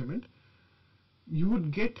 4th measurement, you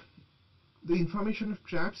would get the information of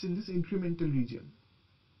traps in this incremental region.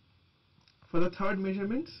 For the 3rd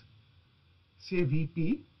measurements, say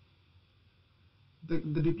VP, the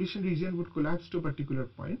depletion region would collapse to a particular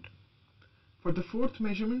point. For the 4th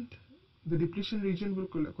measurement, the depletion region will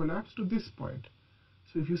collapse to this point.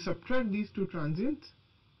 So if you subtract these 2 transients,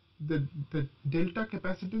 the delta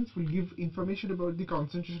capacitance will give information about the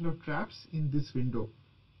concentration of traps in this window.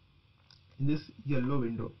 in this yellow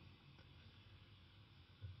window.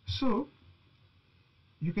 So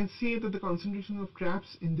you can see that the concentration of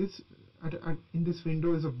traps in this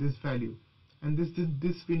window is of this value, and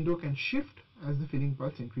this window can shift as the filling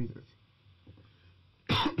pulse increases.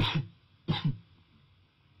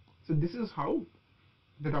 So this is how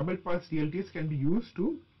the double pulse DLTS can be used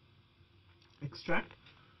to extract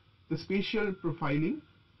the spatial profiling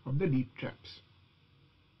of the deep traps.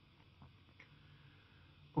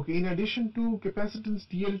 Okay, in addition to capacitance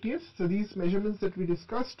DLTS, so these measurements that we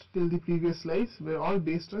discussed till the previous slides were all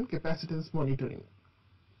based on capacitance monitoring.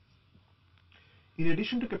 In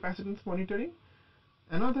addition to capacitance monitoring,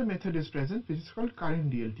 another method is present which is called current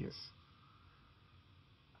DLTS.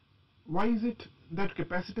 Why is it that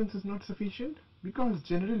capacitance is not sufficient? Because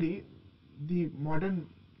generally the modern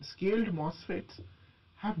scaled MOSFETs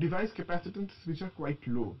have device capacitances which are quite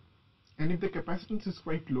low. And if the capacitance is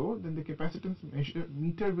quite low, then the capacitance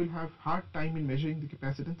meter will have hard time in measuring the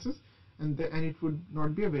capacitances, and it would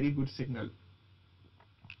not be a very good signal.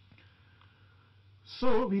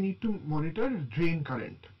 So we need to monitor drain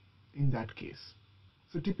current in that case.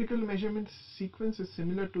 So typical measurement sequence is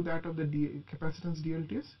similar to that of the capacitance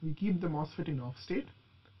DLTS. We keep the MOSFET in off state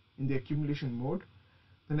in the accumulation mode,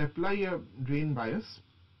 then apply a drain bias.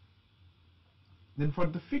 Then for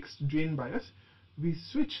the fixed drain bias, we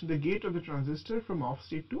switch the gate of the transistor from off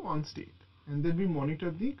state to on state, and then we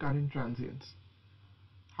monitor the current transients.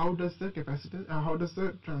 How does the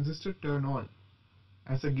transistor turn on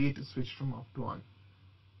as the gate is switched from off to on?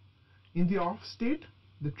 In the off state,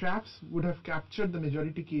 the traps would have captured the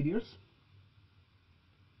majority carriers,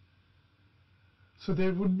 so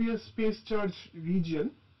there would be a space charge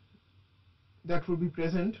region that would be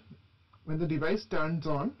present when the device turns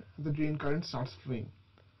on and the drain current starts flowing.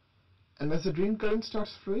 And as the drain current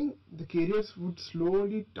starts flowing, the carriers would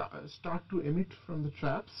slowly start to emit from the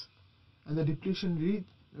traps, and the depletion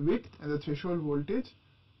width and the threshold voltage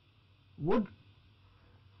would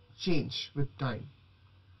change with time.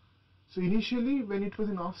 So initially, when it was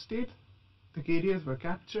in off state, the carriers were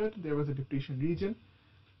captured, there was a depletion region.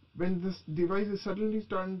 When this device is suddenly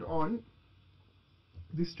turned on,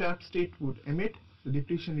 this trap state would emit, the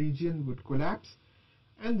depletion region would collapse,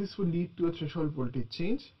 and this would lead to a threshold voltage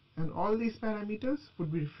change, and all these parameters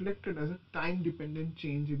would be reflected as a time dependent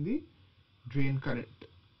change in the drain current.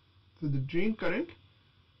 So the drain current,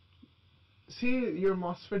 say your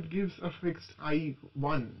MOSFET gives a fixed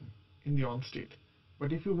I1 in the on state,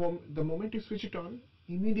 but if the moment you switch it on,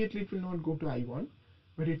 immediately it will not go to I1,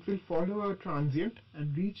 but it will follow a transient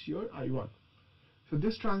and reach your I1. So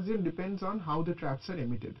this transient depends on how the traps are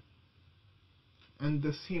emitted, and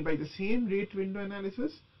by the same rate window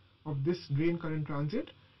analysis of this drain current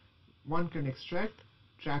transient, one can extract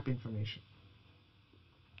trap information.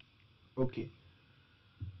 Okay,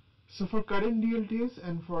 so for current DLTS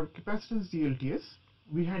and for capacitance DLTS,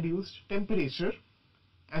 we had used temperature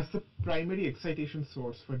as the primary excitation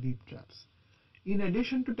source for deep traps. In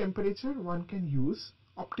addition to temperature, one can use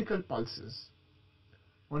optical pulses.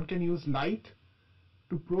 One can use light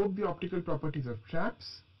to probe the optical properties of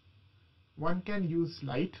traps. One can use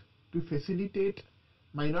light to facilitate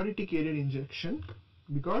minority carrier injection,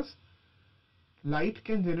 because light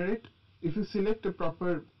can generate, if you select a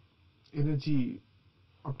proper energy,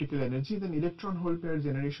 optical energy, then electron hole pair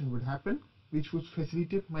generation would happen, which would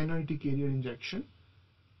facilitate minority carrier injection.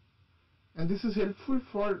 And this is helpful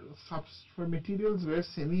for materials where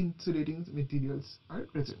semi-insulating materials are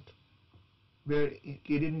present, where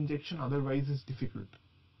carrier injection otherwise is difficult.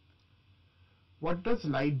 What does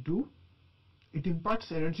light do? It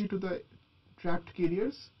imparts energy to the trapped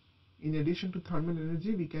carriers. In addition to thermal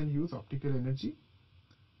energy, we can use optical energy.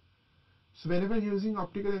 So whenever using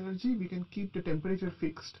optical energy, we can keep the temperature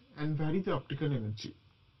fixed and vary the optical energy.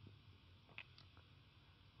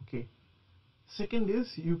 Okay. Second is,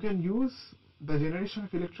 you can use the generation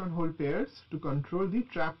of electron hole pairs to control the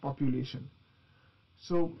trap population.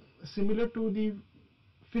 So similar to the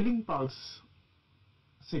filling pulse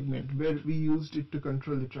segment where we used it to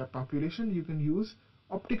control the trap population, you can use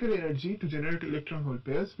optical energy to generate electron hole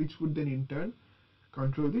pairs, which would then in turn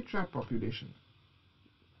control the trap population.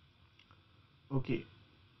 Okay.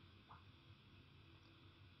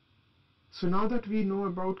 So now that we know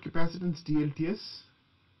about capacitance DLTS,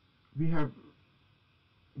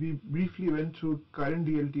 we briefly went through current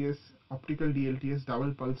DLTS, optical DLTS,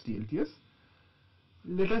 double pulse DLTS.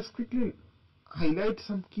 Let us quickly highlight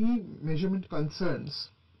some key measurement concerns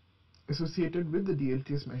associated with the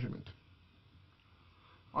DLTS measurement.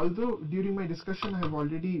 Although during my discussion I have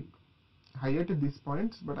already highlighted these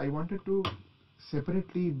points, but I wanted to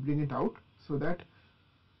separately bring it out so that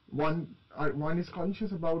one is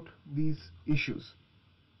conscious about these issues.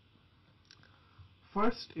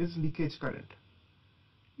 First is leakage current.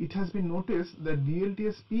 It has been noticed that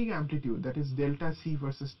DLTS peak amplitude, that is delta C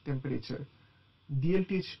versus temperature,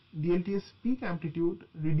 DLTS peak amplitude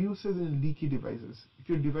reduces in leaky devices. If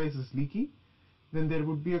your device is leaky, then there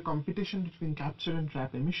would be a competition between capture and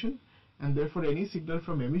trap emission, and therefore any signal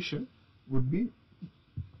from emission would be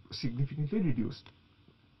significantly reduced.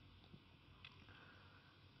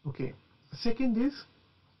 Okay, second is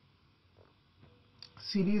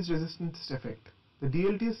series resistance effect. The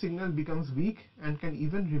DLTS signal becomes weak and can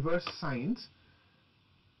even reverse signs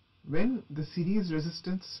when the series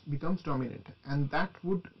resistance becomes dominant, and that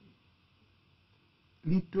would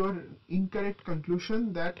lead to an incorrect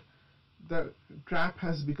conclusion that the trap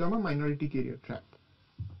has become a minority carrier trap.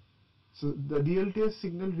 So the DLTS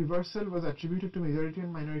signal reversal was attributed to majority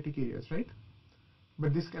and minority carriers, right?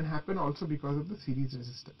 But this can happen also because of the series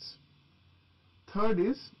resistance. Third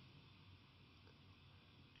is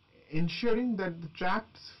ensuring that the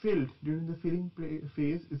traps filled during the filling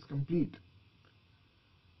phase is complete.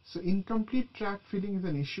 So incomplete trap filling is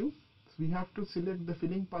an issue. So we have to select the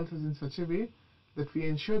filling pulses in such a way that we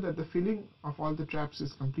ensure that the filling of all the traps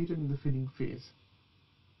is completed in the filling phase.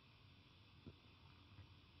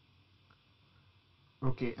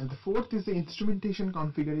 Okay, and the fourth is the instrumentation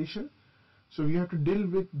configuration. So we have to deal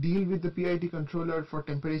with the PID controller for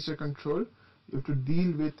temperature control. You have to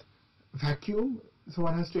deal with vacuum. So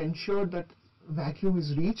one has to ensure that vacuum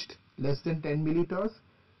is reached less than 10 milliters,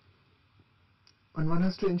 and one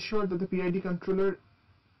has to ensure that the PID controller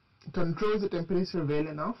controls the temperature well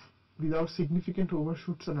enough without significant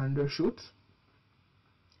overshoots and undershoots,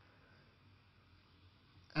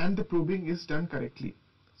 and the probing is done correctly.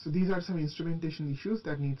 So these are some instrumentation issues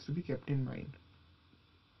that needs to be kept in mind.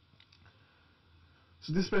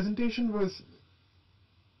 So this presentation was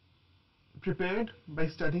prepared by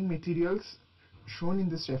studying materials shown in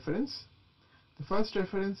this reference. The first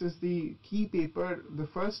reference is the key paper, the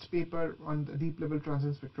first paper on the deep level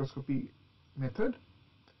transient spectroscopy method,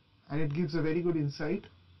 and it gives a very good insight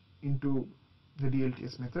into the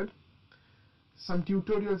DLTS method. Some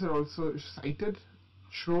tutorials are also cited.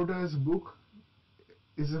 Schroeder's book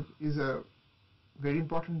is a very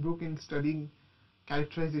important book in studying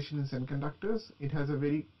characterization in semiconductors. It has a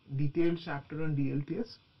very detailed chapter on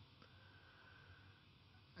DLTS,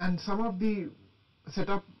 and some of the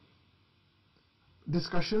setup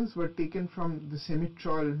discussions were taken from the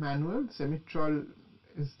Semitrol manual. Semitrol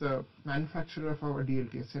is the manufacturer of our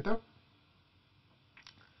DLTS setup,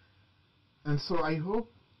 and so I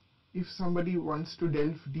hope if somebody wants to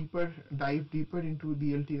dive deeper into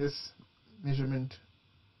DLTS measurement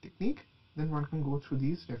technique, then one can go through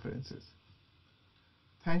these references.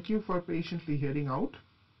 Thank you for patiently hearing out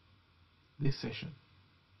this session.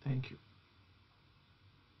 Thank you.